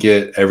as we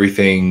get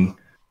everything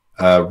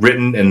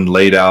written and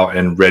laid out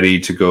and ready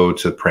to go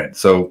to print.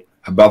 So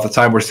about the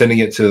time we're sending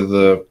it to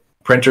the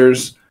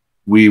printers,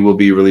 we will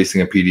be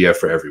releasing a PDF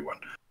for everyone.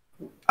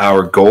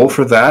 Our goal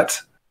for that,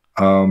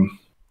 oh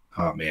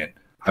man,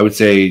 I would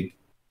say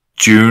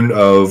June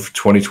of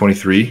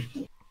 2023.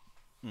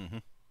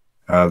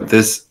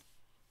 This,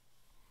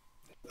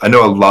 I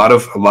know a lot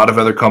of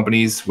other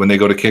companies, when they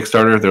go to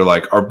Kickstarter, they're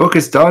like, our book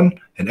is done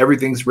and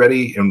everything's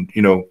ready, and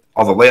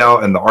all the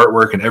layout and the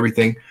artwork and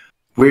everything.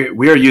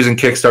 We are using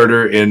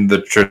Kickstarter in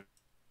the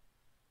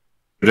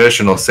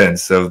traditional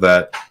sense of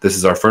that this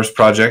is our first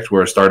project.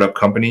 We're a startup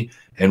company,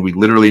 and we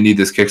literally need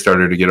this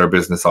Kickstarter to get our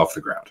business off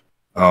the ground.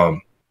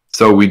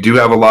 So we do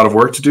have a lot of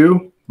work to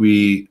do.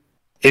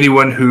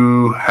 Anyone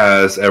who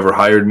has ever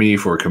hired me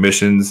for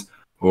commissions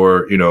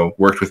or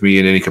worked with me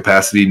in any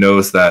capacity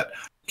knows that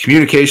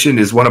communication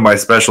is one of my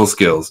special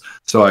skills.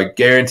 So I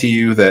guarantee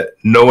you that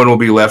no one will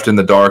be left in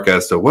the dark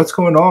as to what's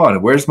going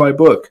on. Where's my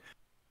book?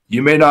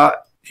 You may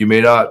not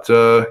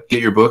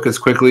get your book as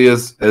quickly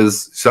as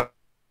some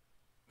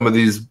of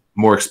these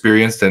more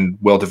experienced and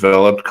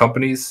well-developed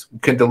companies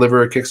can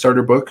deliver a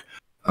Kickstarter book,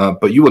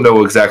 but you will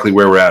know exactly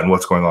where we're at and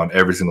what's going on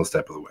every single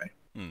step of the way.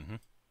 Mm-hmm.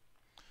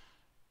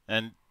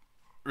 And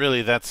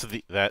really,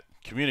 that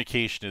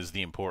communication is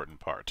the important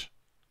part.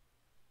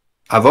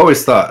 I've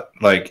always thought,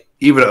 like,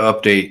 even an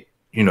update,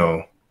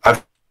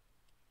 I've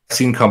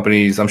seen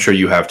companies, I'm sure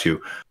you have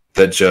too,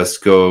 that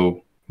just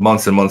go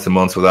months and months and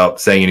months without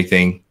saying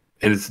anything.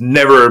 And it's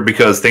never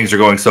because things are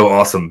going so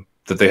awesome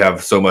that they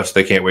have so much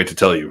they can't wait to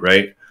tell you,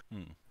 right?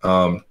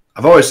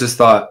 I've always just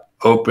thought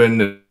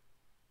open and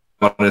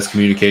honest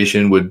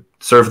communication would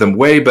serve them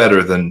way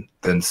better than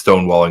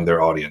stonewalling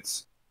their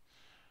audience.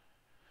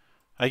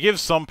 I give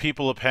some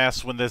people a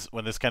pass when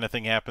this kind of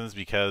thing happens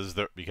because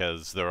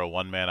they're a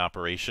one-man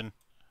operation.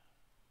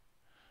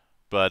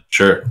 But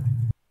sure,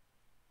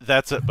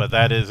 that's it. But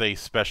that is a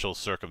special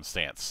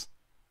circumstance.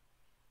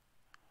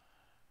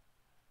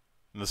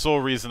 And the sole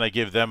reason I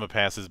give them a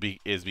pass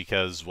is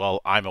because,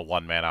 well, I'm a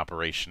one-man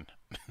operation.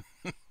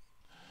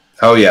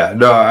 Oh yeah,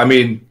 no, I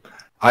mean,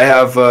 I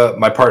have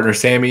my partner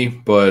Sammy,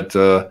 but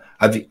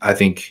I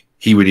think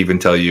he would even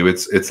tell you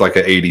it's like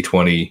an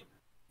 80-20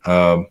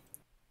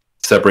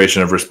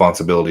 separation of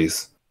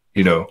responsibilities.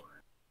 I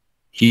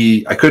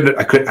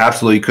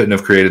absolutely couldn't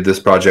have created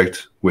this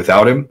project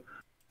without him.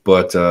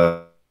 But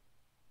yeah,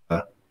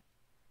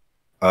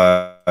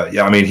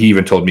 I mean, he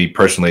even told me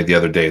personally the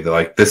other day that,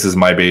 like, this is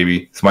my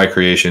baby, it's my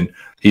creation.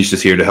 He's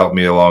just here to help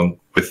me along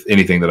with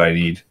anything that I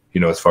need.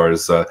 As far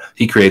as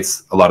he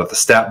creates a lot of the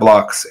stat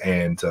blocks,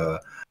 and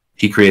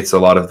he creates a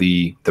lot of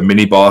the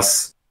mini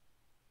boss,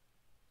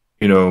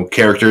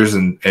 characters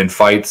and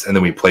fights, and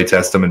then we play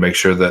test them and make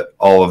sure that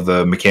all of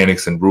the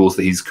mechanics and rules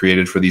that he's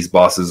created for these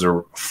bosses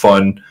are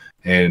fun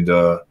and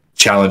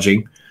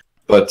challenging.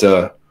 But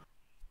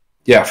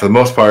yeah, for the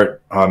most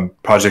part, I'm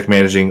project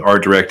managing,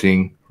 art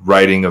directing,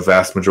 writing a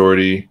vast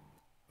majority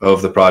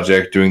of the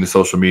project, doing the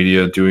social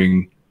media,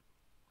 doing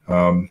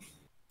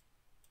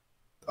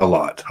a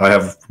lot. I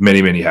have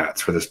many, many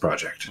hats for this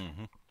project.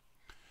 Mm-hmm.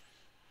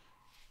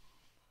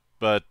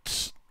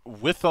 But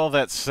with all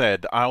that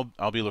said, I'll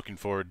be looking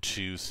forward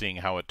to seeing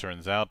how it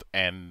turns out,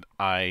 and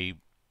I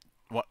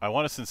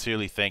want to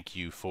sincerely thank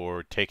you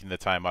for taking the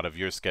time out of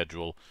your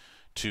schedule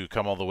to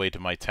come all the way to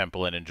my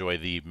temple and enjoy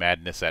the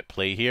madness at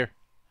play here.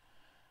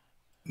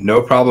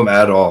 No problem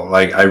at all.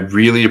 Like, I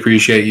really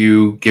appreciate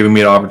you giving me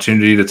an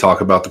opportunity to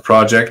talk about the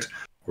project.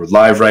 We're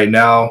live right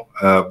now.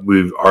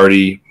 We've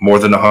already more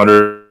than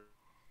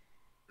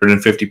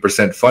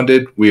 150%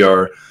 funded. We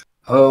are,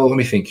 let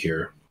me think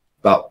here,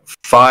 about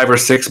 5 or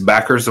 6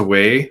 backers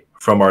away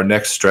from our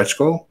next stretch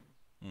goal.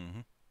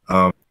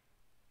 Mm-hmm.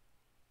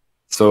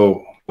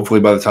 So hopefully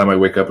by the time I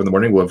wake up in the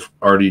morning, we'll have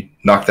already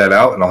knocked that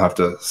out, and I'll have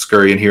to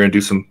scurry in here and do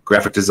some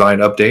graphic design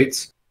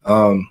updates.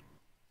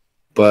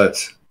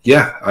 But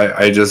yeah,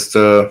 I just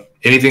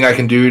anything I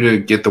can do to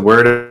get the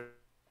word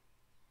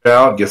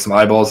out, get some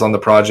eyeballs on the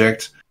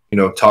project,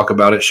 talk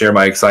about it, share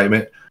my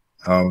excitement,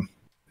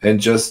 and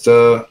just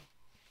I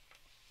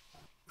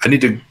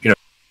need to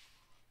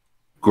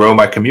grow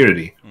my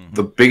community. Mm-hmm.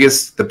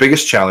 The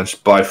biggest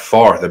challenge by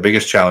far, the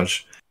biggest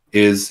challenge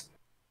is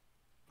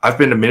I've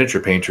been a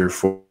miniature painter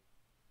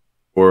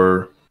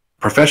for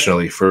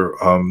professionally for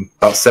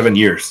about 7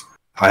 years.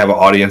 I have an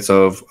audience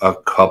of a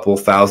couple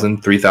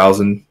thousand,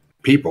 3,000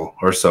 people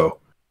or so,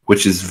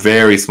 which is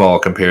very small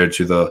compared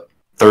to the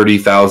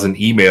 30,000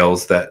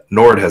 emails that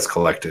Nord has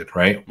collected,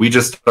 right?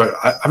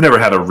 I've never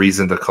had a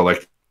reason to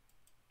collect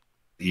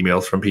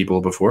emails from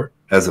people before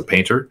as a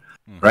painter,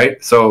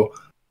 right? So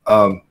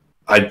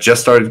I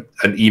just started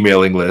an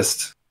emailing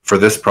list for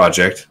this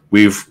project.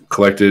 We've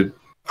collected,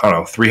 I don't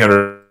know,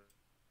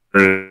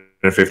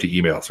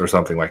 350 emails or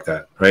something like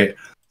that, right?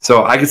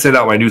 So I can send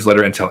out my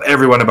newsletter and tell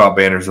everyone about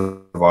Banners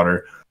of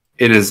Honor.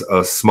 It is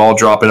a small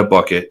drop in a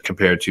bucket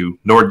compared to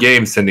Nord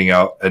Games sending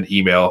out an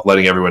email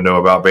letting everyone know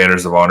about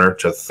Banners of Honor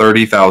to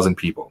 30,000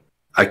 people.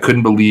 I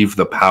couldn't believe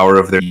the power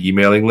of their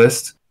emailing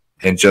list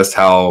and just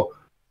how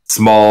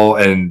small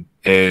and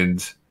you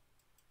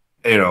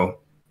know,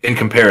 in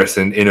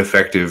comparison,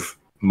 ineffective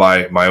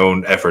my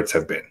own efforts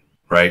have been,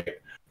 right?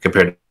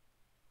 Compared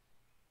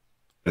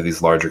to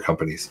these larger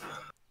companies.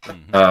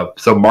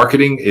 So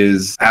marketing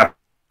is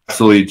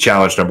absolutely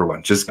challenge number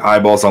one. Just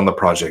eyeballs on the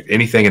project.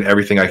 Anything and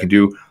everything I can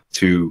do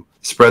to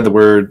spread the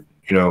word,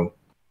 you know,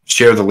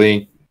 share the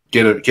link,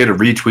 get a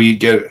retweet,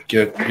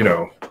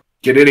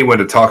 get anyone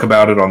to talk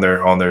about it on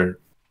their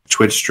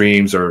Twitch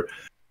streams or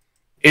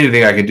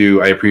anything I can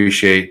do. I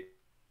appreciate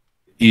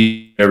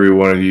every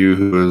one of you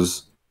who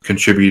has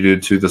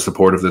contributed to the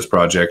support of this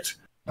project.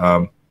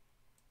 But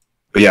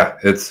yeah,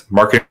 it's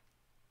marketing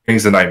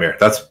is a nightmare.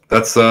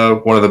 That's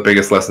one of the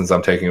biggest lessons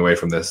I'm taking away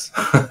from this.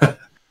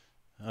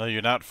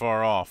 You're not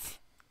far off.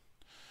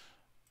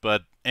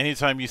 But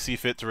anytime you see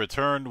fit to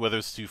return, whether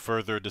it's to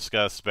further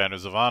discuss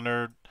Banners of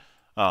Honor,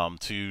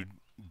 to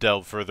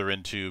delve further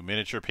into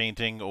miniature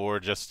painting, or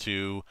just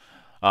to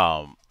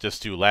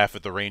laugh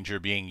at the Ranger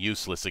being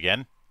useless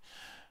again,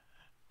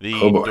 the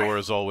door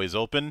is always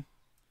open.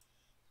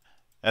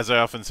 As I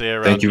often say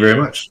around Thank you very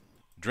much.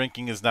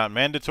 Drinking is not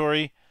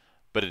mandatory,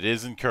 but it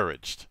is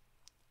encouraged.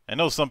 I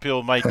know some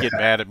people might get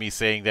mad at me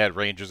saying that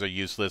Rangers are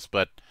useless,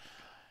 but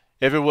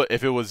if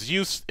it was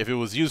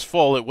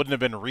useful, it wouldn't have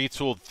been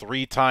retooled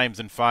 3 times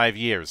in 5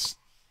 years.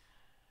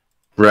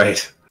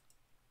 Right.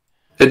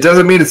 It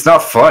doesn't mean it's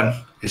not fun.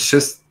 It's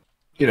just,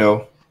 you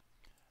know,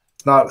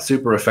 it's not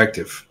super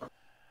effective.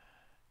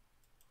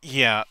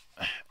 Yeah,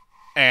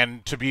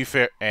 and to be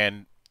fair,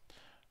 and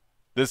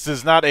this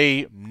is not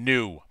a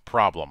new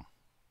problem.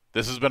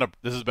 This has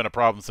been a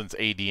problem since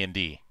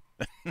AD&D.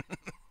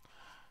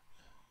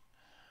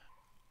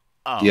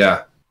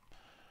 Yeah.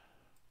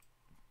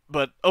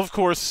 But, of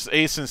course,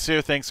 a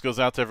sincere thanks goes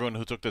out to everyone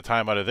who took the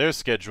time out of their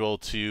schedule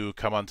to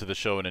come onto the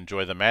show and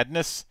enjoy the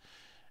madness.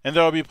 And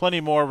there will be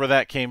plenty more where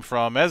that came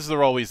from, as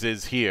there always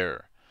is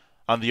here,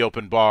 on the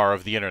open bar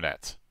of the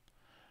internet.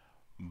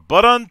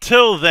 But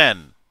until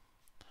then,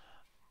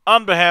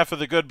 on behalf of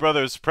the good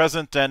brothers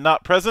present and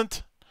not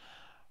present,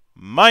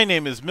 my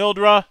name is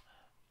Mildra.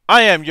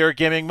 I am your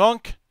gaming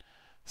monk.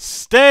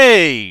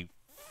 Stay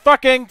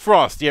fucking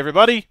frosty,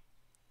 everybody.